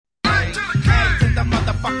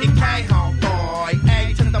motherfucking K, homeboy.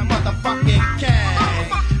 A to the motherfucking K.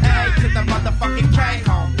 A to the motherfucking K,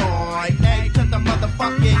 homeboy. A to the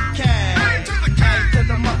motherfucking K. A to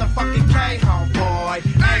the motherfucking K, homeboy.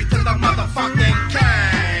 A to the motherfucking K.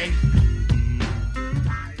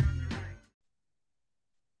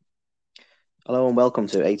 Hello and welcome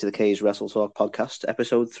to A2theK's WrestleTalk podcast,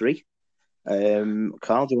 episode 3.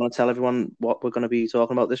 Carl, do you want to tell everyone what we're going to be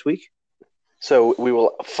talking about this week? So we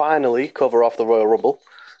will finally cover off the Royal Rumble.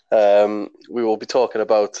 We will be talking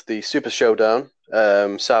about the Super Showdown,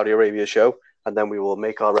 Saudi Arabia show, and then we will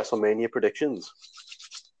make our WrestleMania predictions.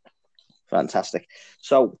 Fantastic.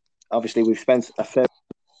 So, obviously, we've spent a fair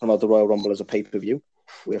time about the Royal Rumble as a pay-per-view.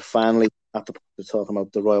 We're finally at the point of talking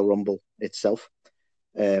about the Royal Rumble itself.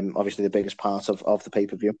 Obviously, the biggest part of the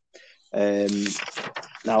pay-per-view.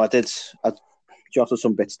 Now, I jotted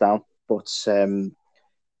some bits down, but starting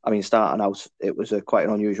out, it was quite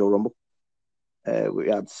an unusual Rumble. We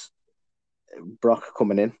had Brock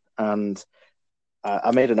coming in, and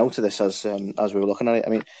I made a note of this as we were looking at it. I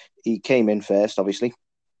mean, he came in first, obviously,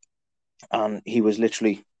 and he was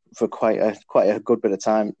literally for quite a good bit of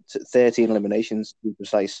time, 13 eliminations to be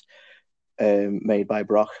precise, made by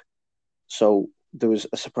Brock. So there was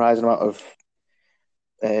a surprising amount of,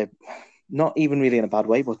 not even really in a bad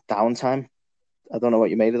way, but downtime. I don't know what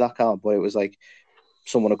you made of that, Carl, but it was like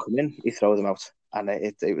someone would come in, he'd throw them out, and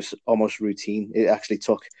it was almost routine. It actually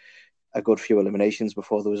took a good few eliminations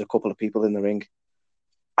before there was a couple of people in the ring.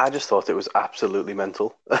 I just thought it was absolutely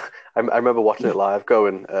mental. I remember watching it live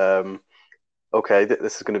going, okay,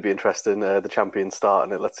 this is going to be interesting. The champion's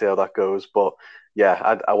starting it. Let's see how that goes. But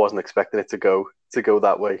yeah, I wasn't expecting it to go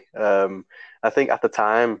that way. I think at the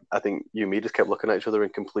time, you and me just kept looking at each other in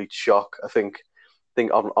complete shock. I think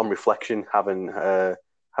on reflection, having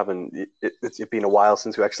it been a while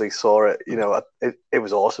since we actually saw it, it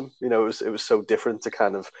was awesome. It was so different to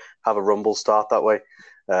kind of have a Rumble start that way.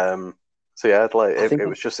 So yeah, it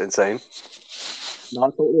was just insane. No, I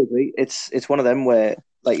totally agree. It's one of them where,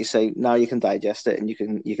 like you say, now you can digest it and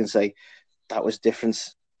you can say that was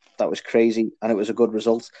different, that was crazy, and it was a good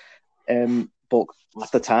result. But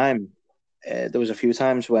at the time, there was a few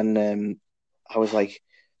times when I was like,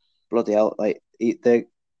 bloody hell, like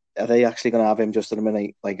are they actually going to have him just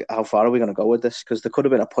eliminate? Like, how far are we going to go with this? Because there could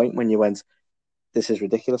have been a point when you went, this is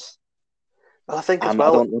ridiculous. Well, I think as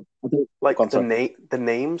well, I don't like the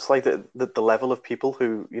names, like the level of people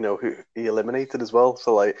who he eliminated as well.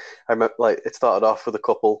 So like I remember, like it started off with a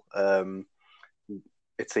couple.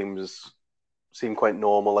 It seemed quite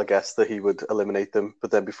normal, I guess, that he would eliminate them.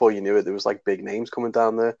 But then before you knew it, there was like big names coming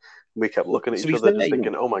down there. We kept looking at each other, just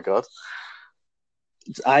thinking, "Oh my god!"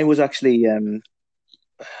 I was actually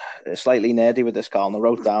slightly nerdy with this, Carl, and I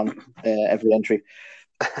wrote down every entry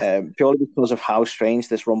purely because of how strange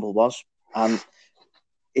this Rumble was. And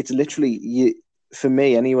it's literally, for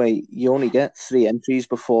me anyway, you only get 3 entries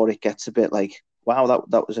before it gets a bit like, wow,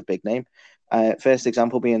 that was a big name. First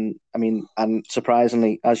example being, and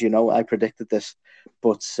surprisingly, as you know, I predicted this,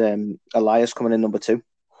 but Elias coming in number 2.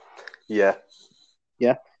 Yeah.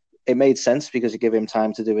 It made sense because it gave him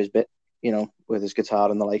time to do his bit, with his guitar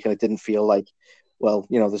and the like, and it didn't feel like, well,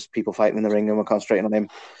 there's people fighting in the ring and we're concentrating on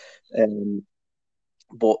him.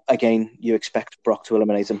 But again, you expect Brock to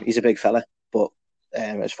eliminate him. He's a big fella, but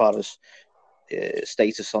as far as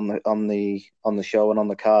status on the show and on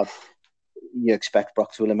the card, you expect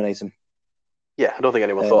Brock to eliminate him. Yeah, I don't think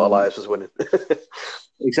anyone thought Elias was winning.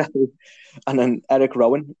 Exactly. And then Eric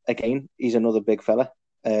Rowan, again, he's another big fella,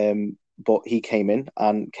 but he came in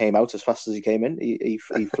and came out as fast as he came in. He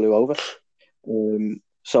flew over.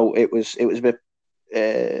 So it was a bit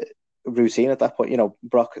routine at that point.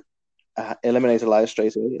 Brock eliminated Elias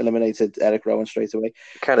straight away, eliminated Eric Rowan straight away.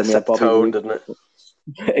 Kind of set the tone, didn't it?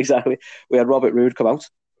 Exactly. We had Robert Roode come out.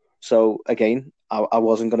 So, again, I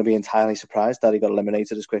wasn't going to be entirely surprised that he got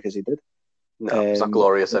eliminated as quick as he did. No, he's not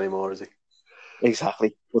glorious anymore, is he?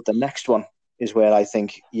 Exactly. But the next one is where I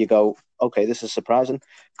think you go, okay, this is surprising,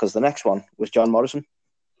 because the next one was John Morrison.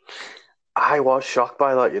 I was shocked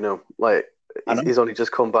by that, like he's only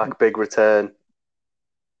just come back, big return.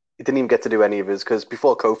 He didn't even get to do any of his, because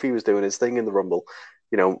before Kofi was doing his thing in the Rumble,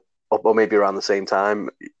 or maybe around the same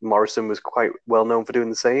time, Morrison was quite well known for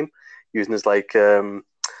doing the same, using his like, what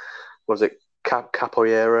was it,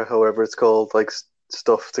 capoeira, however it's called, like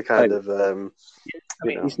stuff to kind of.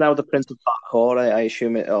 He's now the Prince of Parkour. I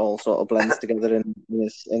assume it all sort of blends together in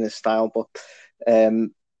his style, but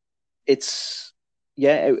it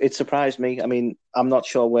surprised me. I mean, I'm not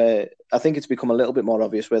sure where. I think it's become a little bit more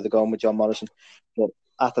obvious where they're going with John Morrison, but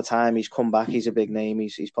at the time he's come back. He's a big name.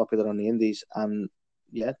 He's popular on the Indies, and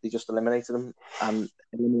they just eliminated him and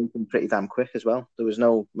eliminated him pretty damn quick as well. There was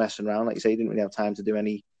no messing around, like you say. He didn't really have time to do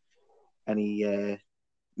any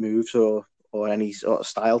moves or any sort of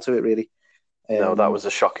style to it, really. No, that was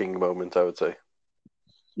a shocking moment, I would say.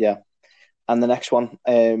 Yeah. And the next one,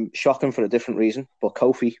 shocking for a different reason, but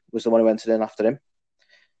Kofi was the one who entered in after him.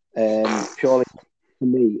 Purely for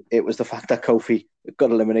me, it was the fact that Kofi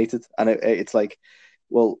got eliminated, and it's like,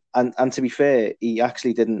 well, and to be fair, he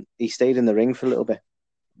actually didn't. He stayed in the ring for a little bit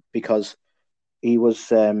because he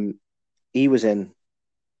was in.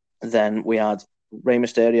 Then we had Rey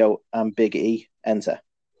Mysterio and Big E enter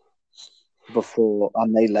before,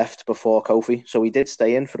 and they left before Kofi. So he did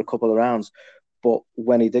stay in for a couple of rounds, but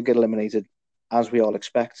when he did get eliminated, as we all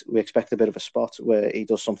expect, we expect a bit of a spot where he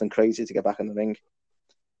does something crazy to get back in the ring,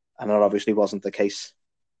 and that obviously wasn't the case.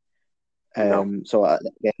 No. So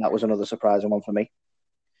again, that was another surprising one for me.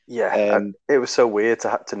 Yeah, it was so weird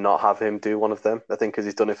to not have him do one of them. I think because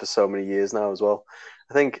he's done it for so many years now as well.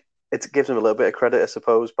 I think it gives him a little bit of credit, I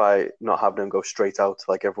suppose, by not having him go straight out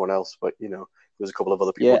like everyone else. But there was a couple of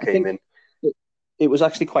other people came in. It was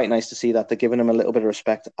actually quite nice to see that they're giving him a little bit of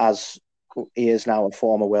respect as he is now a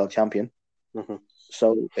former world champion. Mm-hmm.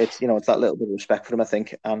 So it's that little bit of respect for him, I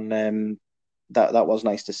think, and that was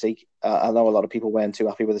nice to see. I know a lot of people weren't too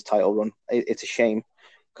happy with his title run. It's a shame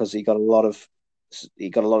because he got a lot of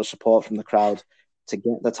support from the crowd to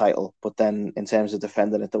get the title, but then in terms of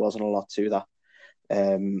defending it, there wasn't a lot to that.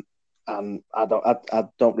 And I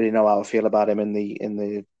don't really know how I feel about him in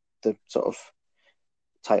the sort of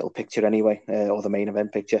title picture anyway, or the main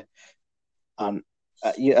event picture. And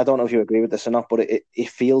I don't know if you agree with this or not, but it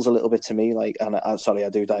feels a little bit to me like, and I'm sorry, I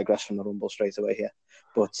do digress from the Rumble straight away here,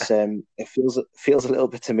 but it feels a little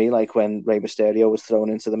bit to me like when Rey Mysterio was thrown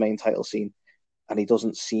into the main title scene, and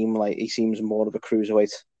he seems more of a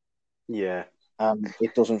cruiserweight. Yeah. And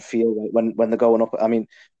it doesn't feel like when they're going up. I mean,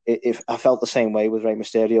 if I felt the same way with Rey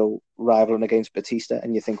Mysterio rivaling against Batista,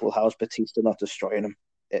 and you think, well, how's Batista not destroying him?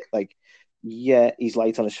 He's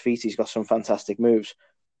light on his feet. He's got some fantastic moves,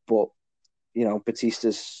 but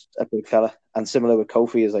Batista's a big fella. And similar with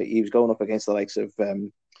Kofi, is like he was going up against the likes of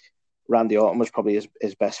Randy Orton was probably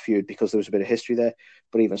his best feud because there was a bit of history there.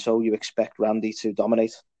 But even so, you expect Randy to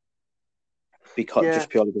dominate just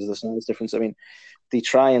purely because of the size difference. I mean,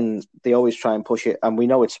 they always try and push it, and we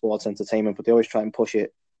know it's sports entertainment, but they always try and push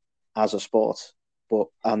it as a sport.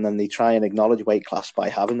 And then they try and acknowledge weight class by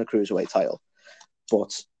having the cruiserweight title,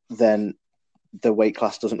 but then the weight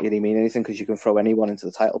class doesn't really mean anything because you can throw anyone into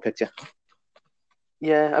the title picture.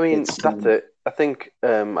 Yeah, I mean, that's it. I think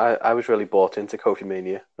I was really bought into Kofi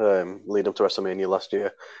Mania leading up to WrestleMania last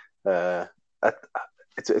year.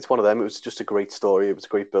 It's one of them. It was just a great story. It was a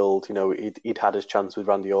great build. He'd had his chance with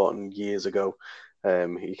Randy Orton years ago.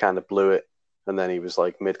 He kind of blew it, and then he was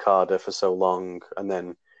like mid-carder for so long, and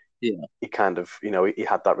then he kind of, he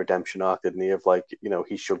had that redemption arc, didn't he? Of like,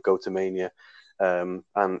 he should go to Mania, and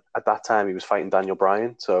at that time he was fighting Daniel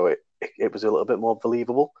Bryan, so it was a little bit more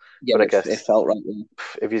believable. Yeah, but I guess it felt right.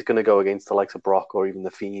 If he's going to go against the likes of Brock or even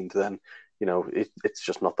the Fiend, then it's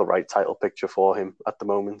just not the right title picture for him at the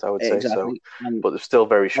moment, I would say. Exactly. So, but it's still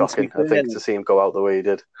very shocking, I think, to see him go out the way he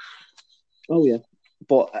did. Oh yeah,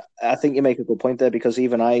 but I think you make a good point there because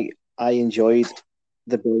even I enjoyed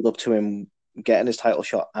the build up to him getting his title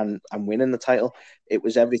shot and winning the title. It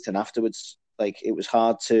was everything afterwards. Like it was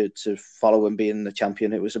hard to follow him being the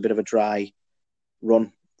champion. It was a bit of a dry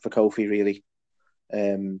run for Kofi, really.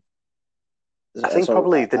 I think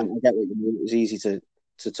probably I get what you mean. It was easy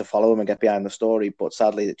to follow him and get behind the story, but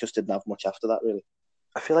sadly, it just didn't have much after that, really.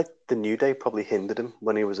 I feel like the New Day probably hindered him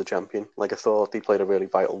when he was a champion. Like I thought he played a really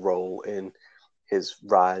vital role in his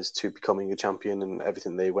rise to becoming a champion and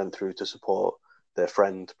everything they went through to support their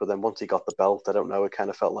friend. But then once he got the belt, I don't know, it kind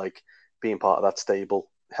of felt like being part of that stable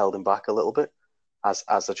held him back a little bit as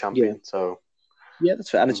a champion. Yeah. So yeah,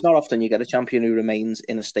 that's fair. And it's not often you get a champion who remains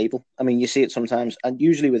in a stable. I mean, you see it sometimes, and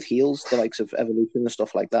usually with heels, the likes of Evolution and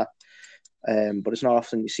stuff like that. But it's not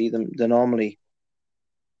often you see them. They're normally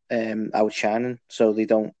outshining, so they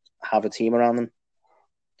don't have a team around them.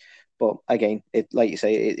 But again, like you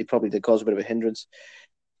say, it probably did cause a bit of a hindrance.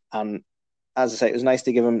 And as I say, it was nice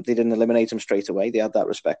to give him. They didn't eliminate him straight away. They had that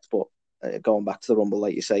respect. But going back to the Rumble,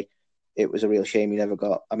 like you say, it was a real shame he never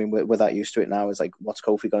got. I mean, we're that used to it now. It's like, what's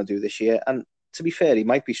Kofi going to do this year? And to be fair, he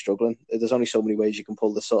might be struggling. There's only so many ways you can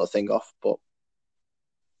pull this sort of thing off. But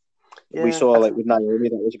we saw like with Naomi,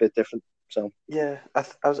 that was a bit different. So yeah,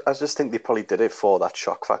 I just think they probably did it for that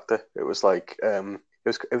shock factor. It was like it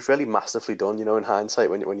was really masterfully done. In hindsight,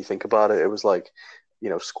 when you think about it, it was like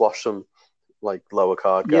squash some like lower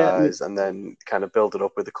card Yeah, guys, and then kind of build it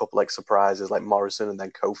up with a couple like surprises like Morrison and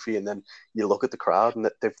then Kofi, and then you look at the crowd and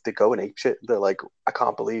they go and ape shit. They're like, I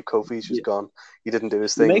can't believe Kofi's just gone. He didn't do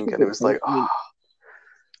his you make thing, a and it good was point. like, I mean,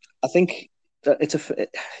 I think that it's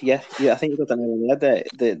yeah. I think you got that nail on the head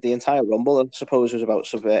there. The entire Rumble, I suppose, was about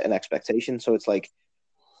subverting expectation. So it's like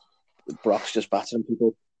Brock's just battering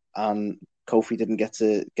people, and Kofi didn't get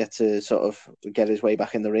to sort of get his way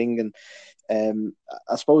back in the ring. And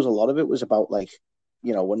I suppose a lot of it was about like,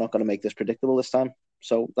 we're not going to make this predictable this time.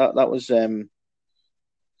 So that was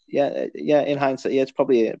yeah. In hindsight, yeah, it's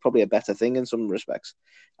probably a better thing in some respects,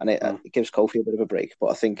 and it gives Kofi a bit of a break. But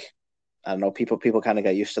I think, I don't know, people kind of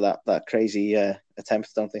get used to that crazy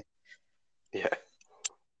attempt, don't they? yeah,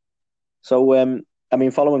 So I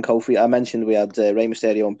mean, following Kofi, I mentioned we had Rey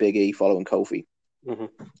Mysterio and Big E following Kofi.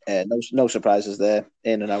 No surprises there,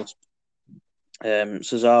 in and out.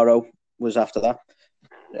 Cesaro was after that.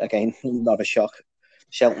 Again, not a shock.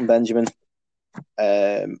 Shelton Benjamin.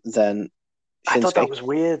 Then I thought that Shinsuke. was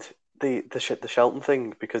weird, the Shelton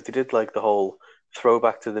thing, because they did like the whole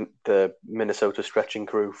throwback to the Minnesota stretching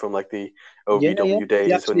crew from like the Yeah. OVW He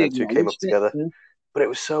days when actually them two came up acknowledged it. together. Yeah. But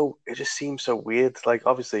it just seemed so weird. Like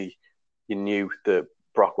obviously you knew that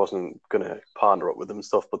Brock wasn't gonna partner up with them and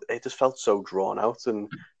stuff, but it just felt so drawn out and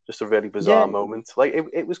just a really bizarre Yeah, moment. Like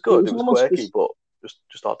it was it good, was it was almost quirky, just, but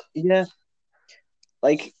just odd. yeah.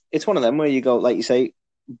 Like, it's one of them where you go, like you say,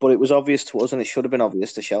 but it was obvious to us and it should have been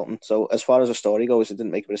obvious to Shelton. So as far as the story goes, it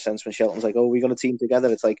didn't make a bit of sense when Shelton's like, oh, we're going to team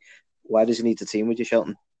together. It's like, why does he need to team with you,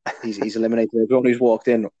 Shelton? He's eliminated everyone who's walked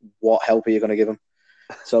in. What help are you going to give him?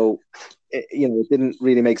 So, it didn't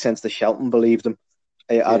really make sense that Shelton believed him.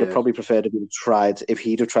 I'd have probably preferred if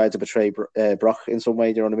he'd have tried to betray Brock in some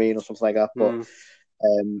way, do you know what I mean, or something like that. But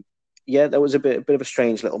yeah, that was a bit of a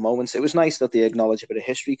strange little moment. It was nice that they acknowledge a bit of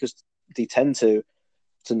history, because they tend to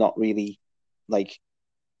not really like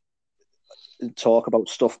talk about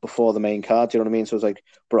stuff before the main card. Do you know what I mean? So it's like,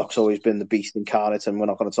 Brock's always been the beast incarnate, and we're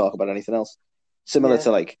not going to talk about anything else. Similar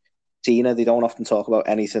to like Cena, they don't often talk about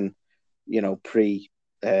anything, pre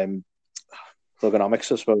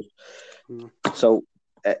Thugonomics, I suppose. So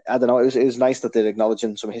I don't know. It was nice that they're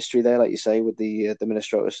acknowledging some history there, like you say, with the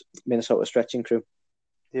Minnesota stretching crew.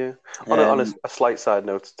 Yeah. On a slight side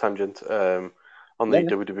note, tangent. On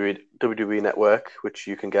the WWE Network, which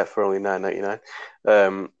you can get for only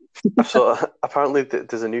 $9.99. I saw apparently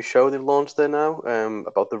there's a new show they've launched there now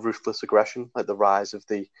about the ruthless aggression, like the rise of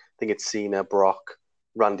I think it's Cena, Brock,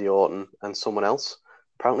 Randy Orton, and someone else.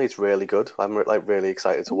 Apparently, it's really good. I'm like really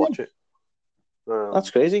excited to watch it.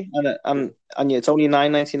 That's crazy, and it's only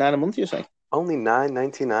 $9.99 a month. You're saying only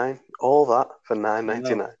 $9.99, all that for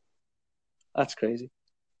 $9.99. No. That's crazy.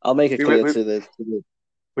 I'll make it clear to the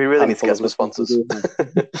we really need to get some sponsors.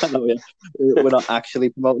 I know, yeah. We're not actually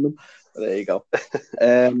promoting them, but there you go.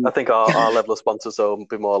 I think our level of sponsors will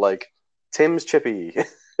be more like Tim's Chippy.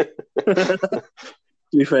 To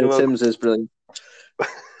be fair, Tim's is brilliant.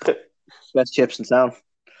 Best chips in town.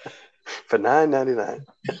 For $9.99.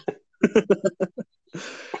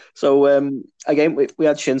 So again, we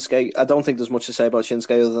had Shinsuke. I don't think there's much to say about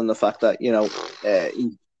Shinsuke other than the fact that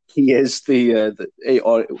he is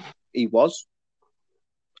he was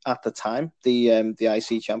at the time the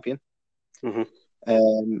IC champion,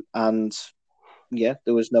 and yeah,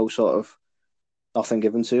 there was no sort of nothing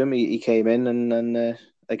given to him. He came in and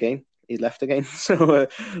again he left again. So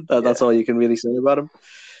that's all you can really say about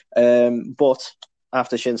him. But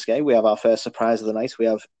after Shinsuke, we have our first surprise of the night. We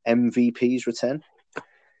have MVP's return.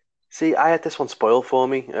 See, I had this one spoiled for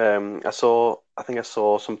me. I think I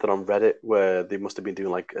saw something on Reddit where they must have been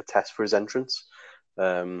doing like a test for his entrance.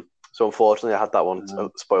 So unfortunately, I had that one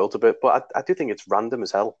spoiled a bit. But I do think it's random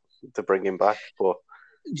as hell to bring him back. But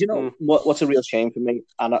do you know what's a real shame for me?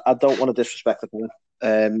 And I don't want to disrespect the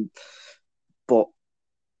player, but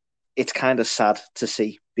it's kind of sad to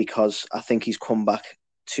see, because I think he's come back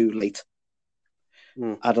too late.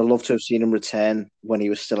 I'd have loved to have seen him return when he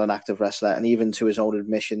was still an active wrestler, and even to his own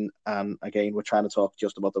admission. And again, we're trying to talk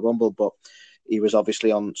just about the Rumble, but he was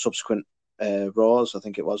obviously on subsequent Raws, I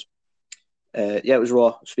think it was. It was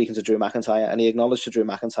Raw, speaking to Drew McIntyre, and he acknowledged to Drew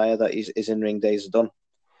McIntyre that his in-ring days are done.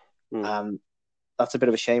 And that's a bit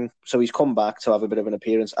of a shame. So he's come back to have a bit of an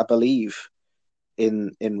appearance. I believe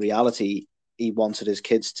in reality, he wanted his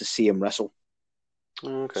kids to see him wrestle.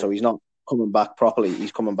 Okay. So he's not coming back properly.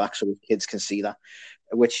 He's coming back so his kids can see that,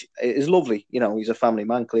 which is lovely. He's a family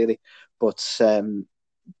man, clearly. But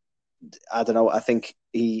I don't know. I think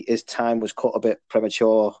his time was cut a bit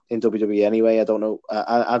premature in WWE anyway. I don't know.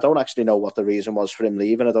 I don't actually know what the reason was for him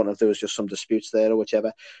leaving. I don't know if there was just some disputes there or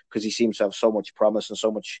whichever, because he seems to have so much promise and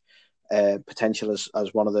so much potential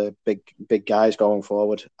as one of the big guys going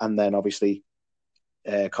forward, and then obviously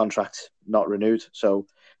contract not renewed. So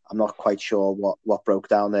I'm not quite sure what broke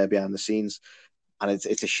down there behind the scenes, and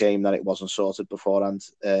it's a shame that it wasn't sorted beforehand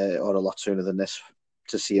or a lot sooner than this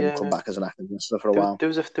to see him come back as an active wrestler for a while. There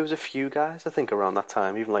was a few guys I think around that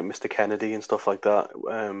time, even like Mr. Kennedy and stuff like that,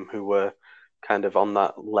 who were kind of on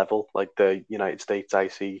that level, like the United States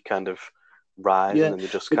IC kind of rise, and then they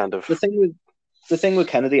just kind of the thing with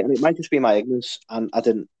Kennedy, and it might just be my ignorance, and I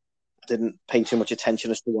didn't pay too much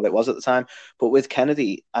attention as to what it was at the time. But with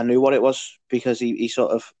Kennedy, I knew what it was because he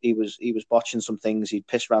was botching some things. He'd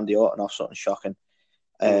pissed around the Orton off something shocking,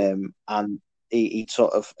 and he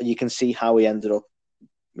sort of, you can see how he ended up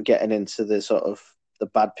getting into the sort of the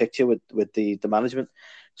bad picture with the management.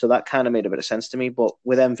 So that kind of made a bit of sense to me. But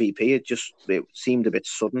with MVP, it seemed a bit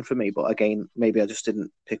sudden for me. But again, maybe I just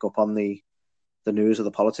didn't pick up on the news or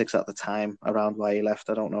the politics at the time around why he left.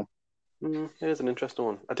 I don't know. It is an interesting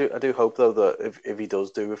one. I do hope though that if he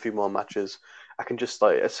does do a few more matches, I can just,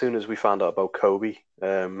 like, as soon as we found out about Kobe,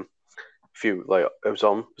 it was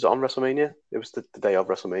on WrestleMania. It was the day of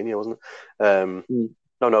WrestleMania, wasn't it?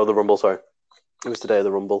 No, the Rumble. Sorry, it was the day of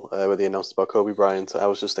the Rumble where they announced about Kobe Bryant. I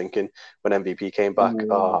was just thinking when MVP came back,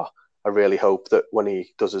 I really hope that when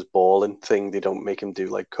he does his balling thing, they don't make him do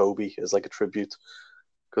like Kobe as like a tribute,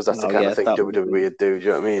 because that's the kind of thing WWE would do. Do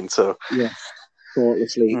you know what I mean? So yeah.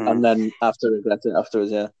 Thoughtlessly, and then after regret it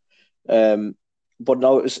afterwards, yeah. But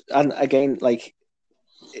no, it was, and again, like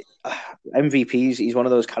MVPs, he's one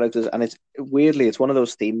of those characters, and it's one of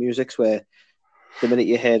those theme musics where the minute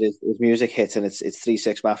you hear his music hit and it's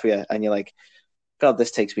 3-6 Mafia, and you're like, God,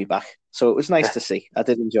 this takes me back. So it was nice to see. I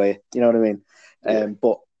did enjoy it. You know what I mean?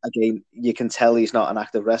 But again, you can tell he's not an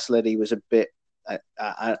active wrestler. He was a bit.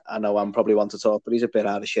 I know I'm probably one to talk, but he's a bit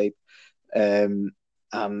out of shape.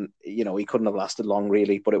 And he couldn't have lasted long,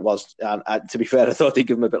 really. But it was, and to be fair, I thought he'd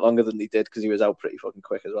give him a bit longer than he did because he was out pretty fucking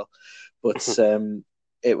quick as well. But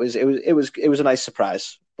it was a nice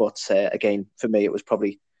surprise. But again, for me, it was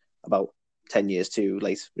probably about 10 years too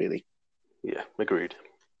late, really. Yeah, agreed.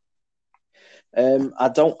 I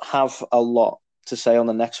don't have a lot to say on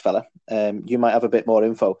the next fella. You might have a bit more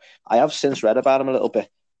info. I have since read about him a little bit,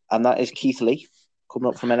 and that is Keith Lee coming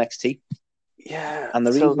up from NXT. Yeah, and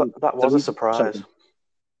that was a surprise. Sorry.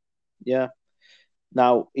 Yeah.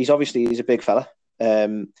 Now, he's a big fella.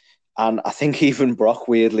 And I think even Brock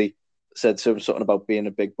weirdly said something about being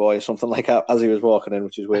a big boy or something like that as he was walking in,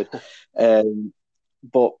 which is weird.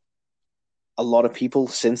 But a lot of people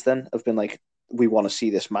since then have been like, we want to see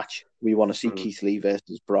this match. We want to see Keith Lee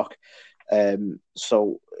versus Brock.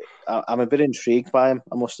 So I'm a bit intrigued by him,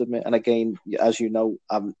 I must admit. And again, as you know,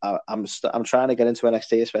 I'm trying to get into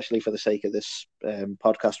NXT, especially for the sake of this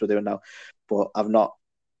podcast we're doing now. But I've not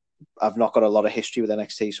got a lot of history with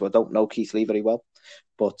NXT, so I don't know Keith Lee very well.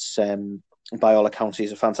 But by all accounts,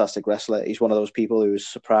 he's a fantastic wrestler. He's one of those people who is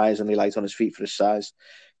surprisingly light on his feet for his size.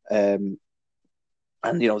 And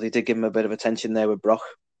they did give him a bit of attention there with Brock,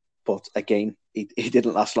 but again, he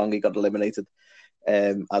didn't last long. He got eliminated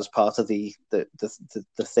as part of the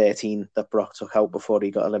 13 that Brock took out before he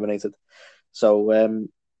got eliminated. So I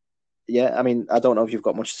mean, I don't know if you've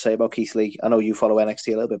got much to say about Keith Lee. I know you follow NXT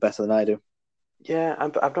a little bit better than I do. Yeah,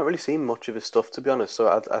 I've not really seen much of his stuff, to be honest. So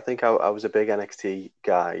I think I was a big NXT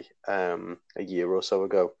guy a year or so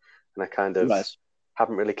ago, and I kind of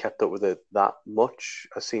haven't really kept up with it that much.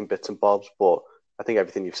 I've seen bits and bobs, but I think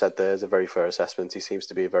everything you've said there is a very fair assessment. He seems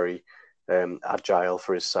to be very agile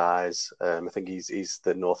for his size. I think he's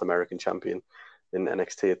the North American champion in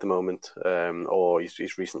NXT at the moment, or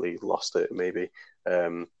he's recently lost it maybe.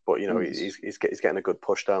 But he's getting a good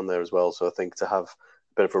push down there as well. So I think to have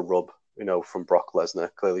a bit of a rub, from Brock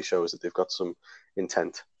Lesnar clearly shows that they've got some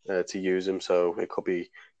intent to use him. So it could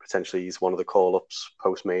be potentially he's one of the call-ups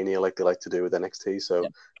post-Mania like they like to do with NXT. So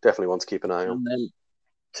definitely want to keep an eye on.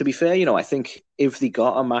 To be fair, I think if they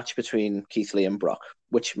got a match between Keith Lee and Brock,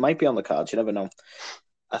 which might be on the cards, you never know.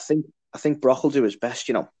 I think Brock will do his best,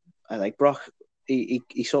 I think Brock, he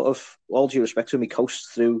sort of, all due respect to him, he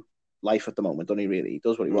coasts through life at the moment, doesn't he really? He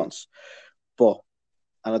does what he wants. But,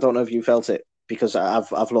 and I don't know if you felt it, because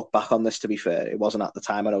I've looked back on this, to be fair. It wasn't at the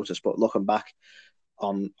time I noticed, but looking back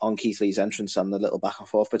on Keith Lee's entrance and the little back and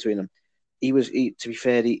forth between them, he was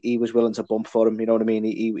willing to bump for him, you know what I mean?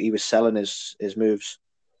 He was selling his moves.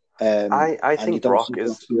 I think Brock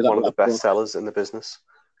is one of the best sellers in the business.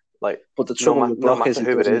 But the trouble with Brock is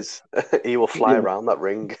who it is, he will fly around that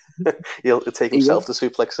ring. He'll take himself to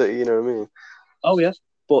Suplex City, you know what I mean? Oh yeah,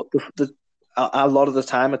 but a lot of the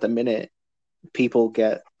time at the minute, people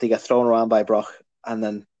get thrown around by Brock and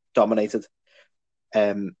then dominated.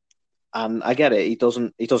 And I get it. He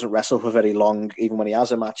doesn't wrestle for very long, even when he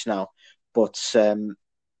has a match now. But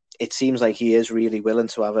it seems like he is really willing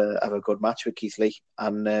to have a good match with Keith Lee,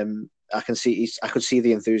 and I could see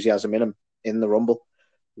the enthusiasm in him in the Rumble,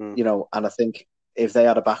 And I think if they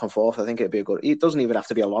had a back and forth, I think it'd be a good. It doesn't even have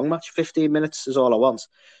to be a long match. 15 minutes is all I want.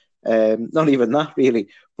 Not even that really,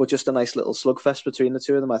 but just a nice little slugfest between the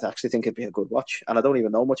two of them. I actually think it'd be a good watch. And I don't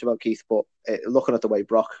even know much about Keith, but looking at the way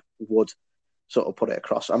Brock would sort of put it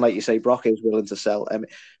across, and like you say, Brock is willing to sell. I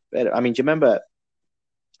mean, do you remember?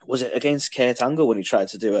 Was it against Kurt Angle when he tried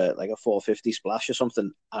to do a 450 splash or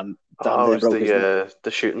something? And it was the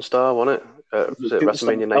shooting star, wasn't it? Was it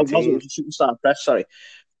WrestleMania 19? It was a shooting star press, sorry.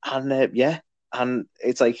 And and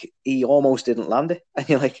it's like he almost didn't land it, and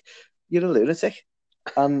you're like, you're a lunatic.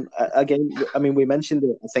 And again, I mean, we mentioned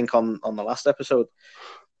it, I think, on the last episode.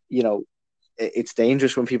 It's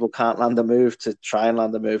dangerous when people can't land a move to try and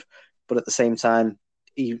land a move, but at the same time,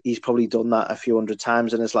 he's probably done that a few hundred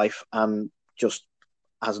times in his life and just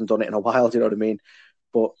hasn't done it in a while. Do you know what I mean?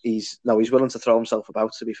 But he's willing to throw himself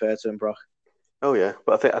about. To be fair to him, Brock. Oh yeah,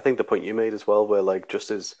 but I think the point you made as well, where like just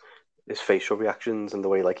his facial reactions and the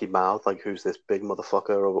way like he mouthed like who's this big motherfucker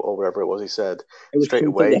or whatever it was he said straight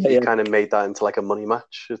away, he kind of made that into like a money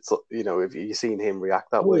match. It's if you've seen him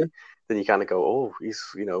react that way, then you kind of go, oh, he's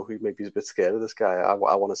maybe he's a bit scared of this guy. I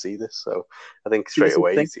want to see this. So I think straight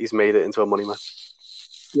away he's made it into a money match.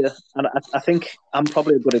 Yeah, and I think I'm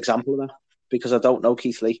probably a good example of that, because I don't know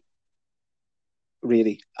Keith Lee,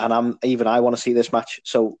 really. And I want to see this match.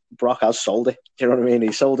 So Brock has sold it. Do you know what I mean?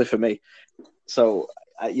 He sold it for me. So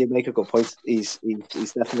you make a good point. He's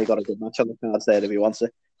definitely got a good match on the cards there if he wants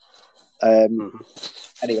it.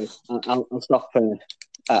 Anyway, I'll stop.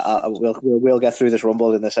 We'll get through this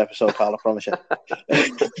Rumble in this episode, pal, I promise you.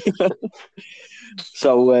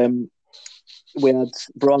 So we had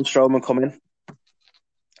Braun Strowman come in.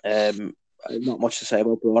 Not much to say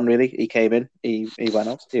about Braun, really. He came in, he went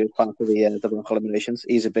out. He was part of the Brock eliminations.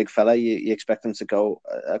 He's a big fella. You expect him to go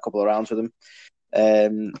a couple of rounds with him.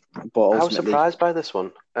 But I was surprised by this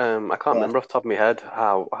one. I can't remember off the top of my head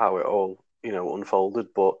how it all unfolded,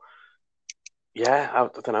 but yeah, I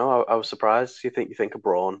don't know. I was surprised. You think of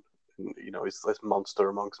Braun, he's this monster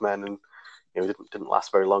amongst men, and he didn't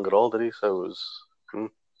last very long at all, did he? So it was.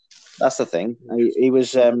 That's the thing. He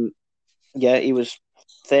was, he was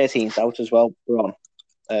 13th out as well, Braun.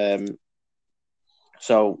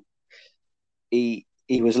 So he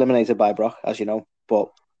was eliminated by Brock, as you know, but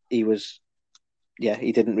he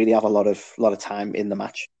didn't really have a lot of time in the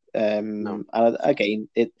match. No. And again,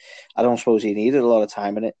 I don't suppose he needed a lot of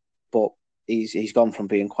time in it, but he's gone from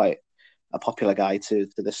being quite a popular guy to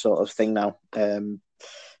this sort of thing now.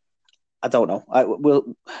 I don't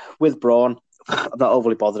know. With Braun, I'm not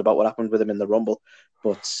overly bothered about what happened with him in the Rumble,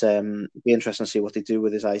 but it'd be interesting to see what they do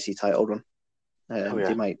with his IC title run.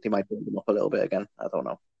 They might build him up a little bit again. I don't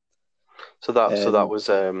know. So that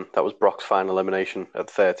was Brock's final elimination at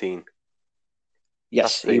 13.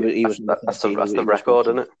 Yes, that's the record,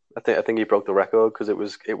 isn't it? I think he broke the record because it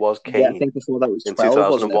was Kane. Yeah, I think before that was 12, in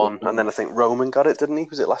 2001, and then I think Roman got it, didn't he?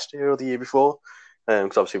 Was it last year or the year before?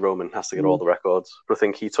 Because obviously Roman has to get all the records, but I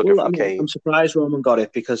think he took it from Kane. I'm surprised Roman got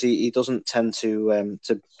it because he doesn't tend to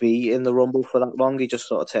be in the Rumble for that long. He just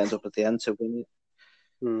sort of turns up at the end to win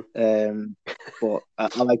it. But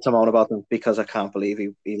I like to moan about him because I can't believe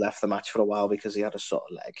he left the match for a while because he had a sore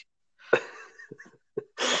leg.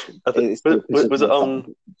 Was it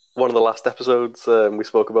on one of the last episodes we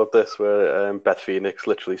spoke about this where Beth Phoenix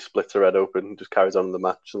literally splits her head open and just carries on in the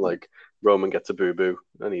match, and like Roman gets a boo-boo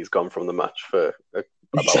and he's gone from the match for about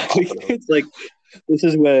exactly. It's like this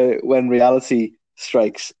is when reality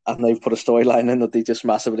strikes and they've put a storyline in that they just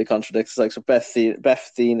massively contradict. It's like, so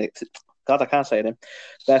Beth Phoenix, God, I can't say it name.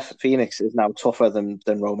 Beth Phoenix is now tougher than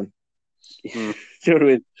Roman. Do you know what I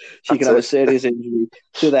mean? She can have a serious injury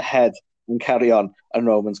to the head and carry on, and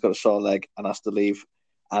Roman's got a sore leg and has to leave.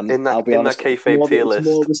 And in that kayfabe tier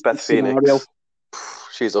list, Beth Phoenix,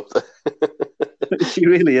 she's up there. She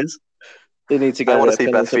really is. They need to get. I want to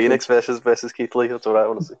see Beth Phoenix versus Keith Lee. That's what I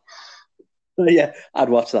want to see. Yeah, I'd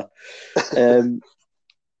watch that.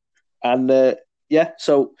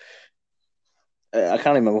 So I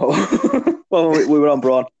can't remember what we were on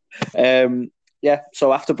Braun.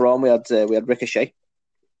 So after Braun, we had Ricochet.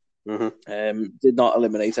 Mm-hmm. Did not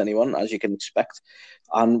eliminate anyone, as you can expect,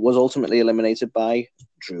 and was ultimately eliminated by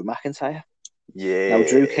Drew McIntyre. Yeah. Now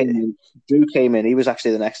Drew came in. He was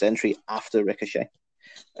actually the next entry after Ricochet.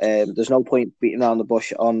 There's no point beating around the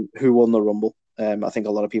bush on who won the Rumble. I think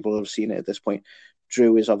a lot of people have seen it at this point.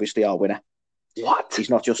 Drew is obviously our winner. What?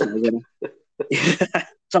 He's not just our winner.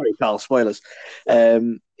 Sorry, Carl. Spoilers.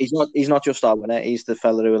 He's not just our winner. He's the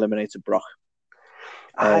fella who eliminated Brock.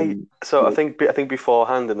 I think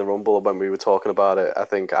beforehand in the Rumble when we were talking about it, I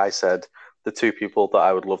think I said the two people that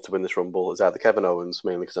I would love to win this Rumble is either Kevin Owens,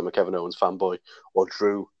 mainly because I'm a Kevin Owens fanboy, or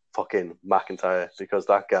Drew fucking McIntyre, because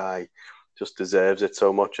that guy just deserves it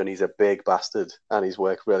so much, and he's a big bastard, and he's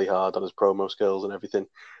worked really hard on his promo skills and everything.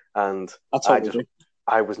 And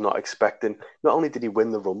I was not expecting. Not only did he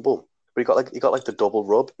win the Rumble, but he got like the double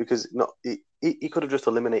rub, because he could have just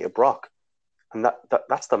eliminated Brock, and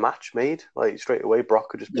that's the match made. Like straight away, Brock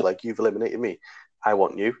could just be like, "You've eliminated me. I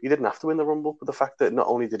want you." He didn't have to win the Rumble, but the fact that not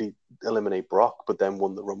only did he eliminate Brock, but then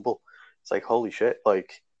won the Rumble, it's like holy shit!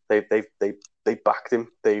 Like they backed him,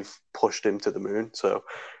 they've pushed him to the moon. So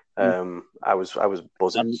I was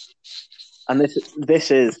buzzing. And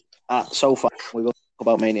this is so far we will talk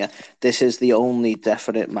about Mania. This is the only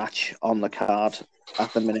definite match on the card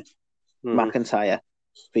at the minute. McIntyre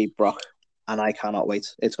beat Brock, and I cannot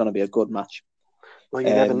wait. It's going to be a good match. Well, you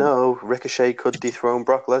never know. Ricochet could dethrone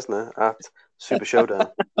Brock Lesnar at Super Showdown.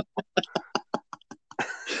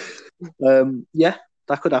 Yeah,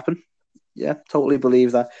 that could happen. Yeah, totally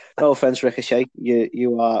believe that. No offense, Ricochet.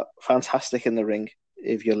 You are fantastic in the ring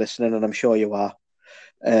if you're listening, and I'm sure you are.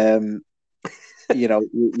 You know,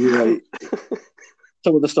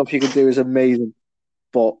 some of the stuff you can do is amazing,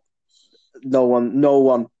 but no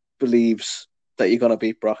one believes that you're going to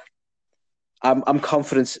beat Brock. I'm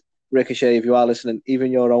confident, Ricochet, if you are listening,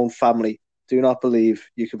 even your own family do not believe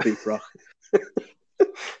you can beat Brock.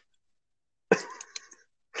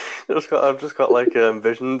 I've just got like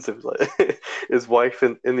visions of like his wife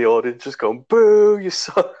in the audience just going, "Boo, you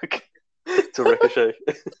suck," to Ricochet.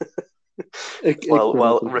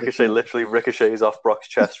 While Ricochet literally ricochets off Brock's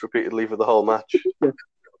chest repeatedly for the whole match.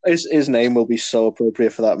 His name will be so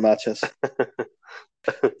appropriate for that match.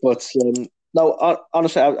 But no,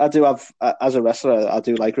 honestly, I do have, as a wrestler, I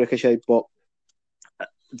do like Ricochet, but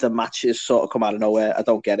the match is sort of come out of nowhere. I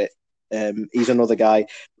don't get it. He's another guy,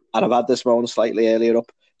 and I've had this moment slightly earlier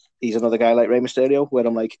up. He's another guy like Rey Mysterio, where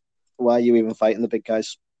I'm like, why are you even fighting the big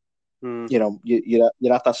guys? You know,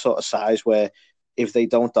 you're at that sort of size where if they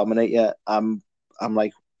don't dominate you, I'm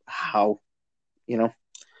like, how? You know?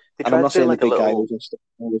 And I'm not saying the big guy was just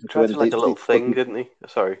tried to do like a little thing, didn't he?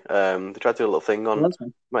 Sorry. They tried to do a little thing on,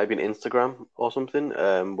 might have been Instagram or something,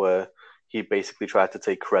 where he basically tried to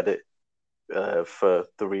take credit for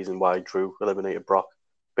the reason why Drew eliminated Brock,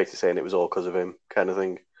 basically saying it was all because of him, kind of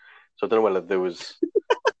thing. So I don't know whether there was...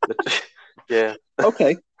 Yeah.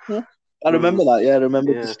 Okay. Yeah. I remember that. Yeah, I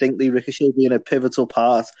remember distinctly Ricochet being a pivotal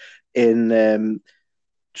part in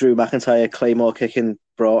Drew McIntyre Claymore kicking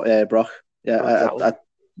Brock. Yeah,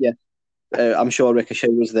 I'm sure Ricochet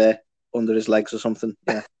was there under his legs or something.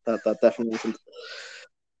 Yeah, that definitely wasn't.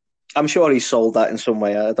 I'm sure he sold that in some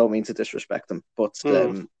way. I don't mean to disrespect him, but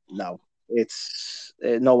no, it's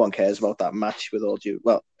no one cares about that match with all due.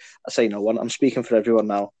 Well, I say no one. I'm speaking for everyone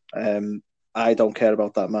now. I don't care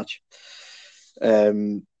about that match.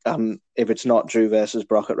 And if it's not Drew versus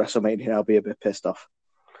Brock at WrestleMania, I'll be a bit pissed off.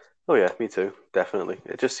 Oh yeah, me too. Definitely.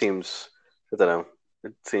 It just seems, I don't know.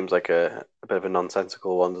 It seems like a bit of a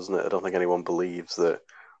nonsensical one, doesn't it? I don't think anyone believes that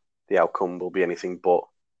the outcome will be anything but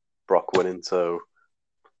Brock winning. So,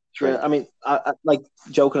 yeah, I mean, I like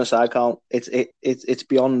joking aside, Carl. It's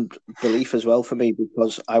beyond belief as well for me,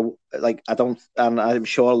 because I don't, and I'm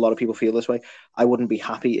sure a lot of people feel this way. I wouldn't be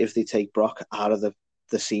happy if they take Brock out of the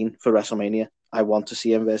scene for WrestleMania. I want to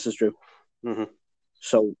see him versus Drew. Mm-hmm.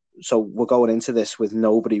 So we're going into this with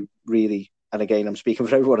nobody really. And again, I'm speaking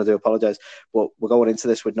for everyone. I do apologize, but we're going into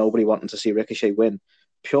this with nobody wanting to see Ricochet win,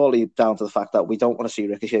 purely down to the fact that we don't want to see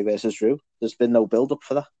Ricochet versus Drew. There's been no build up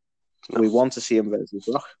for that. No. We want to see him versus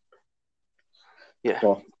Brock. Yeah.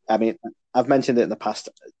 But I mean, I've mentioned it in the past.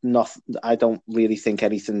 I don't really think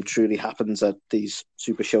anything truly happens at these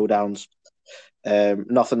Super Showdowns.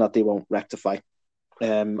 Nothing that they won't rectify.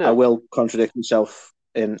 I will contradict myself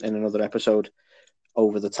in another episode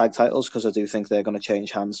over the tag titles, because I do think they're going to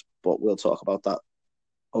change hands, but we'll talk about that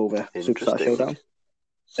over Superstar Showdown.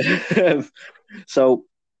 So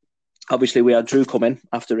obviously we had Drew come in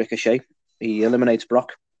after Ricochet. He eliminates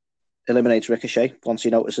Brock, eliminates Ricochet once he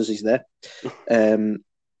notices he's there. Then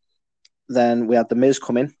we had The Miz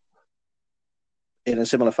come in a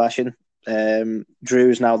similar fashion. Drew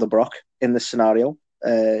is now the Brock in this scenario.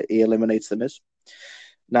 He eliminates The Miz.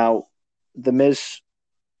 Now, Drew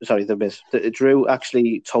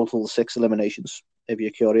actually totaled 6 eliminations, if you're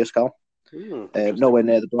curious, Carl. Nowhere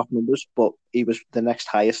near the Brock numbers, but he was the next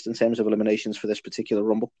highest in terms of eliminations for this particular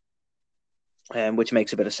Rumble, which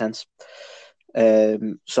makes a bit of sense.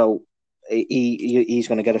 So he's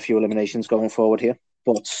going to get a few eliminations going forward here.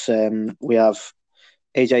 But we have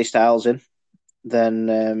AJ Styles in. Then,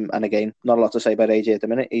 and again, not a lot to say about AJ at the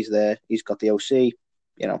minute. He's there. He's got the OC.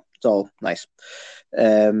 It's all nice.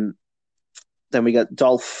 Then we got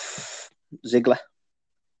Dolph Ziggler,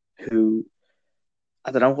 who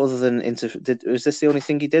I don't know. Other than was this the only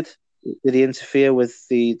thing he did? Did he interfere with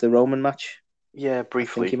the Roman match? Yeah, I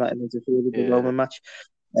briefly. think he might have interfered with the Roman match.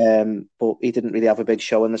 But he didn't really have a big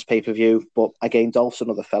show in this pay-per-view. But again, Dolph's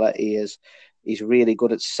another fella. He's really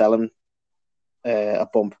good at selling a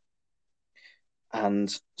bump.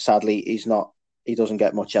 And sadly, he doesn't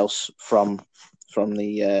get much else from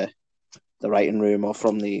the writing room or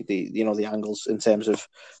from the angles in terms of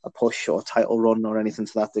a push or title run or anything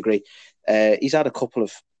to that degree. He's had a couple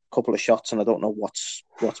of shots, and I don't know what's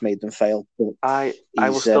made them fail. But I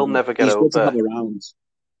will still never get over. Good to have around.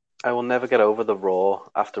 I will never get over the Raw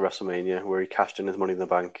after WrestleMania where he cashed in his Money in the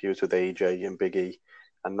Bank. He was with AJ and Big E,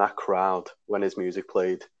 and that crowd, when his music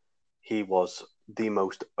played, he was the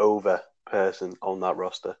most over person on that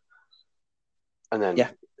roster. And then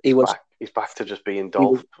he's back to just being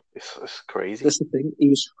Dolph. It's crazy. That's the thing.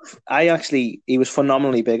 He was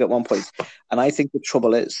phenomenally big at one point, and I think the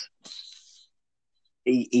trouble is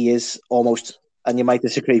he is almost, and you might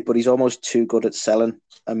disagree, but he's almost too good at selling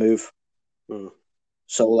a move.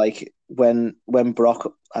 So, like, when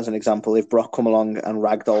Brock, as an example, if Brock come along and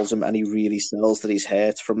ragdolls him and he really sells that he's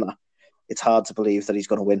hurt from that, it's hard to believe that he's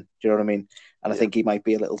going to win. Do you know what I mean? And I think he might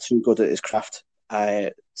be a little too good at his craft.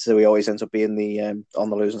 So he always ends up being on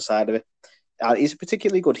the losing side of it. He's a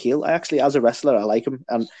particularly good heel. As a wrestler, I like him.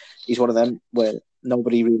 And he's one of them where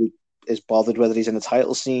nobody really is bothered whether he's in the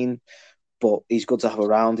title scene, but he's good to have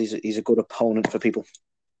around. He's a good opponent for people.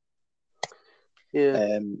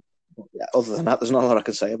 Yeah. Other than that, there's not a lot I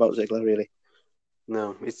can say about Ziggler, really.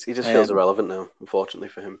 No, he just feels irrelevant now, unfortunately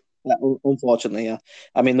for him. Yeah, unfortunately, yeah.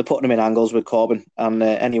 I mean, they're putting him in angles with Corbin, and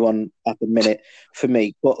anyone at the minute, for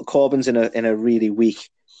me, but Corbin's in a really weak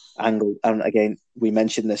angle. And again, we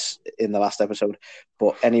mentioned this in the last episode,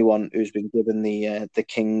 but anyone who's been given the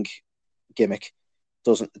King gimmick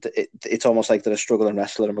it's almost like they're a struggling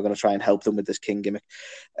wrestler, and we're going to try and help them with this King gimmick.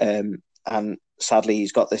 And sadly,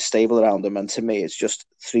 he's got this stable around him, and to me, it's just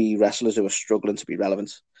three wrestlers who are struggling to be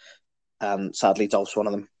relevant. And sadly, Dolph's one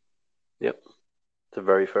of them. Yep. It's a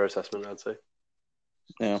very fair assessment, I'd say.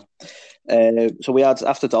 Yeah. So we had,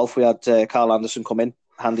 after Dolph, we had Carl Anderson come in,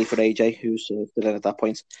 handy for AJ, who's still in at that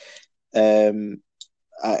point.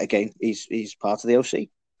 Again, he's part of the OC.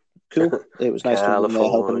 Cool. It was nice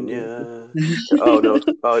California. to help him. Oh, no.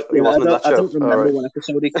 Oh, he wasn't in that show. I don't remember what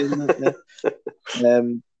episode he came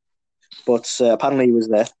in. But apparently he was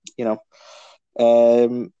there,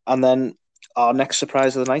 And then our next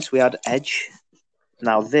surprise of the night, we had Edge.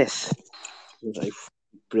 Now, this was a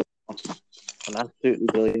brilliant one. An absolutely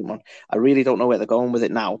brilliant one. I really don't know where they're going with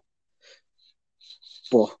it now.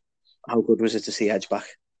 But how good was it to see Edge back?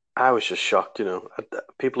 I was just shocked,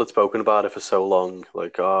 People had spoken about it for so long,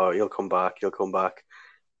 like, oh, he'll come back.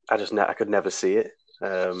 I could never see it.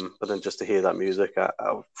 But then just to hear that music,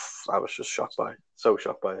 I was just shocked by it. So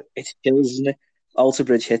shocked by it. It's kills, isn't it? Alter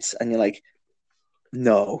Bridge hits, and you're like,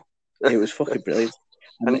 no. It was fucking brilliant.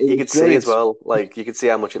 And you could see as well, like, you could see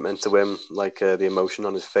how much it meant to him, like the emotion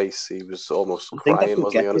on his face. He was almost crying,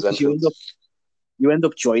 wasn't he, on his entrance? You end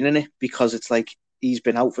up joining it because it's like he's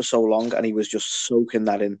been out for so long and he was just soaking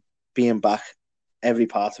that in, being back, every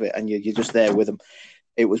part of it, and you're just there with him.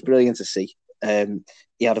 It was brilliant to see.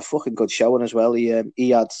 He had a fucking good showing as well. He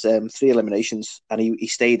had 3 eliminations and he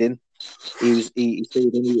stayed in. He stayed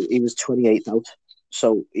in. He was 28th out.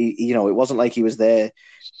 So it wasn't like he was there.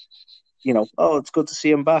 Oh, it's good to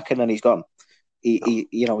see him back, and then he's gone. He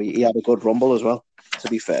had a good rumble as well. To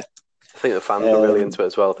be fair, I think the fans were really into it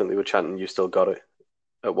as well. I think they were chanting, "You still got it,"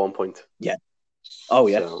 at one point. Yeah. Oh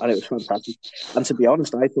yeah, so. And it was fantastic. And to be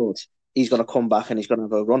honest, I thought he's going to come back and he's going to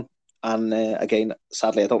have a run. And again,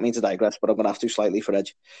 sadly, I don't mean to digress, but I'm going to have to slightly for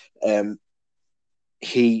Edge.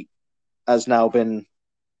 He has now been.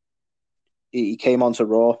 He came onto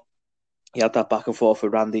Raw. He had that back and forth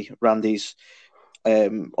with Randy. Randy's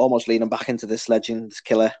almost leaning back into this legend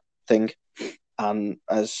killer thing. And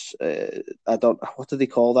as what do they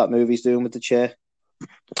call that movie he's doing with the chair?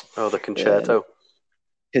 Oh, the concerto.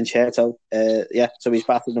 Concerto. Yeah, so he's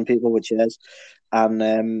battling people with chairs.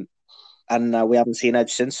 And we haven't seen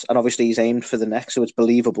Edge since. And obviously he's aimed for the neck, so it's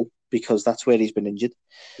believable because that's where he's been injured.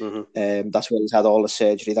 Mm-hmm. That's where he's had all the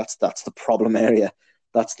surgery. That's the problem area.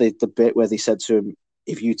 That's the bit where they said to him,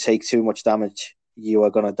 if you take too much damage, you are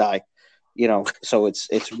going to die. So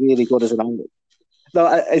it's really good as an angle. No,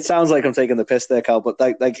 it sounds like I'm taking the piss there, Cal, but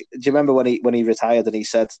like, do you remember when he retired and he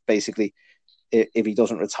said basically, if he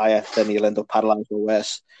doesn't retire, then he'll end up paralyzed or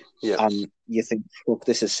worse. Yeah. And you think, look,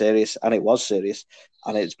 this is serious, and it was serious,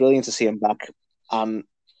 and it's brilliant to see him back. And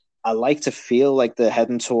I like to feel like they're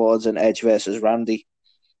heading towards an Edge versus Randy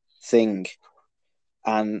thing,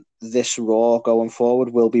 and this Raw going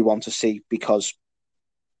forward will be one to see because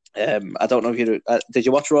I don't know if you did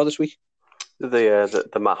you watch Raw this week?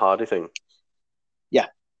 The Matt Hardy thing. Yeah.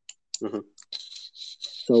 Mm-hmm.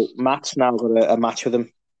 So Matt's now got a match with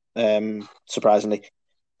him, surprisingly,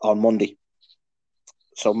 on Monday.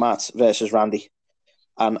 So Matt versus Randy,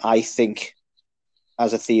 and I think,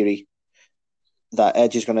 as a theory, that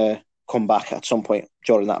Edge is going to come back at some point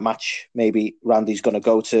during that match. Maybe Randy's going to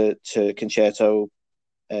go to Concerto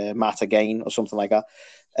Matt again or something like that.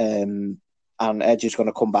 And Edge is going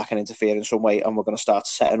to come back and interfere in some way, and we're going to start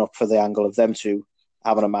setting up for the angle of them two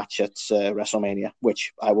having a match at WrestleMania,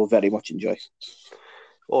 which I will very much enjoy.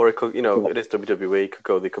 Or it could, it is WWE, could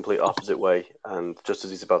go the complete opposite way, and just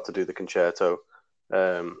as he's about to do the Concerto,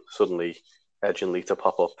 suddenly Edge and Lita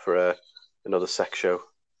pop up for another sex show,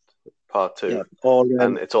 part 2. Yeah,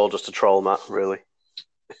 and it's all just a troll, Matt, really.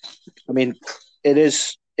 I mean, it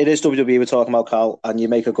is WWE we're talking about, Carl, and you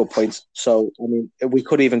make a good point. So, I mean, we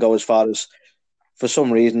could even go as far as, for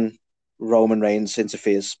some reason, Roman Reigns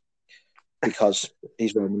interferes because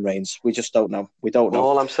he's Roman Reigns. We just don't know. We don't know.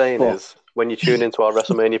 All I'm saying is, when you tune into our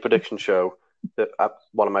WrestleMania prediction show, that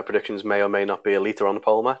one of my predictions may or may not be a Lita on the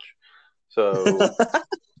pole match. So,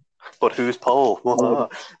 but who's pole?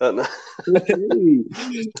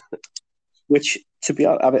 Which, to be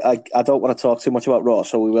honest, I don't want to talk too much about Raw,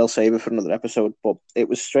 so we will save it for another episode. But it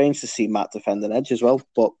was strange to see Matt defend an Edge as well.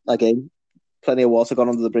 But again, plenty of water gone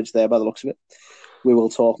under the bridge there by the looks of it. We will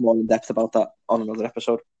talk more in depth about that on another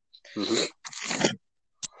episode. Mm-hmm.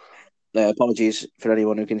 Apologies for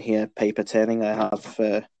anyone who can hear paper turning. I have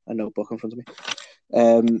a notebook in front of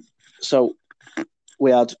me. So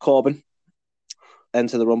we had Corbin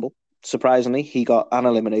enter the Rumble. Surprisingly, he got an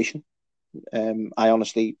elimination. I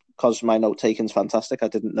honestly, because my note taking's fantastic, I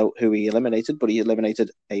didn't know who he eliminated, but he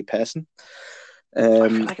eliminated a person. I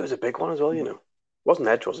feel like it was a big one as well, It wasn't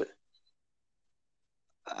Edge, was it?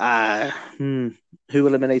 Who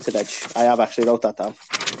eliminated Edge? I have actually wrote that down.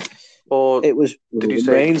 Or it was did you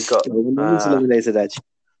say Reigns eliminated Edge?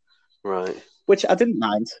 Right. Which I didn't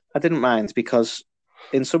mind. I didn't mind because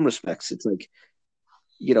in some respects it's like,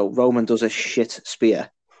 Roman does a shit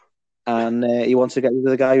spear and he wants to get rid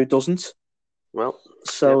of the guy who doesn't. Well,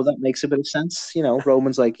 so that makes a bit of sense.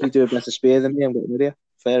 Roman's like, you do a better spear than me, I'm getting rid of you.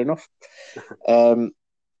 Fair enough.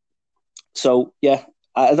 So yeah,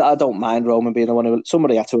 I don't mind Roman being the one who...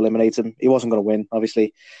 Somebody had to eliminate him. He wasn't going to win,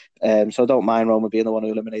 obviously. So I don't mind Roman being the one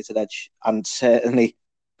who eliminated Edge, and certainly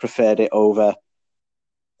preferred it over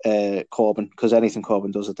Corbin, because anything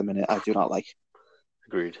Corbin does at the minute, I do not like.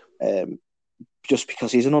 Agreed. Just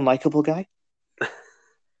because he's an unlikable guy.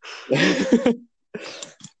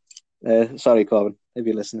 Sorry, Corbin, if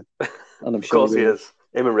you're listening. And I'm sure of course he is.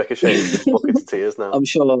 Him and Ricochet buckets of tears now. I'm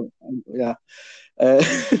sure, yeah.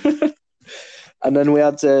 And then we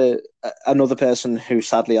had another person who,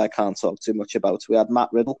 sadly, I can't talk too much about. We had Matt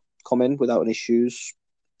Riddle come in without any shoes.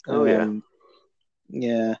 Oh, yeah.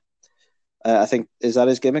 Yeah. I think, is that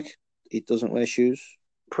his gimmick? He doesn't wear shoes?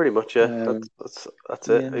 Pretty much, yeah. That's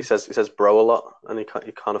it. Yeah. He says bro a lot, and he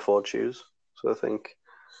can't afford shoes. So I think,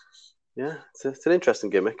 yeah, it's an interesting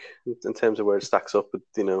gimmick in terms of where it stacks up with,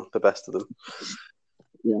 the best of them.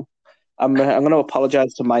 Yeah. I'm going to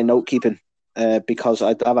apologise to my note keeping. Because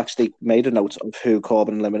I've actually made a note of who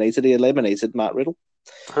Corbin eliminated. He eliminated Matt Riddle.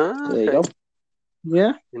 There you go.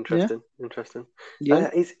 Yeah. Interesting.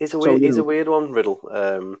 Yeah. He's a weird one,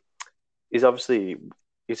 Riddle. He's obviously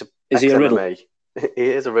is he a Riddle? He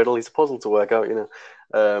is a Riddle. He's a puzzle to work out,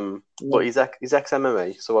 But he's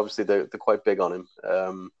ex-MMA, so obviously they're quite big on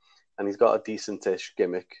him. And he's got a decent-ish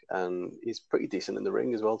gimmick, and he's pretty decent in the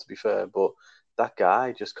ring as well, to be fair. But that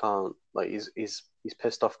guy just can't. Like, he's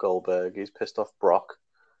pissed off Goldberg. He's pissed off Brock.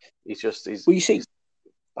 He's well, you see, he's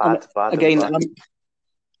bad. Again,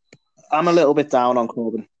 I'm a little bit down on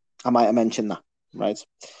Corbin. I might have mentioned that, right?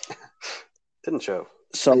 Didn't show.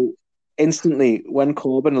 So instantly, when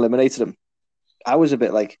Corbin eliminated him, I was a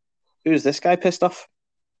bit like, "Who's this guy pissed off?"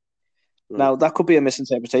 Now that could be a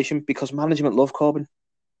misinterpretation because management love Corbin.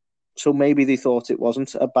 So maybe they thought it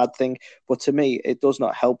wasn't a bad thing. But to me, it does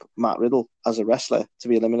not help Matt Riddle as a wrestler to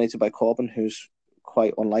be eliminated by Corbin, who's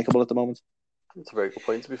quite unlikable at the moment. That's a very good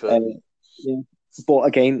point, to be fair. Yeah. But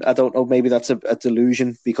again, I don't know, maybe that's a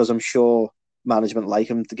delusion because I'm sure management like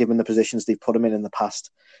him, given the positions they've put him in the past.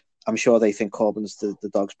 I'm sure they think Corbin's the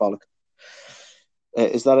dog's bollock.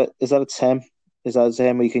 Is that a term? Is that a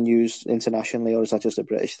term we can use internationally, or is that just a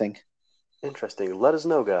British thing? Interesting. Let us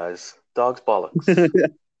know, guys. Dog's bollocks.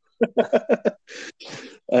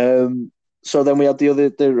 So then we had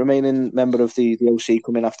the remaining member of the OC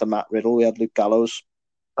coming after Matt Riddle. We had Luke Gallows.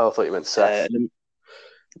 Oh, I thought you meant Seth.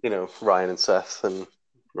 Ryan and Seth and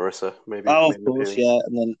Marissa, maybe. Oh, maybe of course, yeah.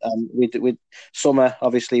 And then we Summer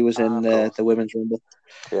obviously was in the women's rumble.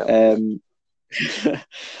 Yeah.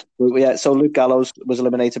 So Luke Gallows was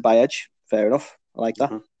eliminated by Edge. Fair enough. I like that.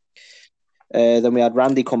 Mm-hmm. Then we had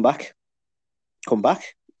Randy come back.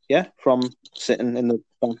 Yeah, from sitting in the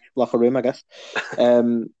locker room, I guess.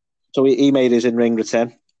 So he made his in-ring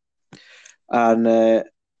return and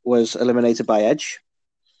was eliminated by Edge,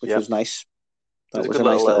 which was nice. That was a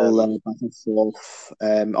nice little back and forth.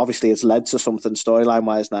 Obviously, it's led to something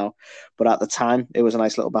storyline-wise now, but at the time, it was a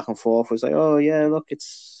nice little back and forth. It was like, oh, yeah, look,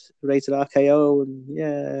 it's rated RKO,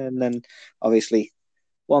 and then, obviously,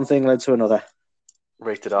 one thing led to another.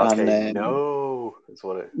 Rated RKO, no, is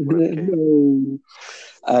what it became.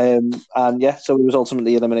 No. So he was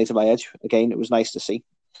ultimately eliminated by Edge. Again, it was nice to see.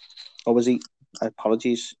 Or was he?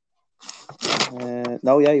 Apologies.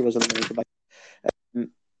 No, yeah, he was eliminated by.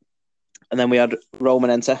 And then we had Roman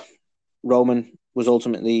enter. Roman was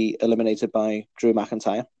ultimately eliminated by Drew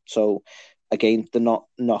McIntyre. So, again, they're not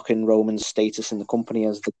knocking Roman's status in the company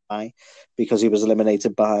as the guy because he was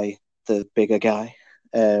eliminated by the bigger guy.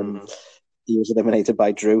 He was eliminated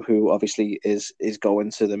by Drew, who obviously is going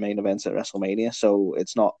to the main event at WrestleMania. So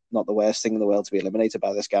it's not the worst thing in the world to be eliminated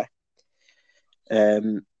by this guy.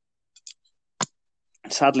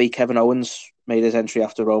 Sadly, Kevin Owens made his entry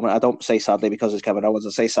after Roman. I don't say sadly because it's Kevin Owens. I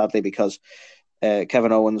say sadly because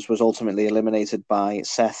Kevin Owens was ultimately eliminated by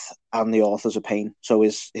Seth and the Authors of Pain. So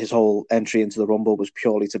his whole entry into the Rumble was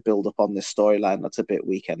purely to build upon this storyline that's a bit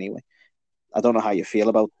weak anyway. I don't know how you feel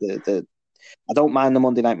about the I don't mind the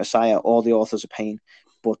Monday Night Messiah or the Authors of Pain,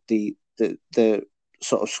 but the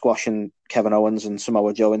sort of squashing Kevin Owens and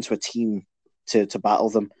Samoa Joe into a team to battle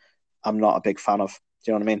them, I'm not a big fan of.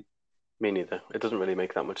 Do you know what I mean? Me neither. It doesn't really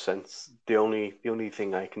make that much sense. The only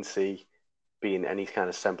thing I can see being any kind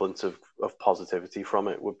of semblance of positivity from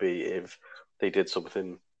it would be if they did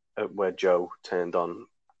something where Joe turned on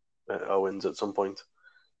Owens at some point.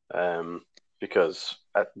 Because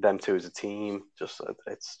them two as a team,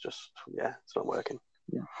 it's not working.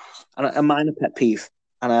 Yeah, and a minor pet peeve,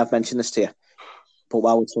 and I've mentioned this to you, but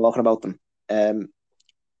while we're talking about them,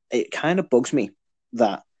 it kind of bugs me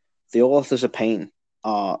that the Authors of Pain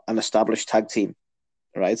are an established tag team,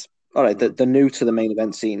 right? All right, they're new to the main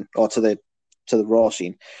event scene or to the Raw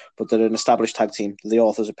scene, but they're an established tag team. The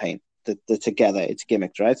Authors of Pain, they're together. It's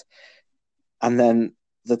gimmicked, right? And then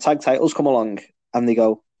the tag titles come along, and they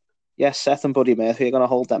go, "Yes, Seth and Buddy Murphy are going to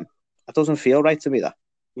hold them." It doesn't feel right to me. That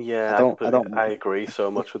I agree so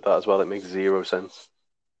much with that as well. It makes zero sense.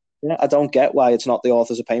 Yeah, I don't get why it's not the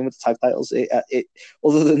Authors of Pain with the tag titles. It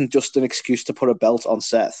other than just an excuse to put a belt on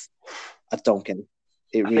Seth, I don't get it.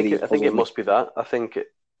 I think it must be that. I think,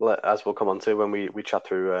 as we'll come on to when we chat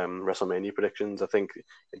through WrestleMania predictions, I think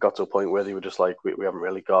it got to a point where they were just like, we haven't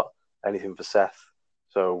really got anything for Seth,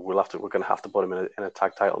 so we're going to have to put him in a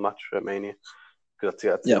tag title match at Mania because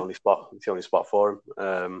that's the only spot. It's the only spot for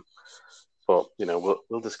him. But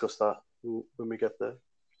we'll discuss that when we get there.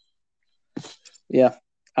 Yeah.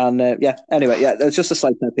 And anyway, it's just a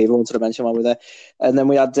slight pet peeve I wanted to mention while we're there. And then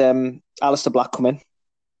we had Aleister Black come in.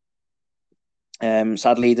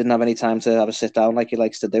 Sadly, he didn't have any time to have a sit down like he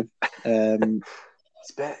likes to do.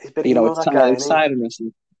 It's tired in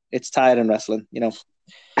wrestling. It's tired in wrestling.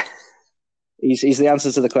 He's the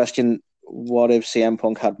answer to the question: what if CM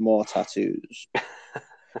Punk had more tattoos?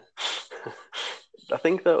 I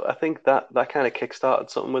think that kind of kickstarted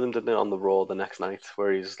something with him, didn't it, on the Raw the next night,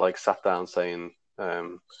 where he's like sat down saying,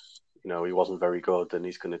 he wasn't very good and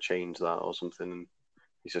he's going to change that or something. And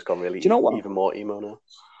he's just gone really even more emo now.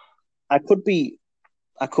 I could be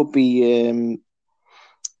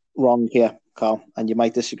wrong here, Carl, and you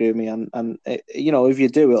might disagree with me. And if you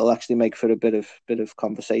do, it'll actually make for a bit of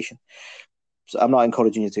conversation. So I'm not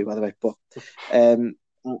encouraging you to, by the way. But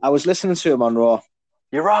I was listening to him on Raw.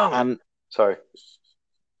 You're wrong. And sorry.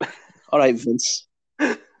 All right, Vince.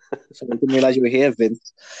 Sorry, I didn't realize you were here,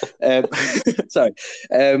 Vince. Sorry.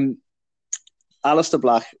 Aleister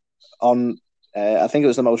Black on. I think it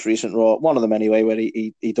was the most recent Raw, one of them anyway, where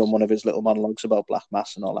he done one of his little monologues about Black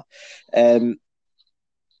Mass and all that.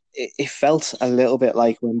 It felt a little bit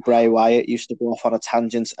like when Bray Wyatt used to go off on a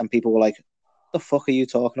tangent and people were like, "The fuck are you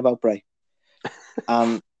talking about, Bray?"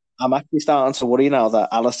 And I'm actually starting to worry now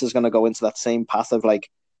that Aleister's going to go into that same path of like,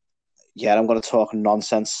 yeah, I'm going to talk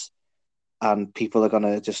nonsense and people are going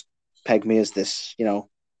to just peg me as this, I don't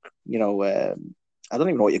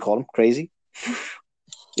even know what you call him, crazy.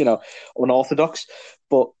 unorthodox.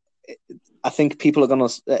 But I think people are going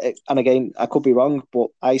to, and again, I could be wrong, but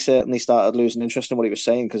I certainly started losing interest in what he was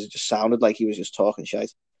saying because it just sounded like he was just talking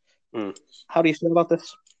shite. Mm. How do you feel about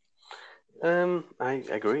this? I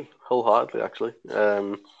agree wholeheartedly, actually.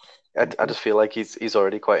 I just feel like he's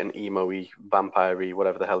already quite an emo-y, vampire-y,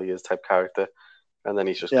 whatever the hell he is type character. And then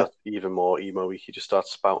he's just got even more emo-y. He just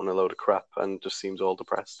starts spouting a load of crap and just seems all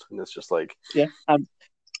depressed. And it's just like... Yeah, and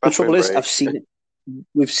the trouble is,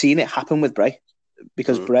 we've seen it happen with Bray.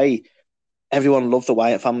 Because Bray, everyone loved the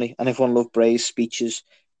Wyatt family and everyone loved Bray's speeches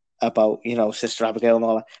about, Sister Abigail and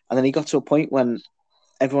all that. And then he got to a point when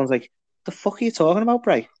everyone's like, the fuck are you talking about,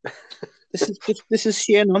 Bray? This is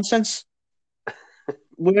sheer nonsense.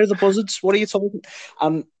 Where are the buzzards? What are you talking?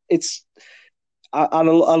 And I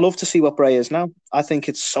love to see what Bray is now. I think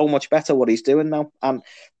it's so much better what he's doing now. And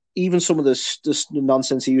even some of the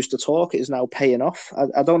nonsense he used to talk is now paying off.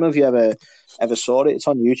 I don't know if you ever saw it. It's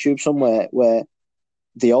on YouTube somewhere where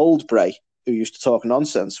the old Bray, who used to talk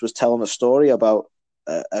nonsense, was telling a story about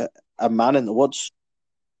a man in the woods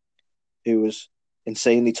who was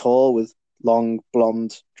insanely tall with long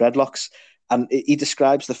blonde dreadlocks. And he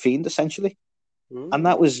describes the Fiend, essentially. And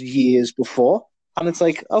that was years before. And it's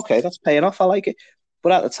like, okay, that's paying off. I like it.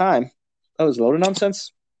 But at the time, that was a load of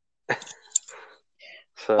nonsense.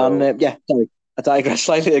 And sorry, I digress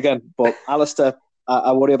slightly again. But Alistair,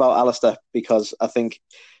 I worry about Alistair because I think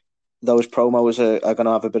those promos are going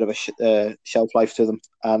to have a bit of a shelf life to them.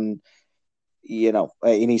 And, he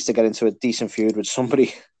needs to get into a decent feud with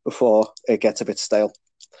somebody before it gets a bit stale.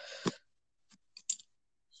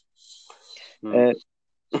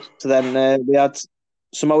 So then we had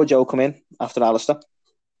Samoa Joe come in after Alistair,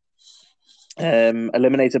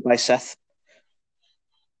 eliminated by Seth.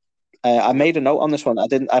 I made a note on this one.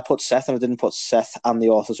 I put Seth and I didn't put Seth and the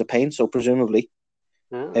Authors of Pain. So presumably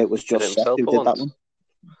it was just Seth who did that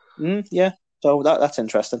one. Yeah. So that's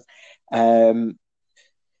interesting. And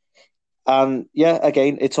yeah,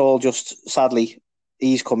 again, it's all just sadly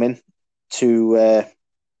he's coming to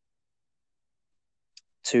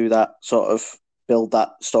that sort of build that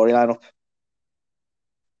storyline up.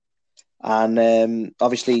 And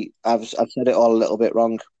obviously, I've said it all a little bit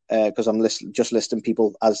wrong because I'm just listing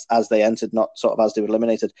people as they entered, not sort of as they were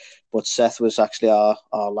eliminated. But Seth was actually our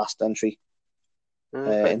last entry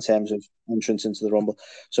in terms of entrance into the Rumble.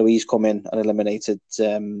 So he's come in and eliminated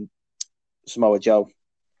Samoa Joe.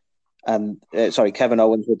 And Kevin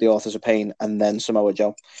Owens with the Authors of Pain, and then Samoa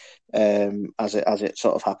Joe, as it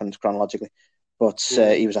sort of happened chronologically. But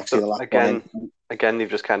he was actually the last one. Again, they've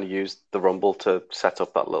just kind of used the Rumble to set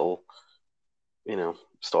up that little,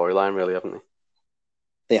 storyline, really, haven't they?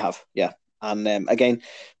 They have, yeah. And again,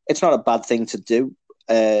 it's not a bad thing to do,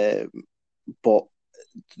 but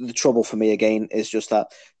the trouble for me again is just that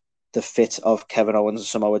the fit of Kevin Owens and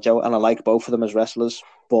Samoa Joe, and I like both of them as wrestlers,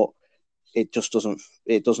 but it just doesn't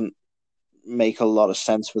make a lot of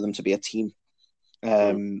sense for them to be a team.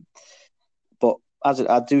 But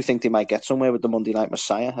I do think they might get somewhere with the Monday Night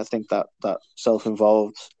Messiah. I think that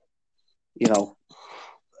self-involved,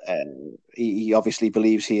 he obviously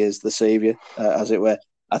believes he is the savior, as it were.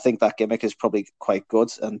 I think that gimmick is probably quite good,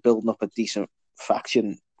 and building up a decent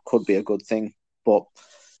faction could be a good thing. But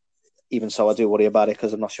even so, I do worry about it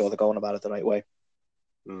because I'm not sure they're going about it the right way.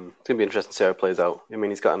 It's going to be interesting to see how it plays out. I mean,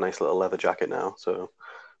 he's got a nice little leather jacket now, so,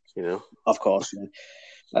 Of course, yeah.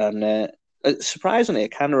 And surprisingly,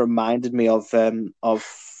 it kind of reminded me of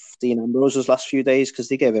Dean Ambrose's last few days because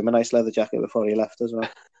they gave him a nice leather jacket before he left as well.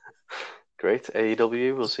 Great.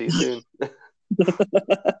 AEW, we'll see you soon.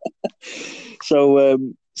 So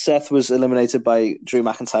Seth was eliminated by Drew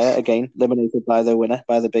McIntyre, again, eliminated by the winner,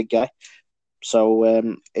 by the big guy.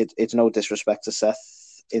 So it's no disrespect to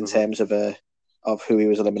Seth in terms of who he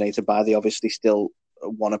was eliminated by. They obviously still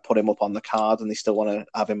want to put him up on the card and they still want to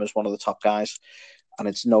have him as one of the top guys. And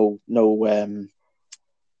it's no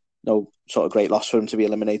sort of great loss for him to be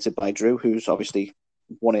eliminated by Drew, who's obviously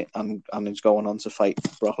won it and is going on to fight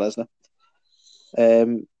Brock Lesnar.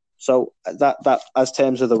 So that as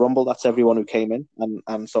terms of the Rumble, that's everyone who came in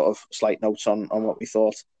and sort of slight notes on what we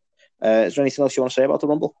thought. Is there anything else you want to say about the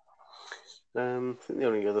Rumble? I think the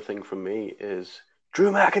only other thing from me is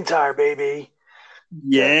Drew McIntyre, baby.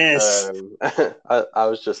 Yes. I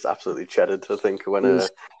was just absolutely chedded to think when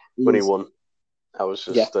he won. I was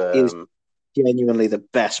just he's genuinely the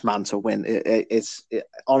best man to win. It's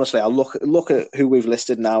honestly, I look at who we've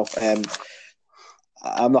listed now.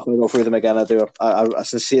 I'm not going to go through them again. I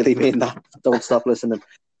sincerely mean that. Don't stop listening.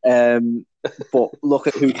 But look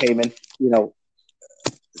at who came in.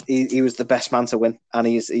 He was the best man to win, and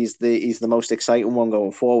he's the most exciting one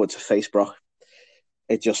going forward to face Brock.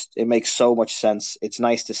 It makes so much sense. It's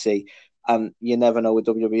nice to see, and you never know with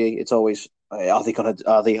WWE. It's always are they gonna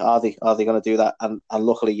do that? And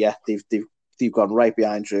luckily, yeah, they've gone right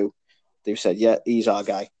behind Drew. They've said, yeah, he's our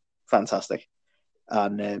guy. Fantastic,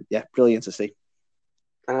 and yeah, brilliant to see.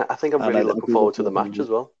 And I think I'm really looking forward to the match as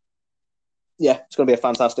well. Yeah, it's going to be a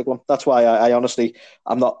fantastic one. That's why I honestly,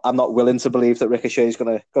 I'm not willing to believe that Ricochet is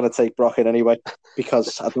going to take Brock in anyway,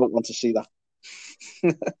 because I don't want to see that.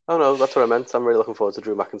 Oh no, that's what I meant. I'm really looking forward to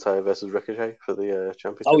Drew McIntyre versus Ricochet for the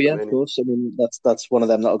championship. Oh yeah, of course. I mean, that's one of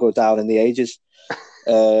them that'll go down in the ages.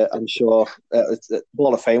 I'm sure it's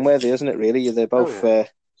Hall of Fame worthy, isn't it? Really, they're both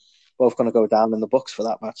both going to go down in the books for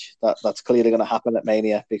that match. That's clearly going to happen at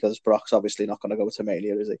Mania, because Brock's obviously not going to go to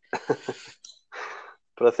Mania, is he?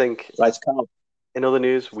 But I think, right, Carl, in other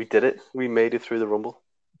news, we did it. We made it through the Rumble.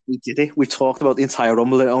 We did it. We talked about the entire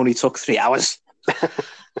Rumble. It only took 3 hours.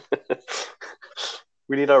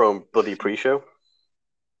 We need our own bloody pre-show.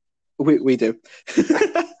 We do.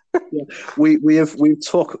 Yeah. We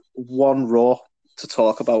took one Raw to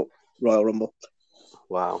talk about Royal Rumble.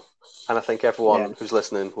 Wow. And I think everyone who's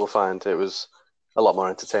listening will find it was a lot more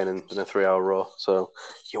entertaining than a 3-hour Raw. So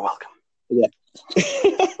you're welcome. Yeah.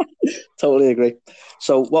 Totally agree.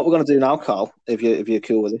 So what we're going to do now, Carl, if you're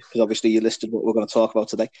cool with it, because obviously you listed what we're going to talk about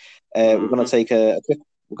today. We're going to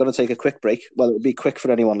take a quick break. Well, it will be quick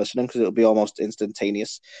for anyone listening, because it'll be almost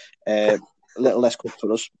instantaneous. A little less quick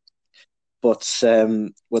for us. But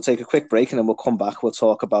we'll take a quick break, and then we'll come back. We'll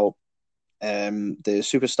talk about the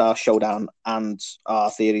Superstar Showdown and our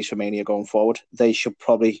theories for Mania going forward. They should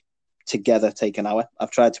probably together take an hour. I've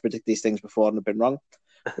tried to predict these things before and I've been wrong.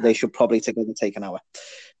 They should probably together take an hour.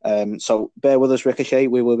 So bear with us, Ricochet.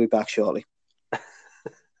 We will be back shortly.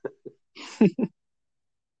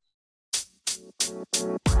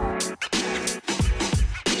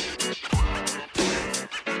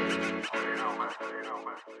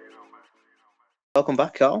 Welcome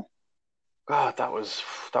back, Carl. God, that was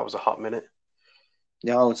a hot minute.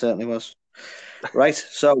 Yeah, it certainly was. Right,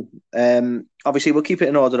 so obviously we'll keep it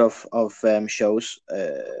in order of shows,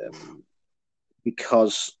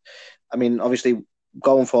 because I mean, obviously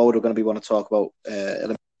going forward we're going to want to talk about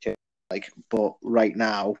elimination, but right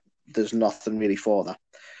now there's nothing really for that.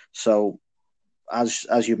 So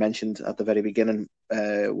as you mentioned at the very beginning,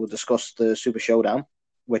 we'll discuss the Super Showdown,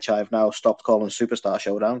 which I've now stopped calling Superstar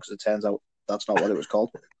Showdown, because it turns out that's not what it was called.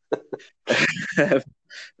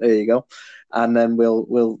 There you go. And then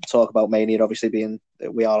we'll talk about Mania, obviously being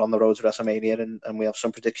we are on the road to WrestleMania, and we have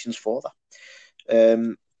some predictions for that.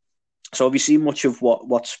 So have you seen much of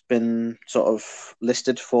what's been sort of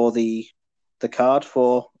listed for the card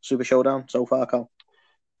for Super Showdown so far, Carl?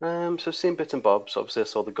 So I've seen bits and bobs. Obviously I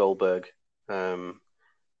saw the Goldberg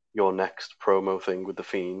Your Next promo thing with the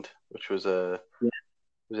Fiend, which was was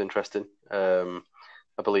interesting.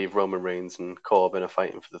 I believe Roman Reigns and Corbin are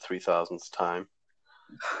fighting for the 3000th time.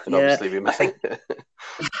 And obviously we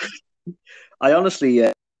I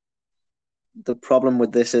honestly, the problem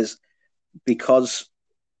with this is because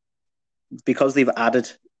they've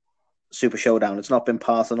added Super Showdown, it's not been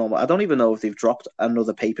part of the normal. I don't even know if they've dropped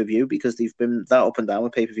another pay-per-view, because they've been that up and down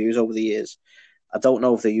with pay-per-views over the years. I don't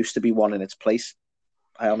know if there used to be one in its place.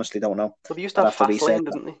 I honestly don't know. Well, they used to have Fastlane,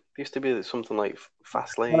 didn't they? There used to be something like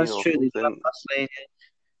Fastlane. That's true. They have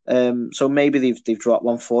Fastlane. So maybe they've dropped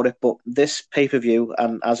one for it, but this pay-per-view,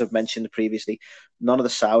 and as I've mentioned previously, none of the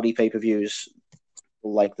Saudi pay-per-views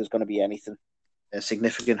like there's going to be anything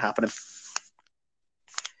significant happening,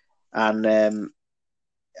 and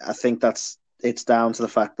I think it's down to the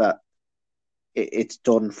fact that it's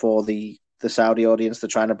done for the Saudi audience. They're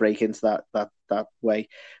trying to break into that way,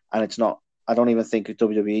 and it's not. I don't even think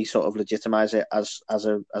WWE sort of legitimize it as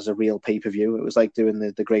a real pay-per-view. It was like doing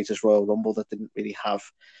the greatest Royal Rumble that didn't really have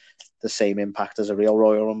the same impact as a real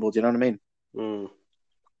Royal Rumble. Do you know what I mean? Mm.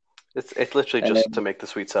 It's literally just to make the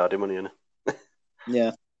sweet Saudi money, isn't it?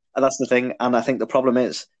 Yeah, and that's the thing. And I think the problem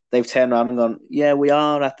is they've turned around and gone, yeah, we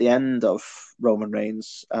are at the end of Roman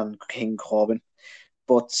Reigns and King Corbin,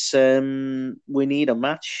 but we need a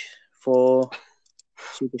match for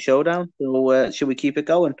Super Showdown. So should we keep it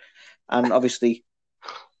going? And obviously,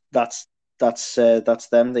 that's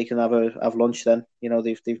them. They can have lunch then. You know,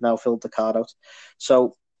 they've now filled the card out.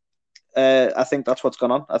 So I think that's what's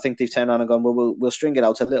gone on. I think they've turned around and gone, well, we'll string it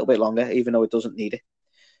out a little bit longer, even though it doesn't need it.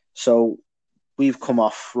 So we've come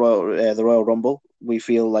off the Royal Rumble. We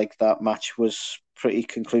feel like that match was pretty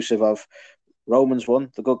conclusive of Roman's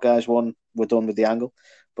won, the good guys won, we're done with the angle.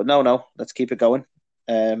 But no, let's keep it going.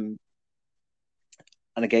 And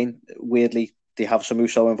again, weirdly, they have some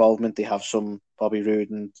Uso involvement, they have some Bobby Roode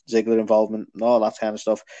and Ziggler involvement and all that kind of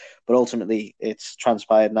stuff. But ultimately, it's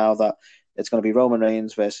transpired now that It's going to be Roman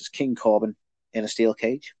Reigns versus King Corbin in a steel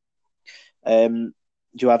cage. Do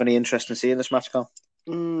you have any interest in seeing this match, Carl?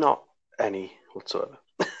 Not any whatsoever.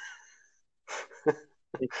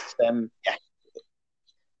 It's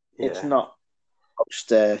it's Yeah. not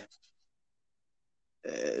most.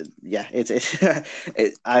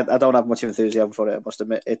 I don't have much enthusiasm for it. I must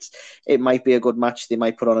admit, it might be a good match. They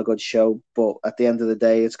might put on a good show, but at the end of the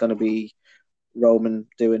day, it's going to be Roman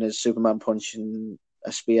doing his Superman punch and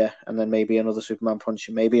a spear, and then maybe another Superman punch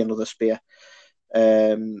and maybe another spear.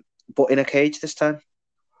 But in a cage this time.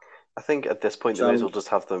 I think at this point they may as well just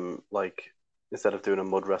have them, like, instead of doing a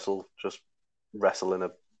mud wrestle, just wrestle in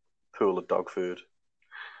a pool of dog food.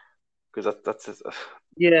 Because that's it.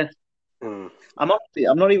 Yeah. I'm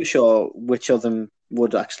not even sure which of them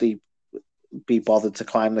would actually be bothered to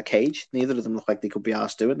climb the cage. Neither of them look like they could be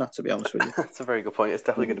asked doing that, to be honest with you. That's a very good point. It's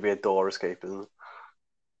definitely going to be a door escape, isn't it?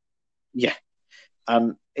 Yeah.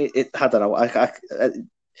 And I don't know. I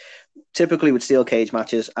typically with steel cage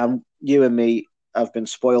matches, and you and me have been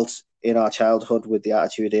spoilt in our childhood with the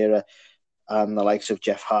Attitude Era and the likes of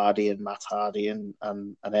Jeff Hardy and Matt Hardy and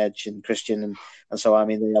Edge and Christian and so I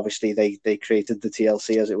mean they created the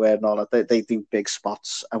TLC, as it were, and all that. They do big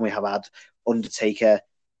spots, and we have had Undertaker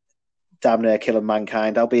damn near killing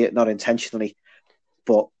Mankind, albeit not intentionally,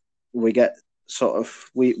 but we get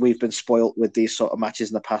we've been spoilt with these sort of matches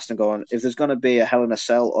in the past and going, if there's going to be a Hell in a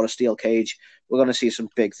Cell or a steel cage, we're going to see some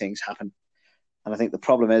big things happen. And I think the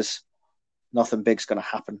problem is nothing big's going to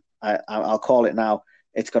happen. I'll call it now.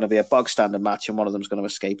 It's going to be a bog standard match, and one of them's going to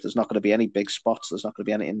escape. There's not going to be any big spots. There's not going to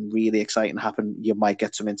be anything really exciting happen. You might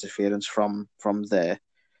get some interference from their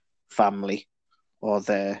family or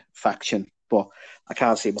their faction, but I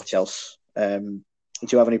can't see much else. Do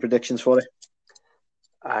you have any predictions for it?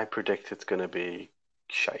 I predict it's going to be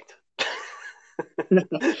shite.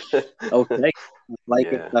 Okay,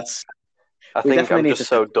 it. I think I'm just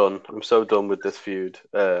so done. I'm so done with this feud.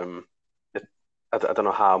 I don't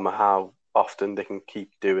know how often they can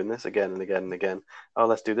keep doing this again and again and again. Oh,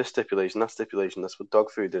 let's do this stipulation, that stipulation. Let's put dog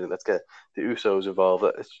food in it. Let's get the Usos involved.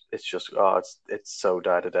 It's just it's so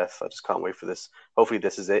died to death. I just can't wait for this. Hopefully,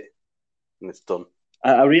 this is it and it's done.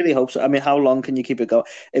 I really hope so. I mean, how long can you keep it going?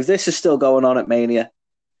 If this is still going on at Mania,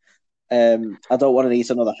 I don't want to eat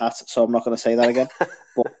another hat, so I'm not going to say that again.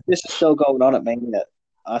 But if this is still going on at Mania,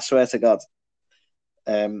 I swear to God.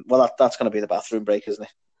 Well, that's going to be the bathroom break, isn't it?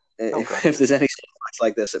 If there's any match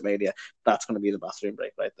like this at Mania, that's going to be the bathroom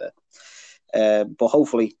break right there. But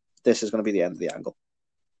hopefully, this is going to be the end of the angle.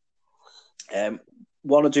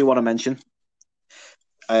 What I do want to mention,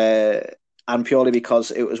 and purely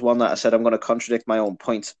because it was one that I said I'm going to contradict my own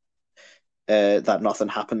point, that nothing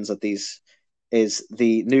happens at these, is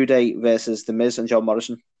the New Day versus The Miz and John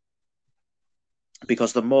Morrison.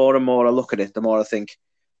 Because the more and more I look at it, the more I think,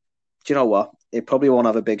 do you know what? It probably won't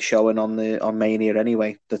have a big showing on Mania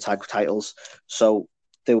anyway, the tag titles. So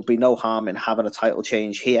there would be no harm in having a title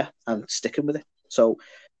change here and sticking with it. So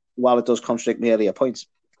while it does contradict my earlier points,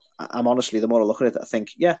 I'm honestly, the more I look at it, I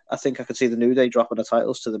think I could see the New Day dropping the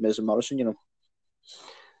titles to The Miz and Morrison, you know.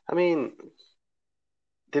 I mean,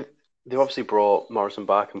 they've obviously brought Morrison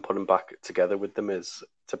back and put him back together with The Miz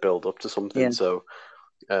to build up to something. Yeah. So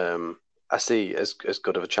I see as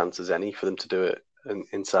good of a chance as any for them to do it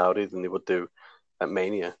in Saudi than they would do at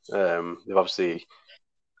Mania. They've obviously,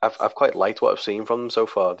 I've quite liked what I've seen from them so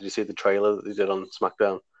far. Did you see the trailer that they did on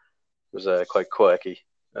SmackDown? It was quite quirky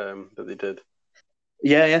that they did.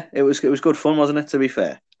 Yeah, it was good fun, wasn't it? To be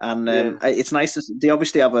fair, and it's nice to. They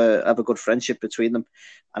obviously have a good friendship between them,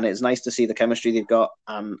 and it's nice to see the chemistry they've got.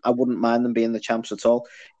 And I wouldn't mind them being the champs at all,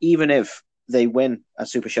 even if they win a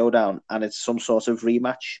Super Showdown and it's some sort of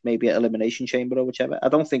rematch, maybe at Elimination Chamber or whichever. I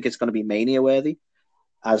don't think it's going to be Mania worthy,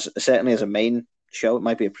 certainly as a main show. It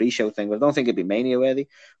might be a pre-show thing, but I don't think it'd be Mania worthy.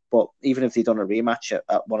 But even if they'd done a rematch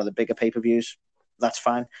at one of the bigger pay-per-views, that's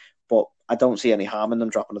fine. But I don't see any harm in them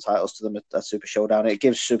dropping the titles to them at Super Showdown. It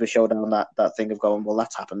gives Super Showdown that thing of going, well,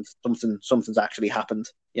 that's happened. Something's actually happened.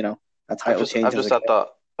 You know, a title change. I've just had that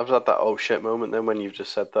oh shit moment. Then when you've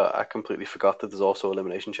just said that, I completely forgot that there's also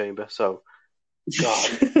Elimination Chamber. So, God,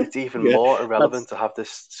 it's even more irrelevant to have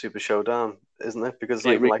this Super Showdown, isn't it? Because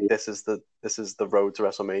this is the road to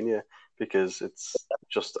WrestleMania, because it's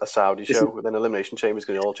just a Saudi show. Then Elimination Chamber is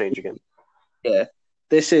going to all change again. Yeah,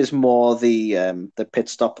 this is more the pit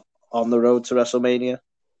stop on the road to WrestleMania.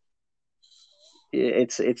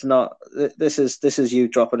 It's not. This is you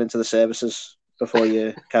dropping into the services before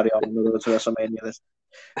you carry on the road to WrestleMania.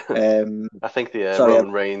 I think the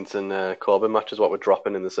Roman Reigns and Corbin match is what we're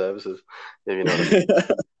dropping in the services. If you know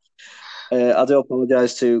what I mean. I do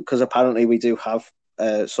apologise because apparently we do have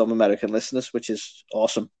some American listeners, which is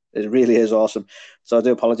awesome. It really is awesome. So I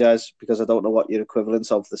do apologise because I don't know what your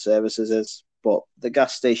equivalent of the services is, but the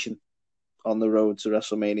gas station on the road to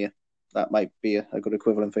WrestleMania, that might be a good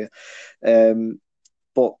equivalent for you.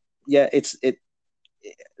 But yeah, it's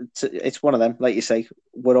one of them. Like you say,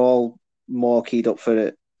 we're all more keyed up for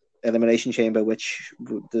it. Elimination Chamber, which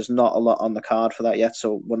there's not a lot on the card for that yet,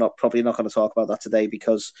 so we're probably not going to talk about that today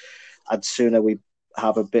because I'd sooner we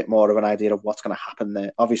have a bit more of an idea of what's going to happen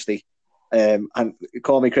there. Obviously, and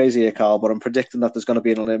call me crazy here, Carl, but I'm predicting that there's going to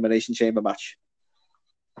be an Elimination Chamber match.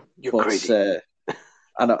 You're crazy.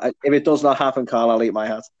 And if it does not happen, Carl, I'll eat my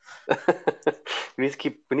hat. We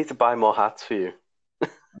need to buy more hats for you.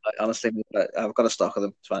 Honestly, I've got a stock of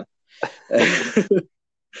them. It's fine.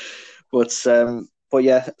 But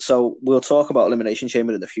yeah, so we'll talk about Elimination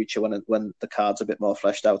Chamber in the future when the card's a bit more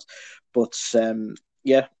fleshed out. But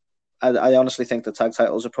yeah, I honestly think the tag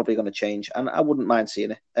titles are probably going to change, and I wouldn't mind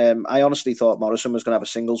seeing it. I honestly thought Morrison was going to have a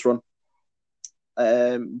singles run,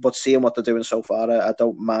 but seeing what they're doing so far, I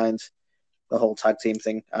don't mind the whole tag team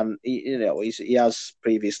thing. And he has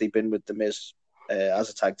previously been with The Miz as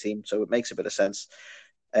a tag team, so it makes a bit of sense.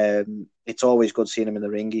 It's always good seeing him in the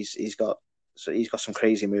ring. He's got some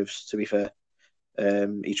crazy moves, to be fair.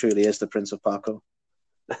 He truly is the Prince of Parkour.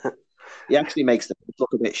 He actually makes the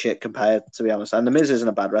look a bit shit compared, to be honest. And The Miz isn't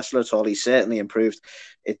a bad wrestler at all. He's certainly improved.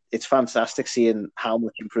 It's fantastic seeing how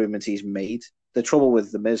much improvement he's made. The trouble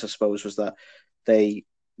with The Miz, I suppose, was that they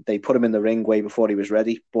put him in the ring way before he was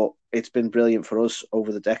ready. But it's been brilliant for us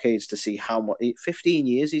over the decades to see how much. 15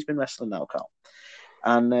 years he's been wrestling now, Carl.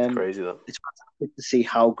 And crazy though. It's fantastic to see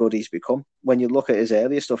how good he's become. When you look at his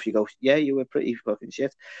earlier stuff, you go, "Yeah, you were pretty fucking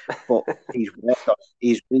shit," but he's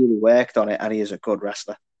really worked on it, and he is a good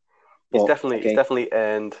wrestler. He's definitely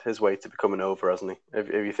earned his way to becoming over, hasn't he? If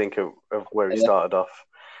you think of where he started off,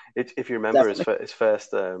 if you remember his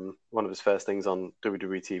first one of his first things on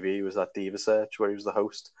WWE TV was that Diva Search where he was the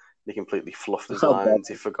host. He completely fluffed his lines.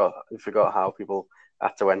 He forgot how people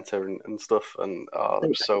had to enter and stuff, and that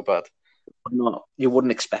was so bad. You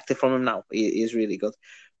wouldn't expect it from him now. He is really good.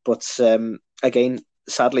 But again,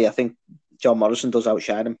 sadly, I think John Morrison does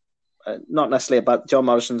outshine him. Not necessarily about John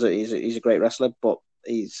Morrison's. He's a great wrestler, but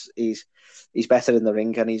he's better in the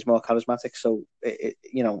ring and he's more charismatic. So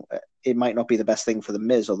it might not be the best thing for the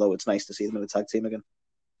Miz, although it's nice to see them in a tag team again.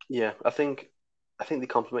 Yeah, I think they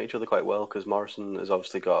complement each other quite well because Morrison has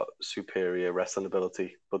obviously got superior wrestling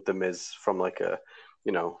ability, but the Miz from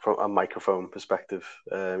from a microphone perspective,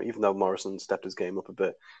 even though Morrison stepped his game up a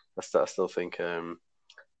bit, I still think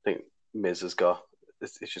Miz has got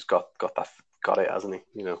it's just got it, hasn't he?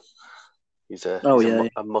 He's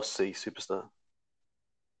a must see superstar.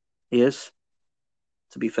 He is,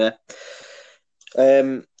 to be fair.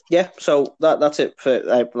 Yeah, so that's it for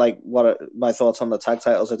my thoughts on the tag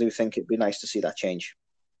titles. I do think it'd be nice to see that change.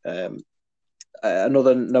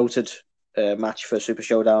 Another noted match for Super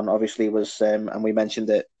Showdown, obviously, was, and we mentioned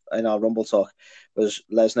it in our RumbleTalk, was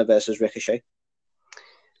Lesnar versus Ricochet.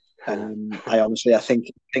 I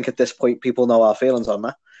think at this point people know our feelings on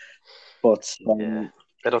that. But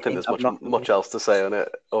I don't think there's much else to say on it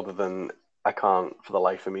other than I can't for the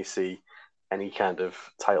life of me see any kind of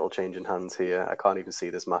title change in hands here. I can't even see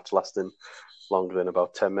this match lasting longer than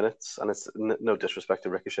about 10 minutes. And it's no disrespect to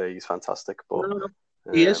Ricochet, he's fantastic, but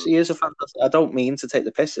he is a fantastic. I don't mean to take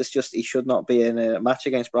the piss. It's just he should not be in a match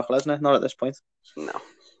against Brock Lesnar. Not at this point. No.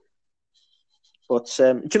 But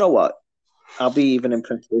do you know what? I'll be even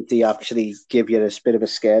impressed if they actually give you a bit of a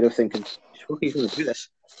scare of thinking, "Fuck, he's going to do this."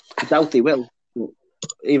 I doubt they will. But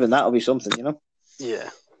even that'll be something, Yeah.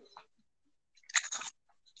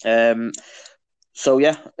 So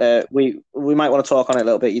yeah, we might want to talk on it a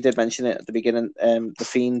little bit. You did mention it at the beginning. The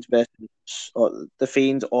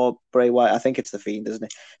Fiend or Bray Wyatt. I think it's the Fiend, isn't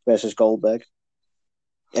it? Versus Goldberg.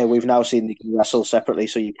 We've now seen they can wrestle separately,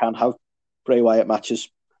 so you can have Bray Wyatt matches.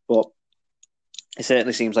 But it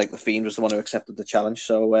certainly seems like the Fiend was the one who accepted the challenge.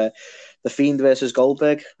 So the Fiend versus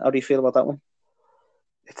Goldberg. How do you feel about that one?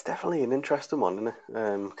 It's definitely an interesting one, isn't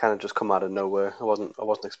it? Kind of just come out of nowhere. I wasn't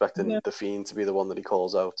expecting the Fiend to be the one that he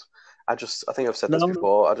calls out. I think I've said this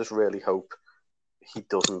before. I just really hope he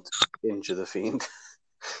doesn't injure the Fiend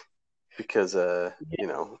because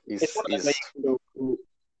he's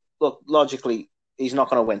look, logically he's not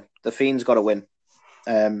going to win. The Fiend's got to win.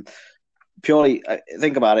 Purely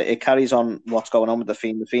think about it. It carries on what's going on with the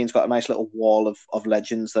Fiend. The Fiend's got a nice little wall of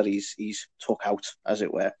legends that he's took out, as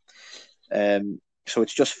it were. So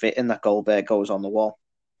it's just fitting that Goldberg goes on the wall.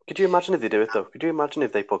 Could you imagine if they do it, though? Could you imagine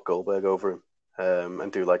if they put Goldberg over him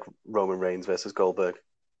and do like Roman Reigns versus Goldberg?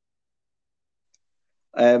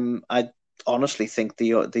 I honestly think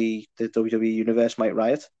the WWE universe might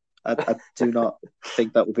riot. I do not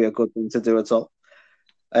think that would be a good thing to do at all.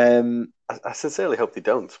 I sincerely hope they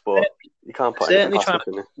don't, but you can't put anything Certainly past trying,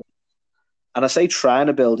 them, can you? and I say trying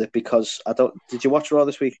to build it because I don't. Did you watch Raw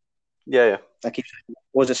this week? Yeah. I keep saying,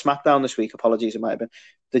 was it SmackDown this week? Apologies, it might have been.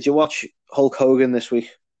 Did you watch Hulk Hogan this week?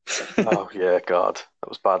 Oh yeah, God, that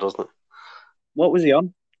was bad, wasn't it? What was he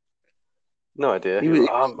on? No idea. He was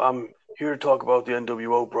I'm here to talk about the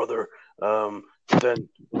NWO, brother. Then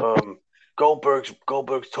Goldberg's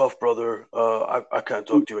tough, brother. I can't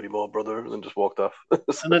talk to you anymore, brother. And then just walked off. So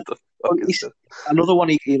and what the fuck is this? another one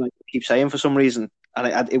he like keeps saying for some reason,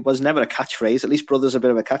 and it was never a catchphrase. At least brother's a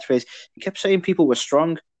bit of a catchphrase. He kept saying people were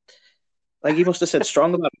strong. Like he must have said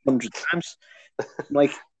strong about 100 times.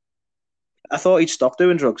 Like I thought he'd stop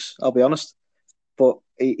doing drugs. I'll be honest, but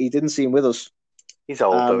he didn't seem with us. He's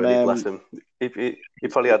old though, And and he bless him. He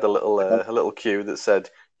probably had a little cue that said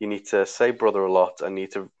you need to say brother a lot and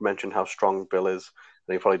need to mention how strong Bill is.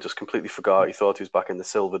 And he probably just completely forgot. He thought he was back in the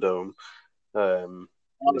Silver Dome. And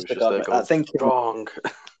he was honest to just God, there going I think strong.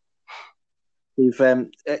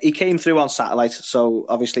 he came through on satellite, so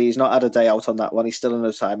obviously he's not had a day out on that one. He's still in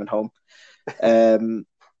retirement home.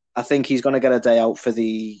 I think he's going to get a day out for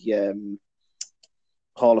the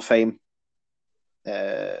Hall of Fame.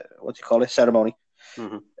 What do you call it? Ceremony.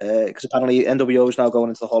 Because apparently NWO is now going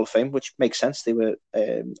into the Hall of Fame, which makes sense. They were,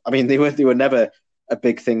 they were never a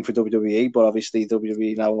big thing for WWE, but obviously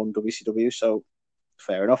WWE now own WCW, so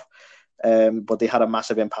fair enough. But they had a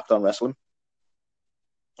massive impact on wrestling.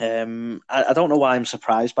 I don't know why I'm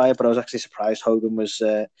surprised by it, but I was actually surprised Hogan was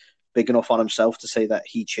big enough on himself to say that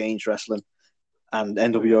he changed wrestling and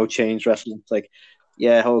NWO changed wrestling. It's like,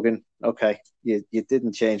 yeah, Hogan, okay, you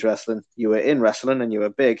didn't change wrestling. You were in wrestling and you were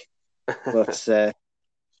big, but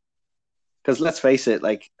because let's face it,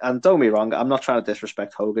 like, and don't be wrong, I'm not trying to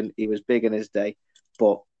disrespect Hogan. He was big in his day,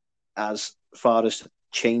 but as far as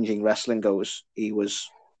changing wrestling goes, he's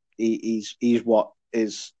what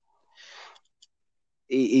is.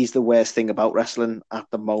 He's the worst thing about wrestling at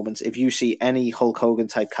the moment. If you see any Hulk Hogan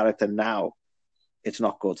type character now, it's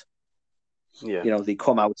not good. Yeah. You know, they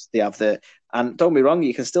come out, they have and don't be wrong,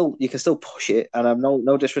 you can still push it. And I'm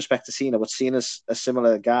no disrespect to Cena, but Cena's a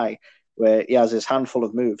similar guy where he has his handful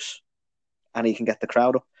of moves and he can get the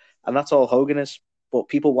crowd up. And that's all Hogan is. But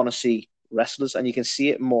people want to see wrestlers, and you can see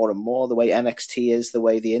it more and more, the way NXT is, the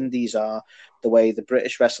way the indies are, the way the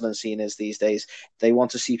British wrestling scene is these days. They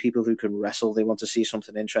want to see people who can wrestle. They want to see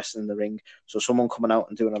something interesting in the ring. So someone coming out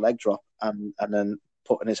and doing a leg drop and then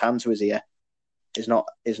putting his hand to his ear is not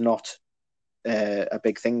a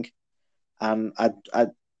big thing. And I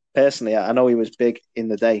personally, I know he was big in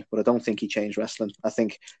the day, but I don't think he changed wrestling. I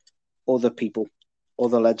think other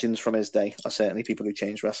legends from his day are certainly people who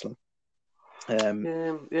changed wrestling. It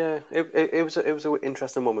was an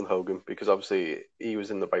interesting one with Hogan because obviously he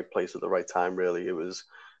was in the right place at the right time. Really, it was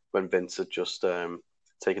when Vince had just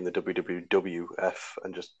taken the WWF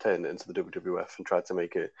and just turned it into the WWF and tried to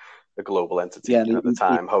make it a global entity. Yeah, and at the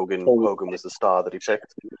time, Hogan was the star that he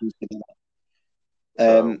picked.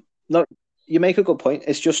 No, you make a good point.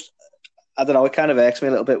 It's just, I don't know, it kind of irks me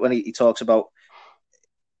a little bit when he talks about.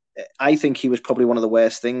 I think he was probably one of the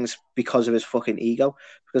worst things because of his fucking ego.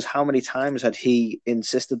 Because how many times had he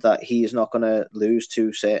insisted that he is not going to lose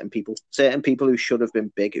to certain people who should have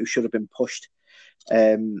been big, who should have been pushed.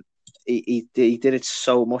 He did it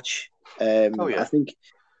so much. I think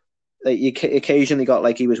he occasionally got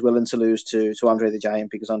like he was willing to lose to Andre the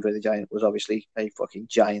Giant because Andre the Giant was obviously a fucking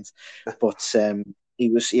giant, but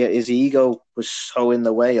his ego was so in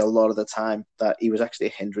the way a lot of the time that he was actually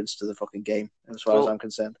a hindrance to the fucking game, as far as I'm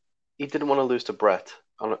concerned. He didn't want to lose to Brett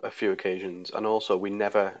on a few occasions, and also we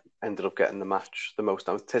never ended up getting the most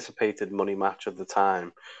anticipated money match of the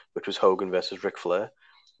time, which was Hogan versus Ric Flair.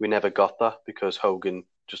 We never got that because Hogan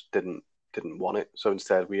just didn't want it. So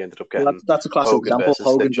instead, we ended up getting that's a classic Hogan example.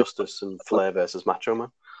 versus Sid Justice and Flair versus Macho Man.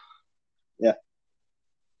 Yeah.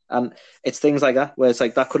 And it's things like that, where it's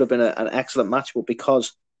like that could have been an excellent match, but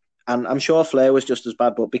because, and I'm sure Flair was just as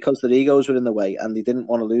bad, but because their egos were in the way and they didn't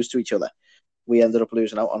want to lose to each other, we ended up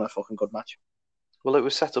losing out on a fucking good match. Well, it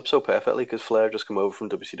was set up so perfectly because Flair just come over from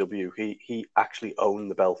WCW. He actually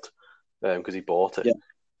owned the belt because he bought it. Yeah.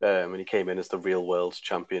 And he came in as the real world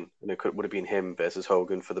champion. And it would have been him versus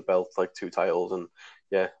Hogan for the belt, like 2 titles. And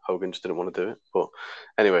yeah, Hogan just didn't want to do it. But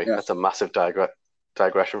anyway, that's a massive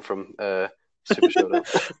digression from Super Showdown.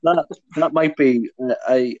 that might be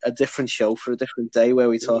a different show for a different day where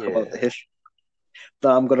we talk about the history.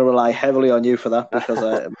 But I'm going to rely heavily on you for that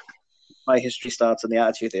because my history starts in the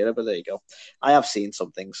Attitude Era. But there you go. I have seen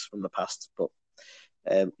some things from the past, but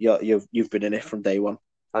you've been in it from day one.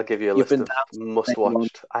 I'll give you a list of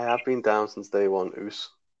must-watched. I have been down since day one, Oos.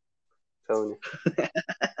 Telling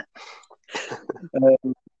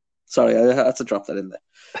Sorry, I had to drop that in there.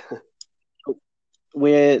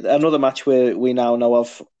 Another match we now know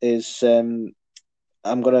of is I'm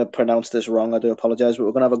going to pronounce this wrong. I do apologize, but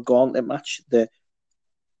we're going to have a gauntlet match, the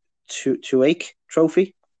A2theK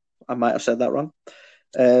trophy. I might have said that wrong.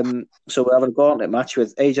 So we're having a gauntlet match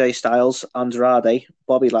with AJ Styles, Andrade,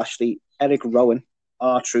 Bobby Lashley, Eric Rowan,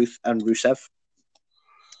 R-Truth, and Rusev.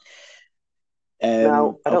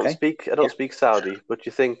 Now, I don't okay. speak Saudi, but do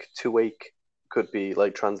you think A2theK could be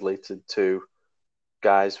like translated to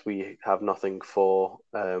guys we have nothing for,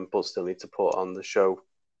 but still need to put on the show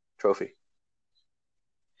trophy?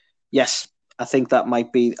 Yes, I think that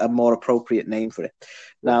might be a more appropriate name for it.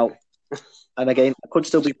 Now, and again, I could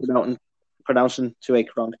still be pronouncing A2theK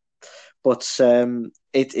wrong, but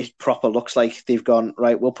it proper looks like they've gone,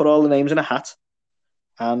 right, we'll put all the names in a hat,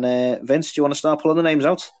 and Vince, do you want to start pulling the names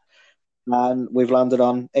out? And we've landed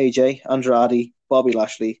on AJ, Andrade, Bobby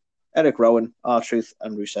Lashley, Eric Rowan, R-Truth,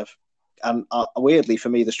 and Rusev. And weirdly, for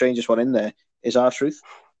me, the strangest one in there is R-Truth.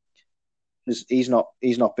 He's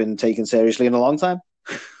not been taken seriously in a long time.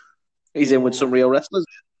 He's in with some real wrestlers.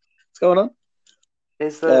 What's going on?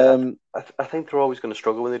 I think they're always going to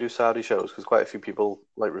struggle when they do Saudi shows because quite a few people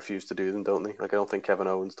like refuse to do them, don't they? Like I don't think Kevin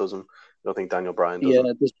Owens does them. I don't think Daniel Bryan does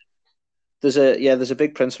them. There's a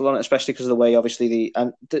big principle on it, especially because of the way obviously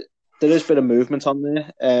there has been a movement on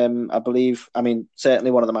there. I believe. I mean, certainly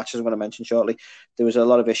one of the matches I'm going to mention shortly, there was a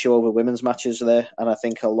lot of issue over women's matches there, and I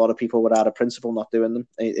think a lot of people were out of principle not doing them.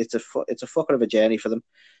 It's a fucker of a journey for them.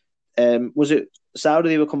 Was it Saudi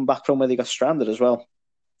they were coming back from where they got stranded as well?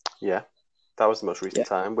 Yeah, that was the most recent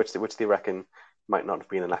time, which they reckon might not have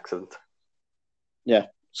been an accident. Yeah.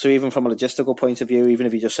 So even from a logistical point of view, even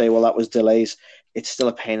if you just say, well, that was delays, it's still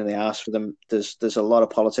a pain in the ass for them. There's a lot of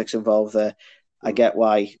politics involved there. I get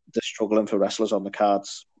why they're struggling for wrestlers on the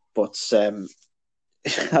cards, but I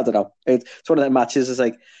don't know. It's one of the matches. It's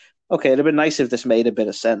like, okay, it'd have been nice if this made a bit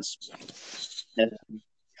of sense.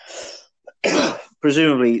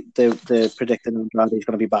 Presumably, they're predicting Andrade's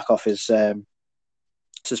going to be back off his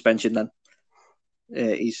suspension then.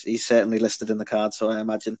 He's certainly listed in the card, so I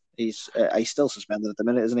imagine he's still suspended at the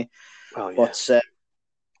minute, isn't he? Oh, yeah. But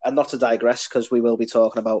and not to digress, because we will be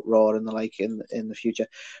talking about Raw and the like in the future.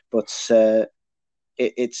 But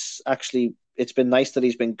it's been nice that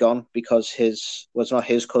he's been gone because it's not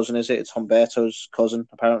his cousin, is it? It's Humberto's cousin,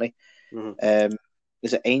 apparently. Mm-hmm.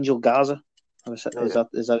 Is it Angel Garza? Is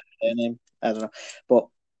that her name? I don't know, but.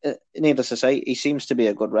 Needless to say, he seems to be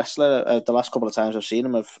a good wrestler. The last couple of times I've seen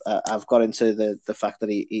him, I've got into the fact that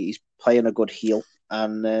he's playing a good heel,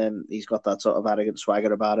 and he's got that sort of arrogant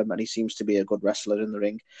swagger about him, and he seems to be a good wrestler in the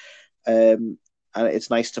ring. And it's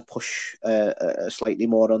nice to push a slightly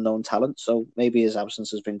more unknown talent. So maybe his absence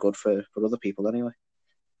has been good for other people anyway.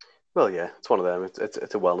 Well, yeah, it's one of them. It's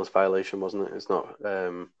a wellness violation, wasn't it? It's not.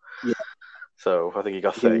 Yeah. So I think he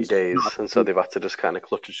got 30 days, and so they've had to just kind of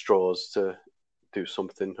clutch at straws to do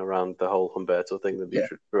something around the whole Humberto thing that they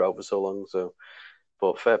threw out for so long. So,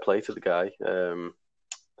 but fair play to the guy.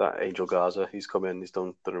 That Angel Garza, he's come in, he's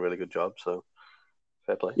done a really good job. So,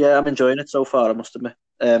 fair play. Yeah, I'm enjoying it so far, I must admit.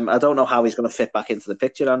 I don't know how he's going to fit back into the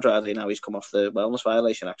picture, Andrade. Now he's come off the wellness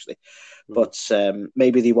violation, actually. But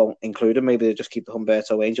maybe they won't include him. Maybe they just keep the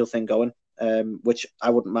Humberto Angel thing going, which I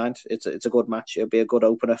wouldn't mind. It's a good match. It'll be a good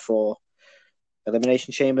opener for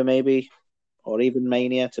Elimination Chamber, maybe. Or even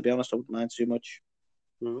Mania, to be honest, I wouldn't mind too much.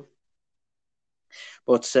 Mm-hmm.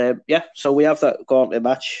 But so we have that gauntlet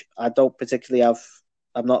match. I don't particularly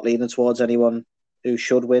I'm not leaning towards anyone who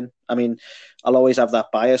should win. I mean, I'll always have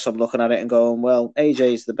that bias. I'm looking at it and going, well,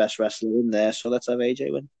 AJ's the best wrestler in there, so let's have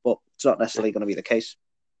AJ win. But it's not necessarily going to be the case.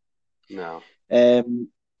 No.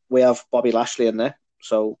 We have Bobby Lashley in there,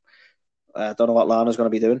 so I don't know what Lana's going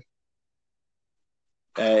to be doing.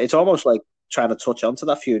 It's almost like trying to touch onto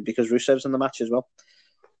that feud because Rusev's in the match as well.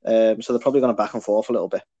 So they're probably going to back and forth a little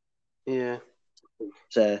bit. Yeah.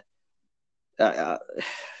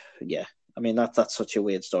 Yeah. I mean, that's such a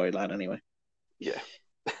weird storyline anyway. Yeah.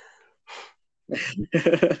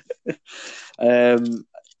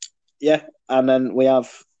 Yeah, and then we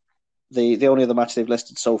have the only other match they've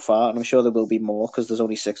listed so far, and I'm sure there will be more because there's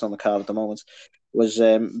only 6 on the card at the moment, was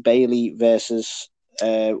Bayley versus...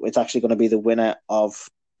 it's actually going to be the winner of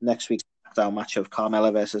next week's SmackDown match of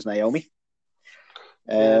Carmella versus Naomi.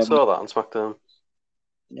 I saw that on SmackDown.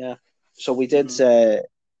 Yeah. So we did...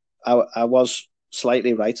 I was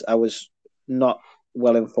slightly right. I was not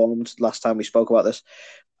well informed last time we spoke about this.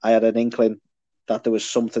 I had an inkling that there was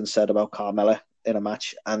something said about Carmella in a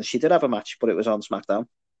match, and she did have a match, but it was on SmackDown.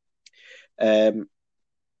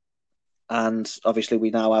 and obviously we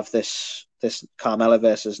now have this Carmella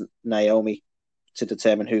versus Naomi to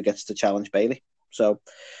determine who gets to challenge Bayley. So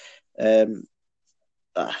I'm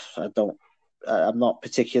not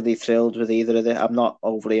particularly thrilled with either of them. I'm not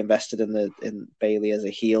overly invested in Bayley as a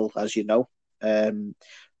heel, as you know.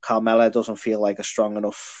 Carmella doesn't feel like a strong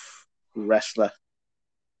enough wrestler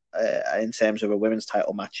in terms of a women's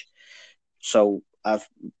title match. So I've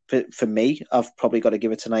probably got to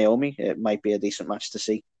give it to Naomi. It might be a decent match to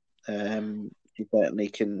see. She certainly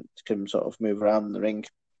can sort of move around in the ring.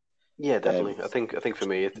 Yeah, definitely. I think for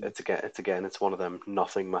me, it's one of them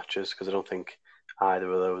nothing matches, because I don't think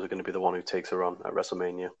either of those are going to be the one who takes her on at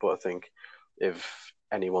WrestleMania. But I think if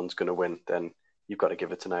anyone's going to win, then you've got to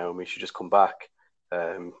give it to Naomi. She just come back,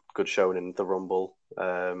 good showing in the Rumble.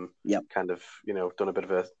 Kind of, done a bit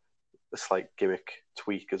of a slight gimmick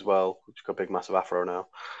tweak as well. She's got a big massive afro now,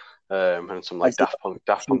 and some like Daft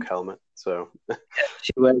Punk helmet. So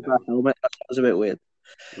she wears that helmet. That was a bit weird,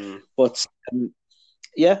 but.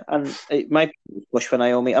 Yeah, and it might be a push for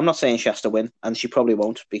Naomi. I'm not saying she has to win, and she probably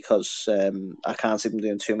won't, because I can't see them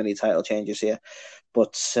doing too many title changes here.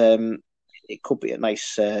 But it could be a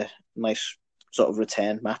nice sort of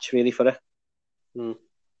return match, really, for her. But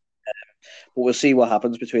we'll see what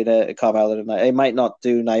happens between Carmella and Naomi. It might not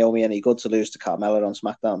do Naomi any good to lose to Carmella on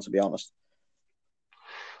SmackDown, to be honest.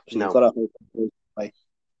 So no. You've got to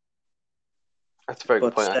That's a very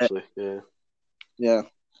good point, actually. Yeah.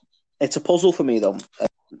 It's a puzzle for me, though,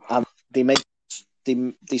 and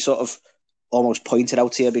they sort of almost point it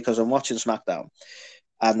out here, because I'm watching SmackDown,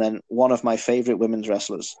 and then one of my favourite women's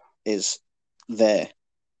wrestlers is there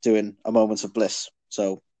doing a moment of bliss.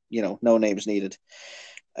 So, no names needed.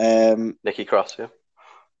 Nikki Cross, yeah?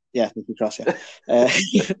 Yeah, Nikki Cross, yeah.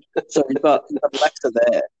 So we've got Alexa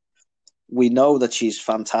there. We know that she's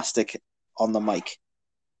fantastic on the mic,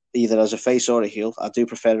 either as a face or a heel. I do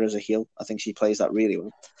prefer her as a heel. I think she plays that really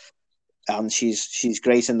well. And she's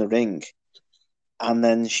great in the ring, and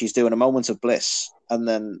then she's doing a moment of bliss, and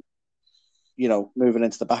then moving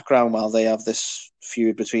into the background while they have this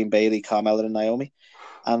feud between Bayley, Carmella, and Naomi.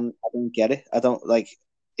 And I don't get it. I don't like.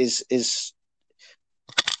 Is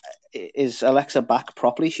Alexa back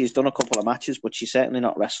properly? She's done a couple of matches, but she's certainly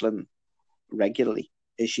not wrestling regularly.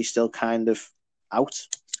 Is she still kind of out?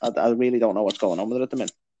 I really don't know what's going on with her at the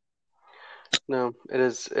minute. No, it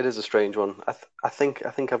is a strange one. I think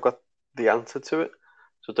I've got the answer to it.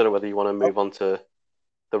 So I don't know whether you want to move on to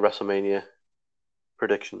the WrestleMania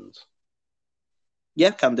predictions.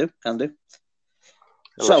 Yeah, can do.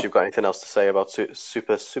 Unless you've got anything else to say about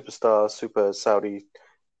Super Saudi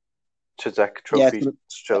A2theK Trophy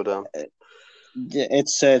Showdown. Yeah,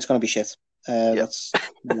 it's going to be shit. That's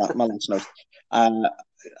my last note.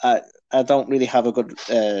 I don't really have a good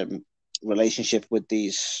relationship with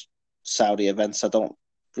these Saudi events. I don't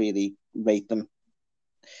really rate them.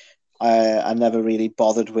 I never really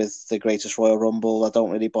bothered with the Greatest Royal Rumble. I don't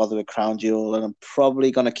really bother with Crown Jewel, and I'm probably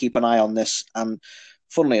going to keep an eye on this. And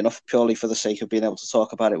funnily enough, purely for the sake of being able to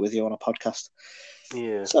talk about it with you on a podcast.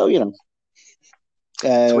 Yeah. So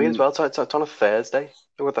it's weird as well. It's on a Thursday.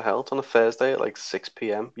 What the hell? It's on a Thursday at like 6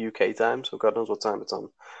 p.m. UK time. So God knows what time it's on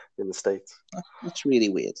in the States. That's really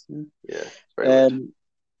weird. Yeah. Very weird.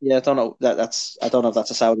 Yeah, I don't know. I don't know if that's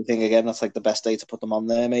a Saudi thing again. That's like the best day to put them on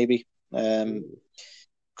there, maybe.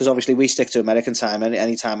 Because obviously we stick to American time.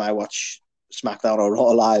 Any time I watch SmackDown or Raw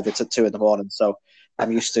live, it's at 2 a.m. So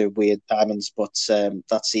I'm used to weird timings, but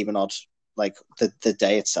that's even odd. Like the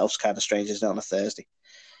day itself's kind of strange, isn't it, on a Thursday?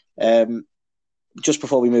 Just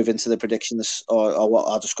before we move into the predictions or what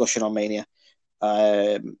our discussion on Mania,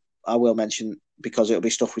 I will mention, because it'll be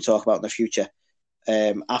stuff we talk about in the future.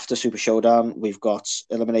 After Super Showdown, we've got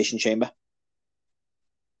Elimination Chamber,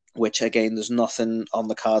 which again, there's nothing on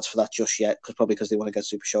the cards for that just yet, because they want to get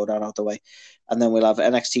Super Showdown out of the way. And then we'll have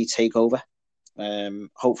NXT TakeOver.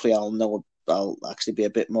 Hopefully I'll actually be a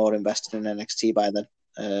bit more invested in NXT by then.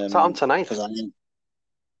 Is that on tonight?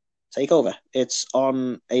 TakeOver. It's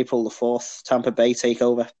on April the 4th, Tampa Bay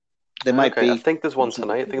TakeOver. There might be. I think there's one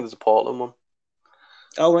tonight. I think there's a Portland one.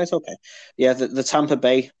 Oh, right, okay. Yeah, the Tampa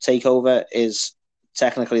Bay TakeOver is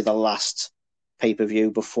technically the last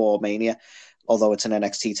pay-per-view before Mania, although it's an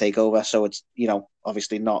NXT TakeOver, so it's,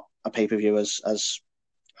 obviously not a pay-per-view as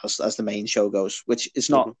the main show goes, which is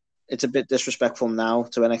not. Mm-hmm. It's a bit disrespectful now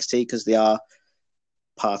to NXT, because they are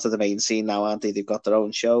part of the main scene now, aren't they? They've got their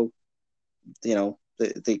own show.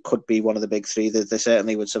 They could be one of the big three. They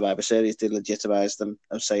certainly would Survivor Series. They legitimize them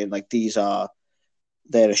of saying, like,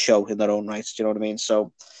 they're a show in their own right. Do you know what I mean?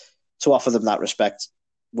 So to offer them that respect,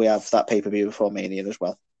 we have that pay-per-view before Mania as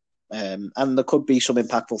well. And there could be some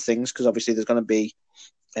impactful things, because obviously there's going to be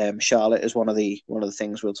Charlotte is one of the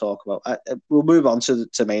things we'll talk about. We'll move on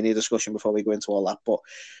to Mania discussion before we go into all that. But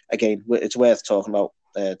again, it's worth talking about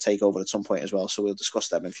Takeover at some point as well. So we'll discuss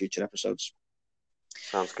them in future episodes.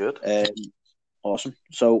 Sounds good. Awesome.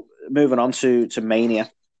 So moving on to Mania.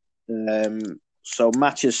 So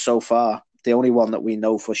matches so far, the only one that we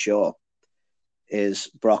know for sure is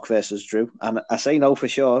Brock versus Drew. And I say no for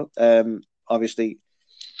sure. Obviously,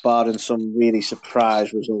 barring some really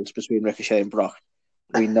surprise results between Ricochet and Brock,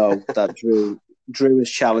 we know that Drew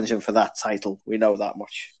is challenging for that title. We know that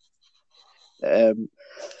much.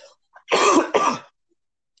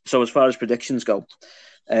 So as far as predictions go,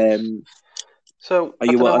 so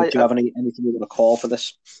do you have anything you want to call for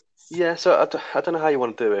this? Yeah, so I don't know how you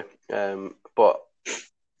want to do it, but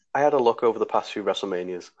I had a look over the past few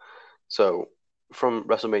WrestleManias. So from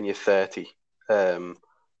WrestleMania 30, there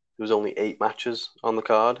was only 8 matches on the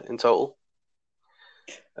card in total.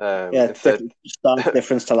 Stark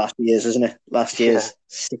difference to last year's, isn't it? Last year's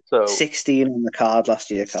 16 on the card last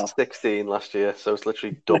year, Carl. 16 last year, so it's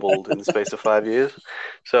literally doubled in the space of 5 years.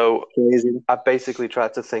 So crazy. I basically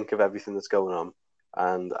tried to think of everything that's going on,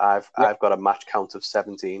 and I've got a match count of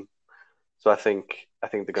 17. So I think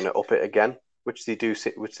they're going to up it again, which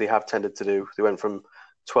they have tended to do. They went from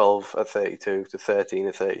 12 at 32 to 13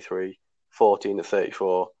 at 33, 14 at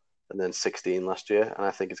 34, and then 16 last year, and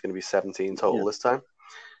I think it's going to be 17 total this time.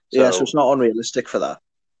 So it's not unrealistic for that.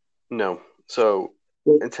 No. So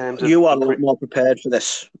in terms of you are a lot more prepared for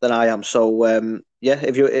this than I am. So are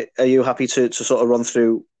you happy to sort of run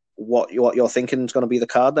through what you're thinking is going to be the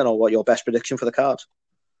card then, or what your best prediction for the card?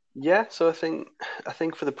 Yeah. So I think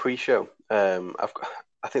for the pre-show, I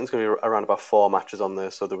think there's going to be around about 4 matches on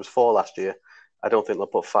there. So there was 4 last year. I don't think they'll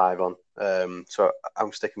put 5 on. So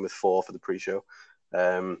I'm sticking with 4 for the pre-show.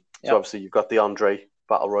 So obviously you've got the Andre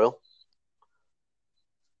Battle Royal.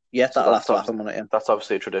 Yeah, that'll have to happen, won't it? Yeah. That's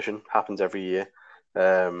obviously a tradition. Happens every year.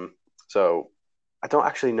 So I don't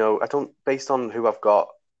actually know. Based on who I've got,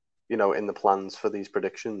 in the plans for these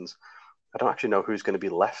predictions, I don't actually know who's going to be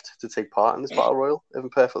left to take part in this Battle Royal, if I'm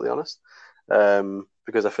perfectly honest.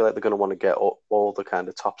 Because I feel like they're going to want to get all the kind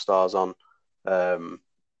of top stars on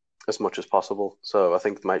as much as possible. So I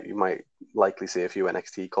think you might likely see a few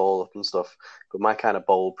NXT call up and stuff. But my kind of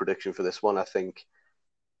bold prediction for this one, I think,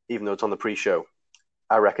 even though it's on the pre-show,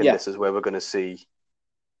 I reckon this is where we're going to see.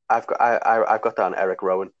 I've got down Eric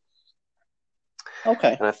Rowan.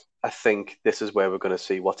 Okay. And I think this is where we're going to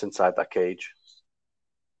see what's inside that cage.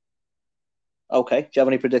 Okay. Do you have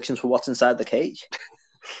any predictions for what's inside the cage?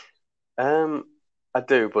 I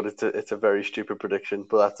do, but it's a very stupid prediction.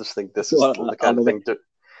 But I just think this is the kind of thing.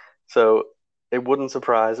 So it wouldn't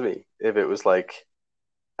surprise me if it was like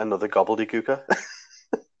another gobbledygooker.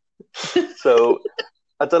 So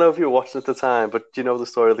I don't know if you were watching at the time, but do you know the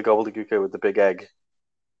story of the gobbledygooker with the big egg?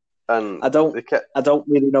 And I don't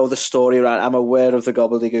really know the story. Right, I'm aware of the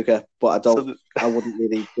gobbledygooker, but I wouldn't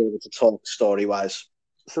really be able to talk story wise.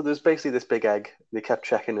 So there's basically this big egg. They kept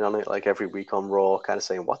checking in on it like every week on Raw, kind of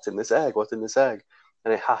saying, "What's in this egg? What's in this egg?"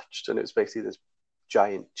 And it hatched, and it was basically this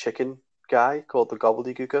giant chicken guy called the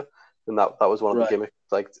gobbledygooker, and that was one of the gimmicks,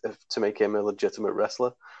 like to make him a legitimate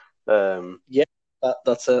wrestler. Yeah,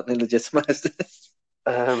 that certainly legitimized it.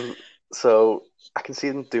 So I can see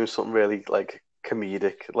them doing something really like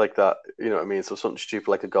comedic like that, you know what I mean? So something stupid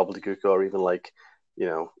like a gobbledygook, or even like,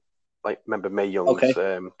 like remember Mae Young's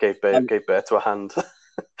gave birth to a hand.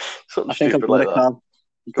 Something stupid like that. Carl.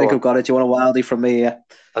 I think I've got it. Do you want a wildie from me? I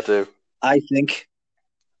do. I think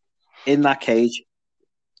in that cage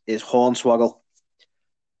is Hornswoggle.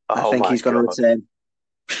 I think he's going to return.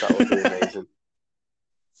 That would be amazing.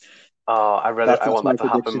 I read it. I want that to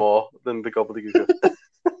happen more than the gobbledygooker.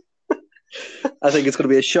 I think it's going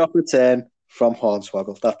to be a shock return from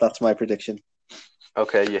Hornswoggle. That's my prediction.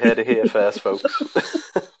 Okay, you heard it here first, folks.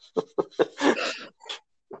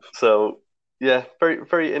 So, yeah, very,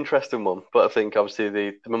 very interesting one. But I think, obviously,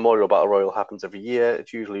 the Memorial Battle Royal happens every year.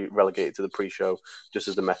 It's usually relegated to the pre-show just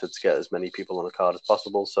as the method to get as many people on the card as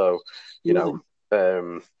possible. So, we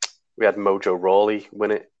had Mojo Rawley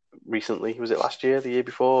win it recently. Was it last year, the year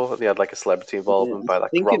before? They had like a celebrity involvement by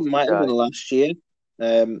like I think it might have been last year.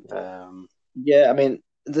 Yeah, I mean,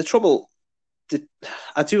 the trouble...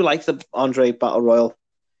 I do like the Andre Battle Royal.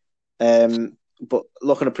 But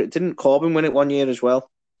looking at it, didn't Corbin win it one year as well?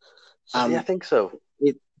 Yeah, I think so.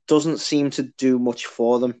 It doesn't seem to do much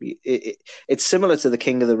for them. It's similar to the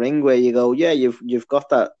King of the Ring, where you go, yeah, you've got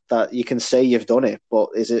that you can say you've done it, but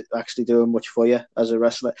is it actually doing much for you as a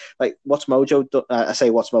wrestler? Like, what's Mojo done? I say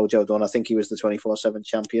what's Mojo done? I think he was the 24/7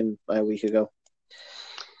 champion a week ago.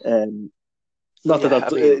 Not that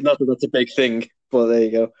that's a big thing, but there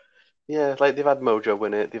you go. Yeah, like they've had Mojo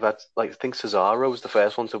win it. They've had like I think Cesaro was the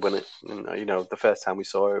first one to win it. And, the first time we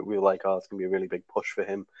saw it, we were like, "Oh, it's gonna be a really big push for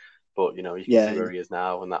him." But you can see Yeah, where he is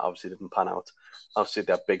now, and that obviously didn't pan out. Obviously,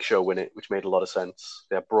 they had Big Show win it, which made a lot of sense.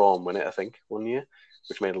 They had Braun win it, I think, 1 year,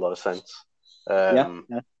 which made a lot of sense. yeah, Um,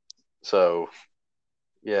 yeah. so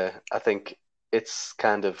yeah, I think it's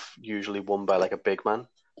kind of usually won by like a big man.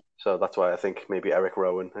 So that's why I think maybe Eric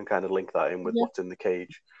Rowan and kind of link that in with Yeah. what's in the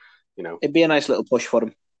cage. You know, It'd be a nice little push for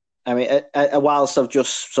them. I mean, whilst I've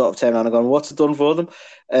just sort of turned around and gone, what's it done for them?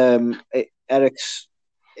 Eric's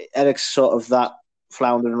sort of that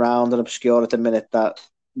floundering around and obscure at the minute that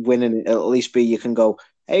winning it'll at least be you can go,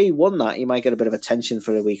 hey, he won that. You might get a bit of attention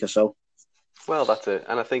for a week or so. well, that's it.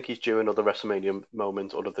 And I think he's due another WrestleMania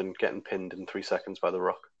moment other than getting pinned in 3 seconds by The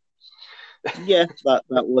Rock. Yeah,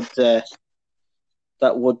 that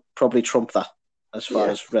would probably trump that as far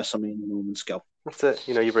Yeah, as WrestleMania moments go. that's it.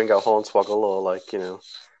 You bring out Hornswoggle or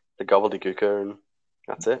the Gobbledygooker and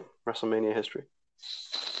that's it. WrestleMania history.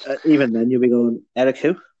 Even then, you'll be going, Eric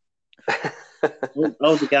who?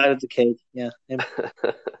 Oh, the guy with the cage. Yeah, him.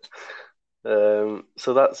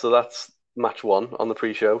 So that's match one on the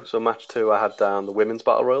pre-show. So match two, I had down the women's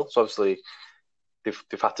battle royal. So obviously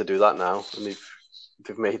they've had to do that now, and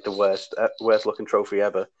they've made the worst looking trophy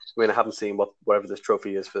ever. I mean, I haven't seen whatever this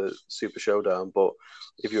trophy is for Super Showdown, but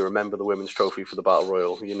if you remember the women's trophy for the battle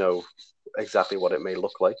royal, you know exactly what it may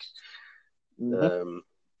look like. Mm-hmm.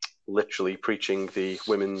 Literally preaching the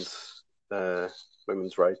women's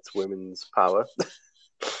rights, women's power,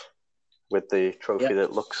 with the trophy Yeah,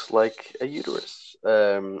 that looks like a uterus.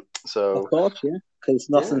 of So course, yeah. Because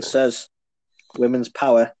yeah, nothing says women's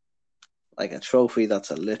power like a trophy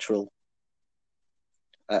that's a literal.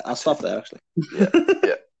 I'll that's stop it. there, actually. Yeah,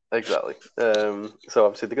 yeah, exactly. So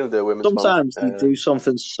obviously they're going to do a women's one. Sometimes they do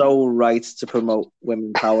something so right to promote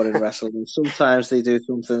women power in wrestling, and sometimes they do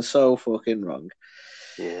something so fucking wrong.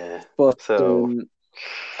 Yeah. But So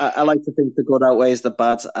I like to think the good outweighs the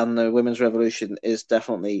bad, and the women's revolution is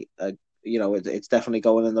definitely, it's definitely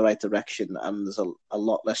going in the right direction, and there's a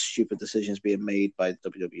lot less stupid decisions being made by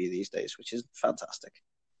WWE these days, which is fantastic.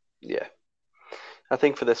 yeah, I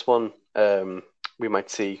think for this one, we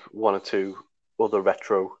might see one or two other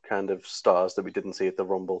retro kind of stars that we didn't see at the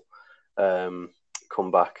Rumble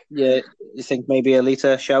come back. Yeah, you think maybe a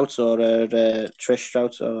Lita shouts or a Trish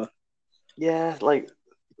shouts or Yeah, like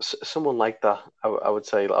someone like that, I would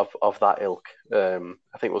say of that ilk. I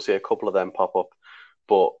think we'll see a couple of them pop up,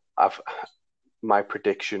 but my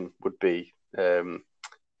prediction would be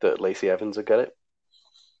that Lacey Evans would get it.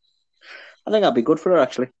 I think that'd be good for her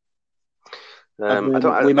actually. I don't. We I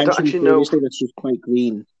don't mentioned actually know. previously that she's quite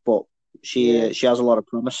green, but Yeah, she has a lot of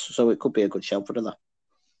promise, so it could be a good shout for her. That.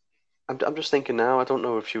 I'm just thinking now. I don't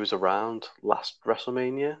know if she was around last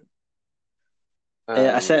WrestleMania.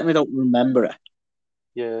 I certainly don't remember it.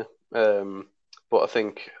 Yeah, but I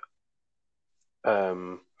think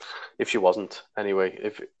if she wasn't anyway,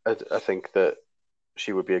 if I think that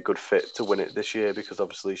she would be a good fit to win it this year because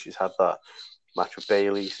obviously she's had that match with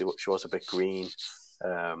Bailey. She was a bit green,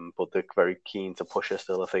 but they're very keen to push her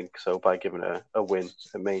still. I think so by giving her a win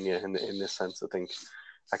at Mania in this sense, I think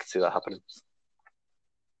I could see that happening.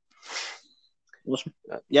 Awesome.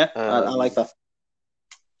 Yeah, I like that.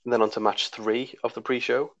 And then on to match three of the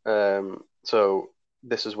pre-show. So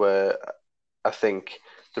this is where I think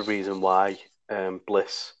the reason why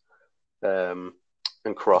Bliss and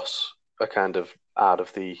Cross are kind of out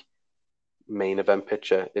of the main event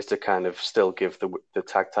picture is to kind of still give the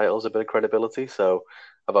tag titles a bit of credibility. So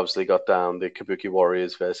I've obviously got down the Kabuki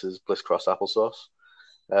Warriors versus Bliss Cross Applesauce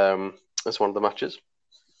as one of the matches.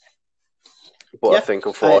 But Yeah, I think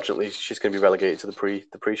unfortunately she's going to be relegated to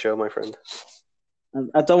the pre-show, my friend.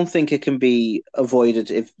 I don't think it can be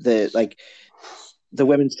avoided if the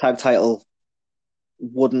women's tag title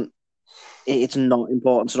wouldn't. It's not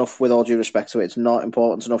important enough. With all due respect to it, it's not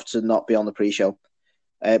important enough to not be on the pre-show.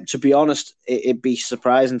 To be honest, it'd be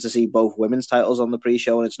surprising to see both women's titles on the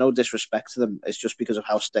pre-show, and it's no disrespect to them. It's just because of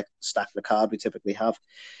how stacked the card we typically have.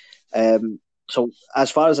 So as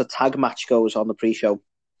far as a tag match goes on the pre-show,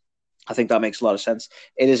 I think that makes a lot of sense.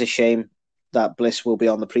 It is a shame that Bliss will be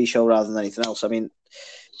on the pre-show rather than anything else. I mean,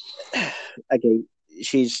 again,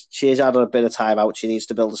 she has had a bit of time out. She needs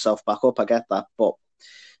to build herself back up. I get that, but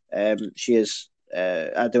she is.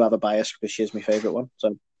 I do have a bias because she is my favourite one.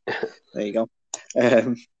 So there you go.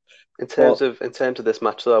 In terms of this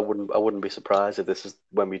match, though, I wouldn't be surprised if this is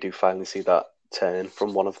when we do finally see that turn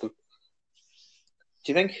from one of them.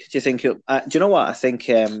 Do you think? Do you know what? I think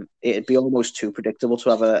it'd be almost too predictable to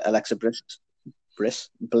have a Alexa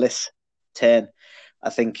Bliss turn. I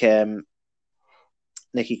think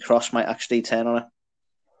Nikki Cross might actually turn on her.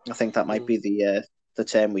 I think that might be the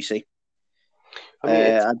term we see. I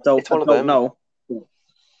mean, I don't one of them. know.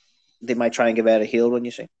 They might try and give her a heel run,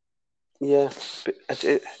 you see. Yeah, but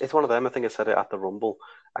it's one of them. I think I said it at the Rumble.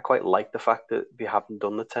 I quite like the fact that they haven't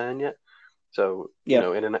done the turn yet. So,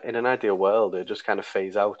 in an ideal world, it just kind of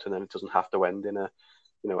phase out, and then it doesn't have to end in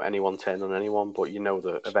anyone turn on anyone. But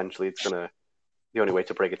that eventually it's gonna. The only way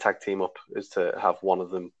to break a tag team up is to have one of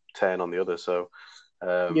them turn on the other. So,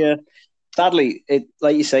 sadly,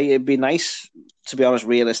 like you say, it'd be nice, to be honest,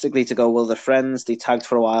 realistically, to go, well, they're friends, they tagged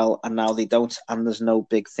for a while, and now they don't, and there's no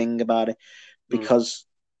big thing about it, because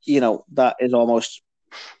that is almost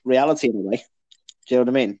reality in a way. Do you know what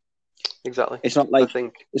I mean? Exactly. It's not like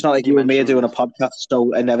you and me are doing a podcast,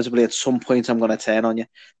 so inevitably at some point I'm going to turn on you.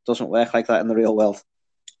 It doesn't work like that in the real world.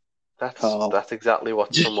 That's exactly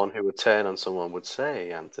what someone who would turn on someone would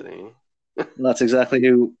say, Anthony. That's exactly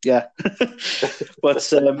who, yeah.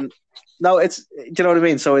 But no, do you know what I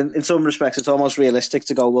mean? So in some respects, it's almost realistic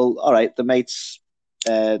to go, well, all right, the mates,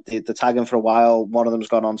 they're tagging for a while. One of them's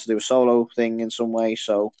gone on to do a solo thing in some way,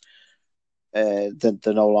 so they're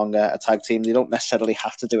no longer a tag team. They don't necessarily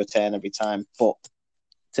have to do a turn every time, but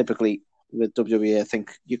typically with WWE, I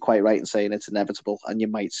think you're quite right in saying it's inevitable, and you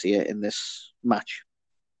might see it in this match.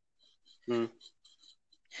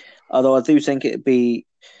 Although I do think it'd be,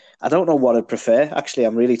 I don't know what I'd prefer. Actually,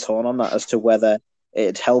 I'm really torn on that as to whether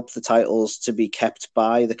it'd help the titles to be kept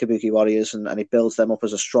by the Kabuki Warriors and it builds them up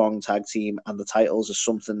as a strong tag team, and the titles are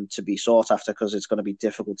something to be sought after because it's going to be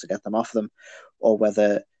difficult to get them off them, or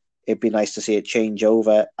whether it'd be nice to see it change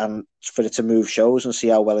over and for it to move shows and see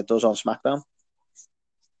how well it does on SmackDown.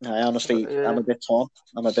 I honestly, I'm a bit torn.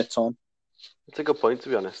 It's a good point, to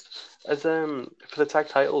be honest. As for the tag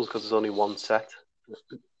titles, because there's only one set,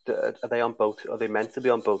 are they on both? Are they meant to be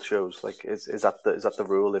on both shows? Like, is that the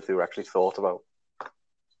rule? If they were actually thought about,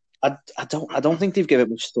 I don't think they've given it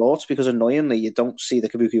much thought, because annoyingly, you don't see the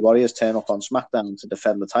Kabuki Warriors turn up on SmackDown to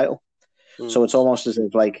defend the title. So it's almost as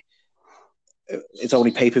if like it's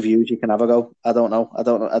only pay-per-views you can have a go. I don't know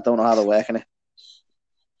how they're working it.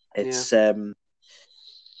 It's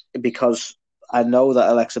because I know that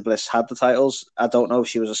Alexa Bliss had the titles. I don't know if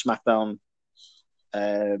she was a SmackDown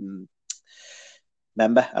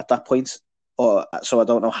member at that point, so I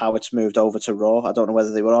don't know how it's moved over to Raw. I don't know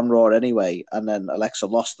whether they were on Raw anyway, and then Alexa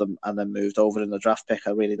lost them and then moved over in the draft pick.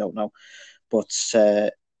 I really don't know, but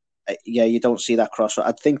you don't see that cross.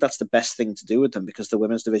 I think that's the best thing to do with them, because the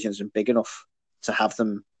women's division isn't big enough to have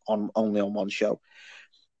them only on one show.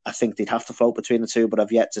 I think they'd have to float between the two, but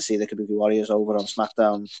I've yet to see the Kabuki Warriors over on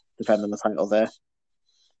SmackDown defending the title there.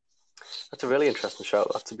 That's a really interesting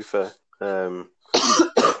shout, to be fair. I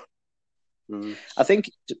think,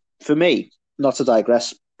 for me, not to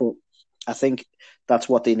digress, but I think that's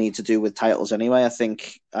what they need to do with titles anyway. I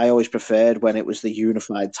think I always preferred when it was the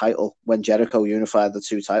unified title, when Jericho unified the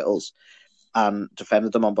two titles and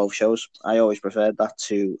defended them on both shows. I always preferred that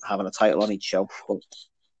to having a title on each show,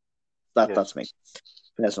 but that's me.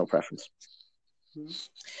 Personal preference.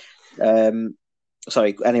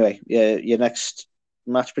 Sorry, anyway, your next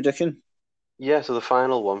match prediction? Yeah, so the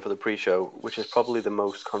final one for the pre-show, which is probably the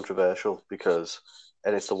most controversial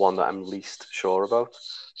and it's the one that I'm least sure about,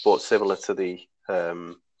 but similar to the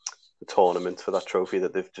tournament for that trophy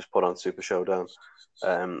that they've just put on Super Showdown.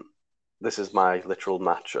 This is my literal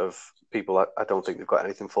match of people I don't think they've got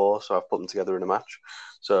anything for, so I've put them together in a match.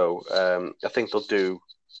 So I think they'll do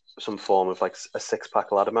some form of like a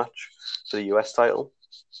 6-pack ladder match for the US title.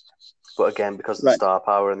 But again, because of the star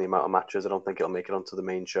power and the amount of matches, I don't think it'll make it onto the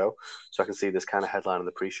main show. So I can see this kind of headline in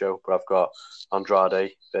the pre-show. But I've got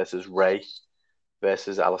Andrade versus Ray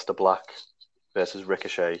versus Aleister Black versus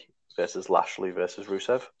Ricochet versus Lashley versus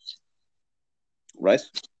Rusev. Right.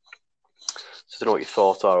 So I don't know what your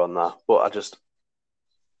thoughts are on that. But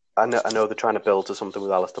I know they're trying to build to something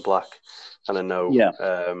with Aleister Black. And I know,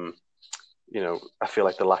 I feel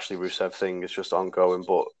like the Lashley Rusev thing is just ongoing,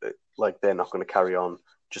 but they're not going to carry on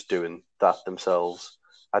just doing that themselves.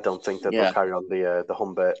 I don't think that they'll carry on the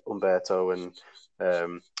Humberto and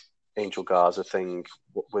Angel Garza thing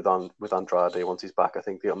with Andrade once he's back. I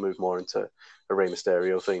think they'll move more into a Rey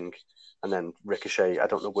Mysterio thing, and then Ricochet. I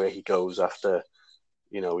don't know where he goes after,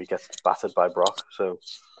 he gets battered by Brock. So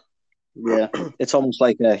it's almost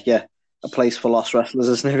like a place for lost wrestlers,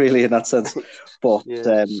 isn't it? Really, in that sense. But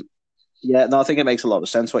I think it makes a lot of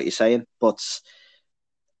sense what you're saying, but.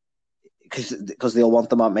 Because they'll want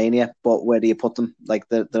them at Mania, but where do you put them? Like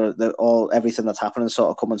they're everything that's happening is sort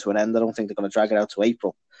of coming to an end. I don't think they're going to drag it out to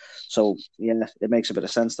April. So it makes a bit of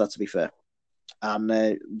sense, that, to be fair.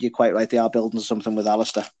 And you're quite right; they are building something with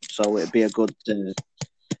Aleister, so it'd be a good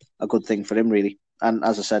thing for him, really. and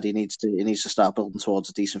as I said, he needs to start building towards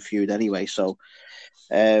a decent feud anyway. So,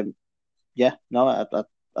 yeah, no,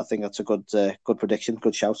 I think that's a good prediction,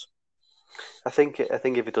 good shout. I think if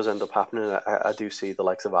it does end up happening, I do see the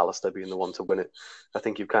likes of Alistair being the one to win it. I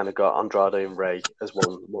think you've kind of got Andrade and Ray as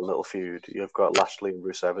one little feud. You've got Lashley and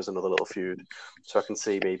Rusev as another little feud. So I can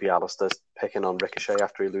see maybe Alistair picking on Ricochet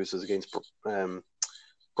after he loses against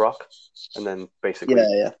Brock, and then basically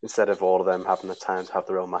instead of all of them having the time to have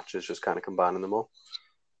their own matches, just kind of combining them all.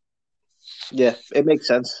 Yeah, it makes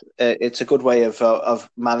sense. It's a good way of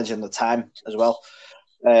managing the time as well.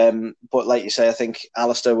 But like you say, I think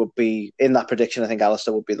Alistair would be in that prediction. I think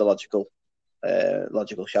Alistair would be the logical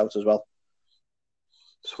shout as well.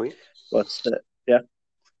 Sweet. But yeah.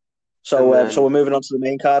 So so we're moving on to the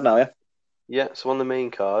main card now, yeah. Yeah. So on the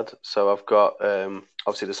main card, so I've got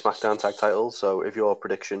obviously the SmackDown tag titles. So if your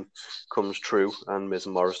prediction comes true and Miz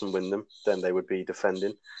and Morrison win them, then they would be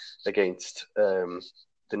defending against the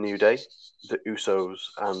New Day, the Usos,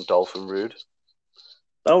 and Dolphin Rude.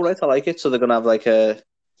 Oh right, I like it. So they're gonna have like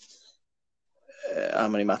how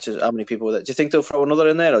many matches? How many people with it? Do you think they'll throw another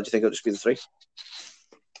in there, or do you think it'll just be the three?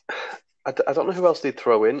 I don't know who else they'd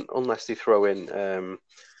throw in, unless they throw in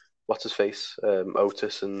what's his face,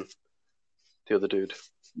 Otis and the other dude.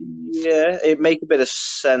 Yeah, it make a bit of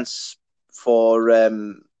sense for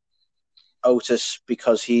Otis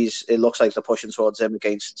because it looks like they're pushing towards him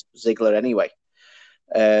against Ziggler anyway.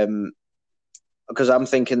 Because I'm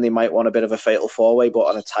thinking they might want a bit of a fatal four-way, but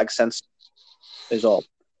on a tag sense is all.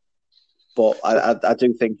 But I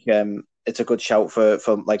do think it's a good shout for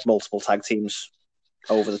like multiple tag teams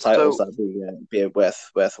over the titles. That'd be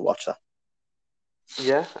worth a watch. That.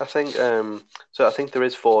 Yeah, I think so. I think there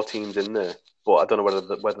is 4 teams in there, but I don't know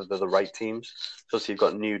whether they're the right teams. So you've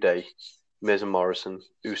got New Day, Miz and Morrison,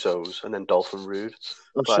 Usos, and then Dolphin Rude.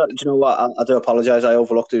 Do you know what? I do apologise. I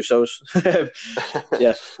overlooked Usos.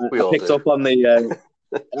 Yeah, I picked up on the.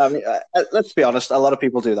 I mean, let's be honest. A lot of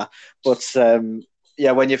people do that, but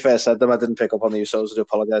yeah, when you first said them, I didn't pick up on the Usos. I do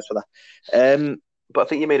apologise for that. But I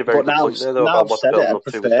think you made a very good point there, though, about what they're building up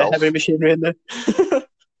to with Dolph. Heavy machinery in there.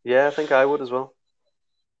 Yeah, I think I would as well.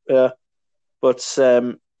 Yeah, but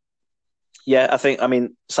yeah, I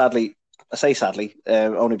mean, sadly, I say sadly,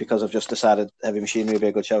 only because I've just decided Heavy Machinery would be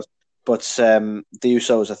a good show. But the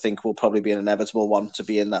Usos, I think, will probably be an inevitable one to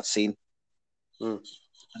be in that scene.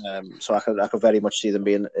 So I could very much see them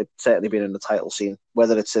certainly being in the title scene,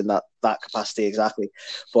 whether it's in that capacity exactly,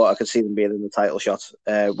 but I could see them being in the title shot.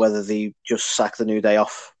 Whether they just sack the New Day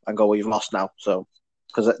off and go, "We've lost now," so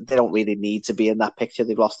because they don't really need to be in that picture.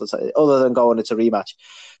 They've lost the title, other than going it's a rematch.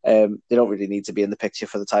 They don't really need to be in the picture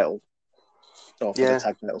for the title or for the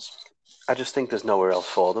tag titles. I just think there's nowhere else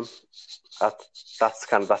for them. That's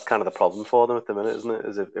kind of the problem for them at the minute, isn't it?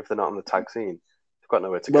 Is if they're not in the tag scene, they've got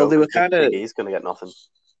nowhere to go. Well, they were kind of. He's going to get nothing.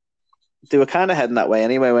 They were kind of heading that way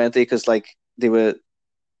anyway, weren't they? Because like they were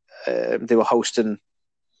hosting.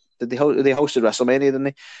 They hosted WrestleMania, didn't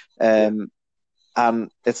they?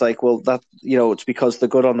 And it's like, well, that it's because they're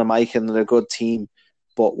good on the mic and they're a good team.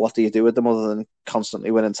 But what do you do with them other than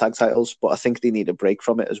constantly winning tag titles? But I think they need a break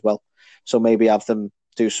from it as well. So maybe have them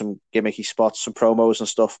do some gimmicky spots, some promos and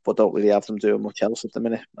stuff, but don't really have them doing much else at the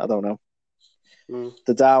minute. I don't know.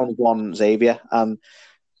 They're down one Xavier, and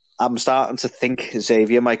I'm starting to think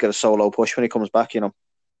Xavier might get a solo push when he comes back, To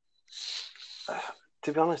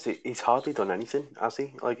be honest, he's hardly done anything, has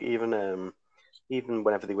he? Like even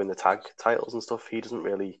whenever they win the tag titles and stuff, he's not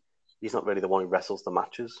really the one who wrestles the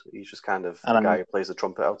matches. He's just kind of the guy who plays the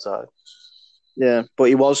trumpet outside. Yeah, but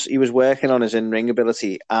he was working on his in-ring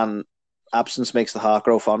ability, and absence makes the heart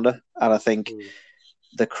grow fonder. And I think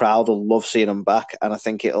the crowd will love seeing him back, and I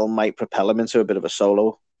think might propel him into a bit of a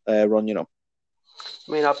solo run,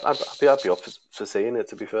 I mean, I'd be up for seeing it,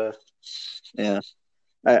 to be fair. Yeah.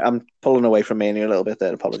 I'm pulling away from Mania a little bit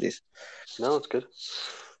there. Apologies. No, it's good.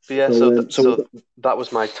 But yeah, so that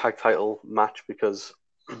was my tag title match because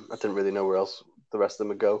I didn't really know where else the rest of them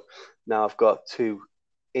would go. Now I've got 2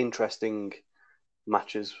 interesting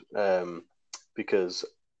matches because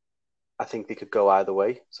I think they could go either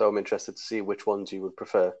way. So I'm interested to see which ones you would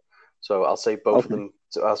prefer. So I'll say both of them.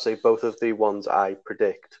 So I'll say both of the ones I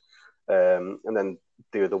predict, and then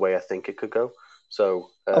do the way I think it could go. So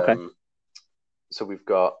so we've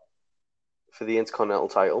got for the Intercontinental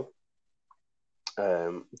title,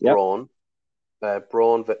 Braun in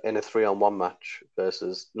a 3-on-1 match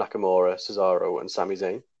versus Nakamura, Cesaro, and Sami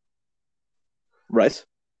Zayn. Right.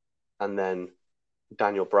 And then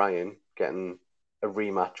Daniel Bryan getting a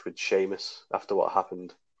rematch with Sheamus after what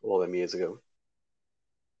happened all them years ago.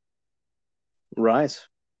 Right.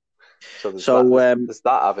 So there's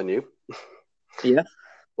that avenue. Yeah.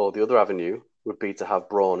 Or the other avenue would be to have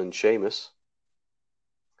Braun and Sheamus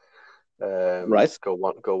Right. go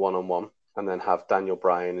one-on-one, and then have Daniel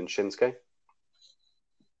Bryan and Shinsuke.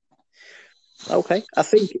 Okay. I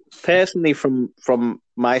think personally, from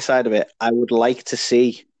my side of it, I would like to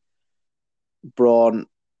see Braun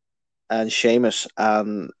and Sheamus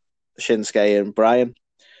and Shinsuke and Bryan.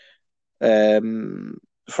 Purely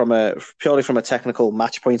from a technical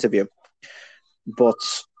match point of view, but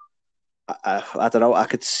I don't know. I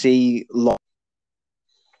could see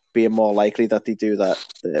being more likely that they do that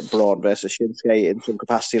Braun versus Shinsuke in some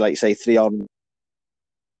capacity, like say 3-on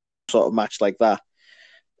sort of match like that,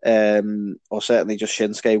 or certainly just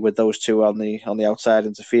Shinsuke with those two on the outside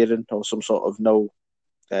interfering, or some sort of no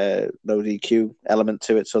DQ element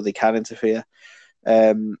to it, so they can interfere.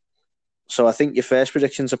 So I think your first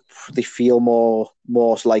predictions they feel more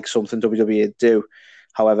like something WWE would do.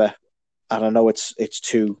 However, and I know it's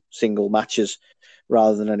two single matches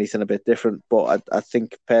rather than anything a bit different, but I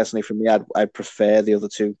think personally for me, I'd prefer the other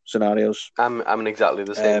two scenarios. I'm in exactly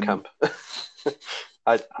the same camp.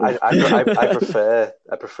 I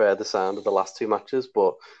prefer the sound of the last two matches,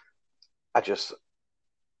 but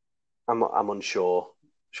I'm unsure,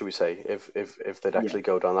 should we say, if they'd actually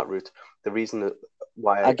go down that route. The reason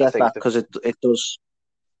why I get that because it does.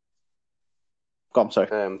 Go on, sorry.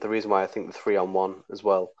 The reason why I think the 3-on-1 as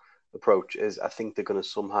well approach is I think they're going to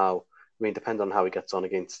somehow. I mean, depending on how he gets on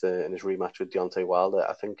against in his rematch with Deontay Wilder,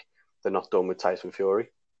 I think they're not done with Tyson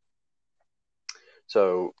Fury.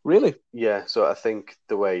 So really, yeah. So I think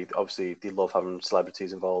the way obviously they love having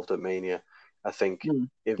celebrities involved at Mania. I think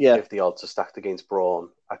if the odds are stacked against Braun,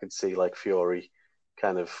 I could see like Fury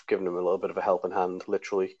kind of giving him a little bit of a helping hand,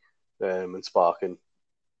 literally, and sparking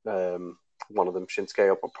one of them, Shinsuke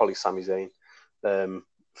or probably Sami Zayn, for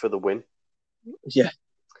the win. Yeah.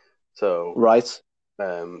 So right.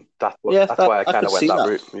 That's why I kind of went that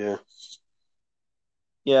route. Yeah.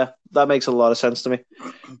 Yeah, that makes a lot of sense to me.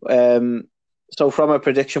 So from a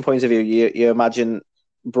prediction point of view, you imagine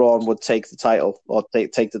Braun would take the title or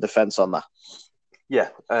take the defense on that? Yeah.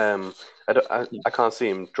 I can't see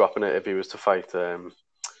him dropping it if he was to fight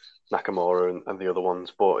Nakamura and the other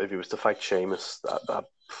ones, but if he was to fight Sheamus, I'm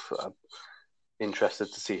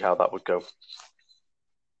interested to see how that would go.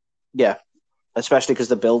 Yeah. Especially because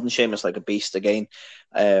they're building Sheamus like a beast again.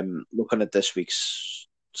 Looking at this week's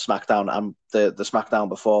SmackDown and the SmackDown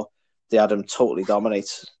before, they had him totally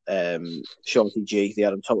dominate Shorty G. They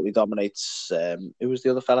had him totally dominate. Who was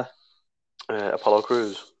the other fella? Apollo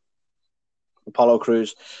Crews.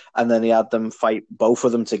 And then he had them fight both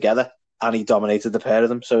of them together, and he dominated the pair of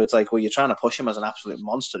them. So it's like, well, you're trying to push him as an absolute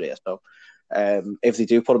monster here. So if they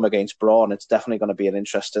do put him against Braun, it's definitely going to be an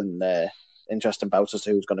interesting bout as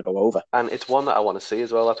to who's going to go over. And it's one that I want to see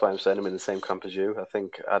as well. That's why I'm saying I'm in the same camp as you. I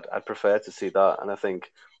think I'd prefer to see that, and I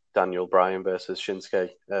think Daniel Bryan versus Shinsuke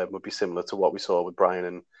would be similar to what we saw with Bryan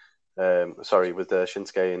and with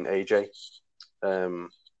Shinsuke and AJ a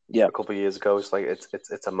couple of years ago. It's like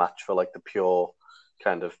it's a match for like the pure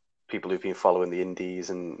kind of people who've been following the indies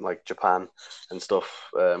and like Japan and stuff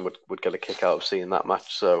would get a kick out of seeing that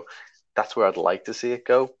match. So that's where I'd like to see it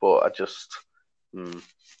go, but I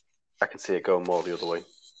can see it going more the other way.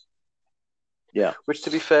 Yeah. Which, to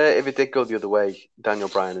be fair, if it did go the other way, Daniel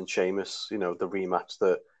Bryan and Sheamus, the rematch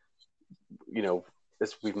that,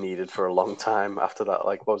 we've needed for a long time after that,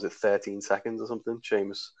 like, what was it, 13 seconds or something?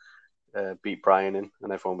 Sheamus beat Bryan in,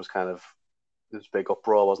 and everyone was it was a big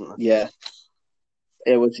uproar, wasn't it? Yeah.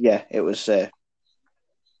 It was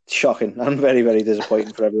shocking and very, very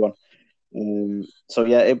disappointing for everyone. So,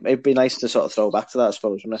 yeah, it'd be nice to sort of throw back to that, I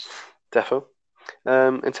suppose, wouldn't it? Defo.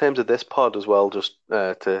 In terms of this pod as well, just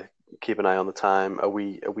to keep an eye on the time, are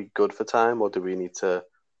we good for time, or do we need to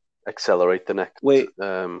accelerate the next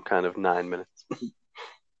kind of 9 minutes?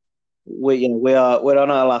 We're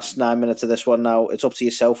on our last 9 minutes of this one now. It's up to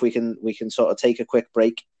yourself. We can sort of take a quick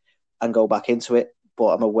break and go back into it, but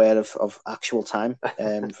I'm aware of actual time.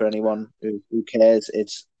 For anyone who cares,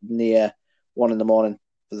 it's near 1 a.m.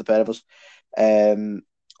 for the pair of us.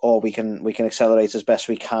 Or we can accelerate as best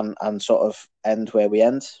we can and sort of end where we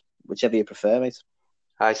end, whichever you prefer, mate.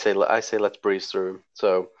 I say let's breeze through.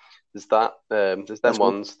 So there's that. There's them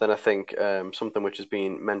ones. Then I think something which has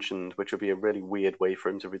been mentioned, which would be a really weird way for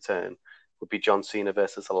him to return, would be John Cena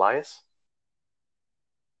versus Elias.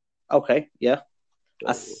 Okay, yeah.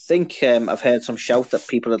 I think I've heard some shout that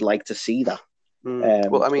people would like to see that.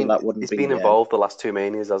 Well, I mean, he's been involved the last two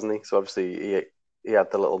Manias, hasn't he? So obviously he had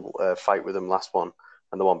the little fight with him last one.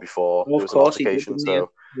 And the one before, there was an altercation,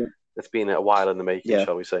 so it's been a while in the making,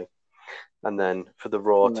 shall we say. And then for the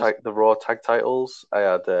Raw tag titles, I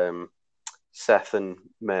had Seth and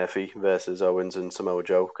Murphy versus Owens and Samoa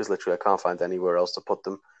Joe, because literally I can't find anywhere else to put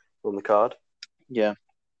them on the card. Yeah.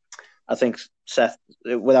 I think Seth,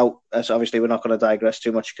 without obviously we're not going to digress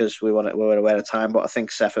too much because we're aware of time, but I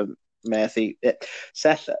think Seth and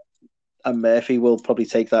Murphy will probably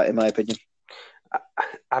take that, in my opinion.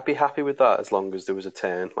 I'd be happy with that as long as there was a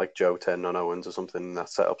turn, like Joe turning on Owens or something, and that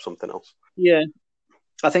set up something else. Yeah,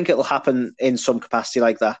 I think it'll happen in some capacity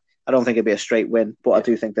like that. I don't think it'll be a straight win, but I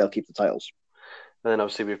do think they'll keep the titles. And then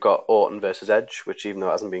obviously we've got Orton versus Edge, which even though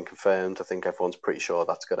it hasn't been confirmed, I think everyone's pretty sure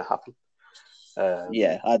that's going to happen.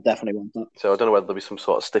 Yeah, I definitely want that. So I don't know whether there'll be some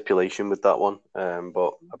sort of stipulation with that one,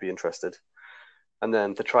 but I'd be interested. And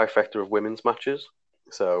then the trifecta of women's matches.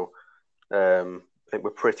 So I think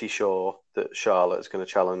we're pretty sure that Charlotte is going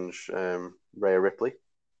to challenge Rhea Ripley.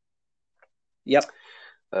 Yep.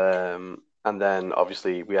 And then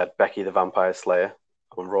obviously we had Becky the Vampire Slayer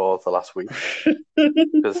on Raw the last week.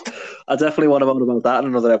 I definitely want to moan about that in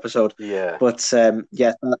another episode. Yeah. But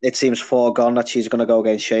it seems foregone that she's going to go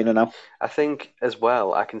against Shayna now. I think as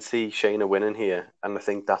well, I can see Shayna winning here, and I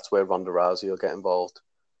think that's where Ronda Rousey will get involved.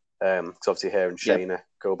 Because obviously her and Shayna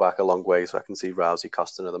go back a long way, so I can see Rousey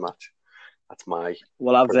costing her the match. That's my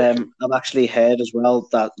I've actually heard as well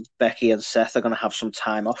that Becky and Seth are going to have some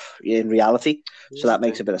time off in reality, so that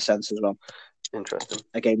makes a bit of sense as well. Interesting.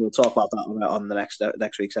 Again, we'll talk about that on the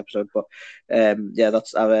next week's episode. But I've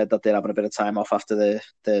heard that they're having a bit of time off after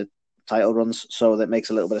the title runs, so that makes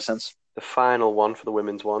a little bit of sense. The final one for the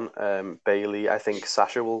women's one, Bayley. I think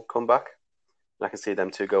Sasha will come back. I can see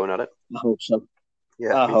them two going at it. I hope so.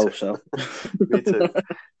 Yeah, I hope so. Me too.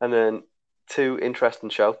 And then two interesting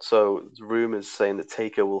shouts. So rumors saying that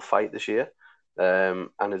Taker will fight this year,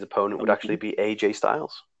 and his opponent would actually be AJ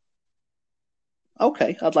Styles.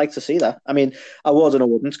 Okay, I'd like to see that. I mean, I would and I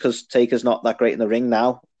wouldn't because Taker's not that great in the ring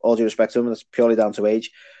now. All due respect to him, that's purely down to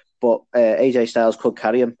age. But AJ Styles could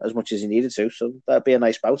carry him as much as he needed to, so that'd be a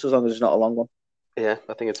nice bout as long as it's not a long one. Yeah,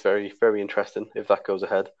 I think it's very, very interesting if that goes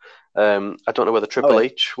ahead. I don't know whether Triple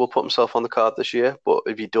H will put himself on the card this year, but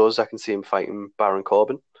if he does, I can see him fighting Baron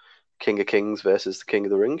Corbin, King of Kings versus the King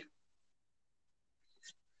of the Ring.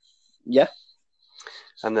 Yeah.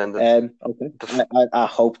 And then I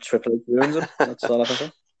hope Triple H ruins him. That's all I can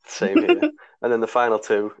say. Same here. And then the final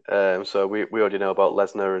two. So we already know about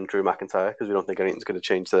Lesnar and Drew McIntyre because we don't think anything's going to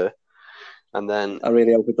change there. And then I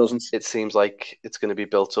really hope it doesn't. It seems like it's going to be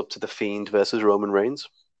built up to The Fiend versus Roman Reigns.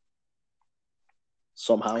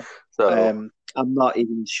 Somehow. So I'm not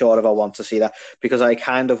even sure if I want to see that because I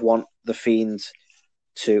kind of want The Fiend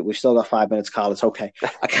to. We've still got 5 minutes, Carl. It's okay.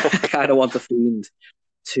 I kind of want The Fiend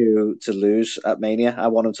to lose at Mania. I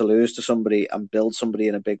want him to lose to somebody and build somebody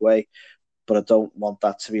in a big way, but I don't want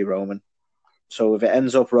that to be Roman. So if it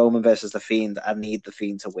ends up Roman versus The Fiend, I need The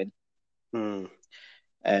Fiend to win.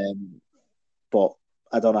 But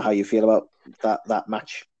I don't know how you feel about that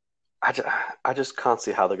match. I just can't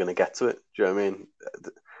see how they're going to get to it. Do you know what I mean?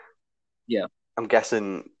 Yeah. I'm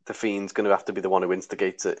guessing The Fiend's going to have to be the one who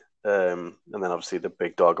instigates it. And then obviously the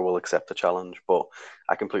big dog will accept the challenge. But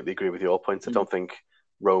I completely agree with your point. I don't think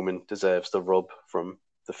Roman deserves the rub from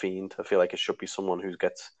The Fiend. I feel like it should be someone who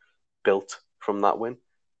gets built from that win,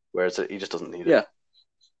 whereas he just doesn't need it. Yeah.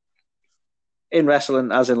 In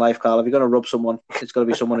wrestling, as in life, Carl, if you're going to rub someone, it's got to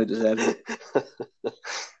be someone who deserves it.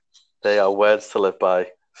 They are words to live by.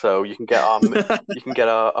 So you can get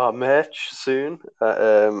our merch soon at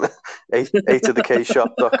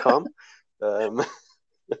A2theKshop.com.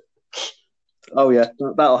 Oh yeah,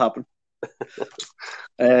 that'll happen.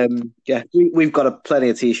 We've got plenty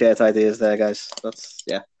of t-shirt ideas there, guys.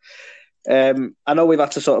 I know we've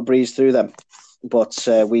had to sort of breeze through them, but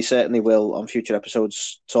we certainly will on future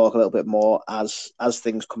episodes talk a little bit more as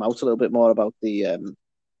things come out a little bit more about the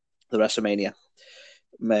WrestleMania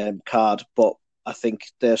card. But I think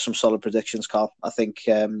there's some solid predictions, Carl. I think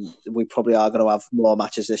we probably are going to have more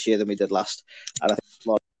matches this year than we did last, and I think a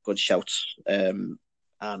lot of good shouts.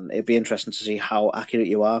 And it'd be interesting to see how accurate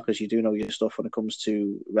you are because you do know your stuff when it comes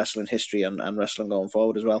to wrestling history and wrestling going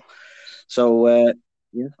forward as well. So, I'd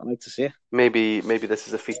like to see it. Maybe this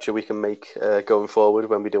is a feature we can make going forward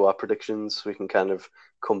when we do our predictions. We can kind of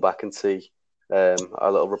come back and see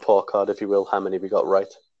our little report card, if you will, how many we got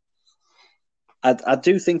right. I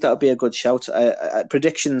do think that would be a good shout.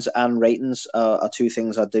 Predictions and ratings are two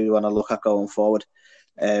things I do want to look at going forward.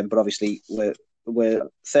 But obviously, we're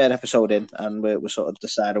third episode in, and we're sort of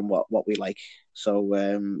deciding what we like. So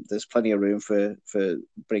there's plenty of room for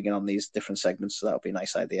bringing on these different segments. So that would be a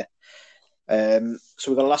nice idea. So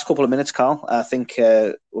we've got the last couple of minutes, Carl. I think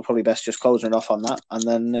we're probably best just closing it off on that, and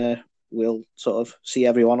then we'll sort of see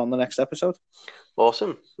everyone on the next episode.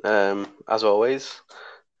 Awesome. As always,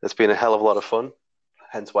 It's been a hell of a lot of fun.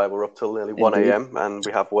 Hence why we're up till nearly 1 a.m. and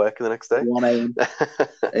we have work the next day. 1 a.m.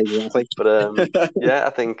 Exactly. But yeah, I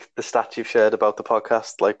think the stats you've shared about the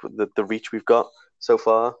podcast, like the reach we've got so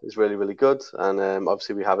far, is really, really good. And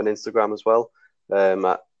obviously, we have an Instagram as well,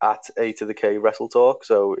 at A2theK WrestleTalk.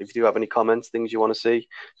 So if you do have any comments, things you want to see,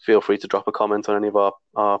 feel free to drop a comment on any of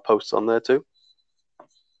our posts on there too.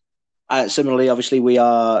 Similarly, obviously, we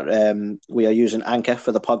are using Anchor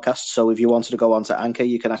for the podcast. So if you wanted to go onto Anchor,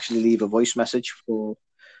 you can actually leave a voice message for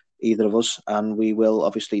either of us, and we will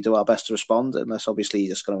obviously do our best to respond. Unless obviously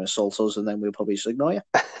you're just going to insult us, and then we'll probably just ignore you.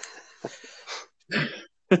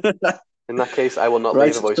 In that case, I will not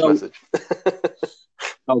leave a voice message.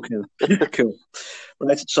 Okay, cool.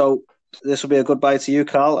 Right, so this will be a goodbye to you,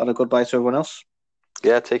 Carl, and a goodbye to everyone else.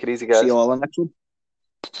 Yeah, take it easy, guys. See you all on the next one.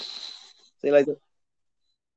 See you later.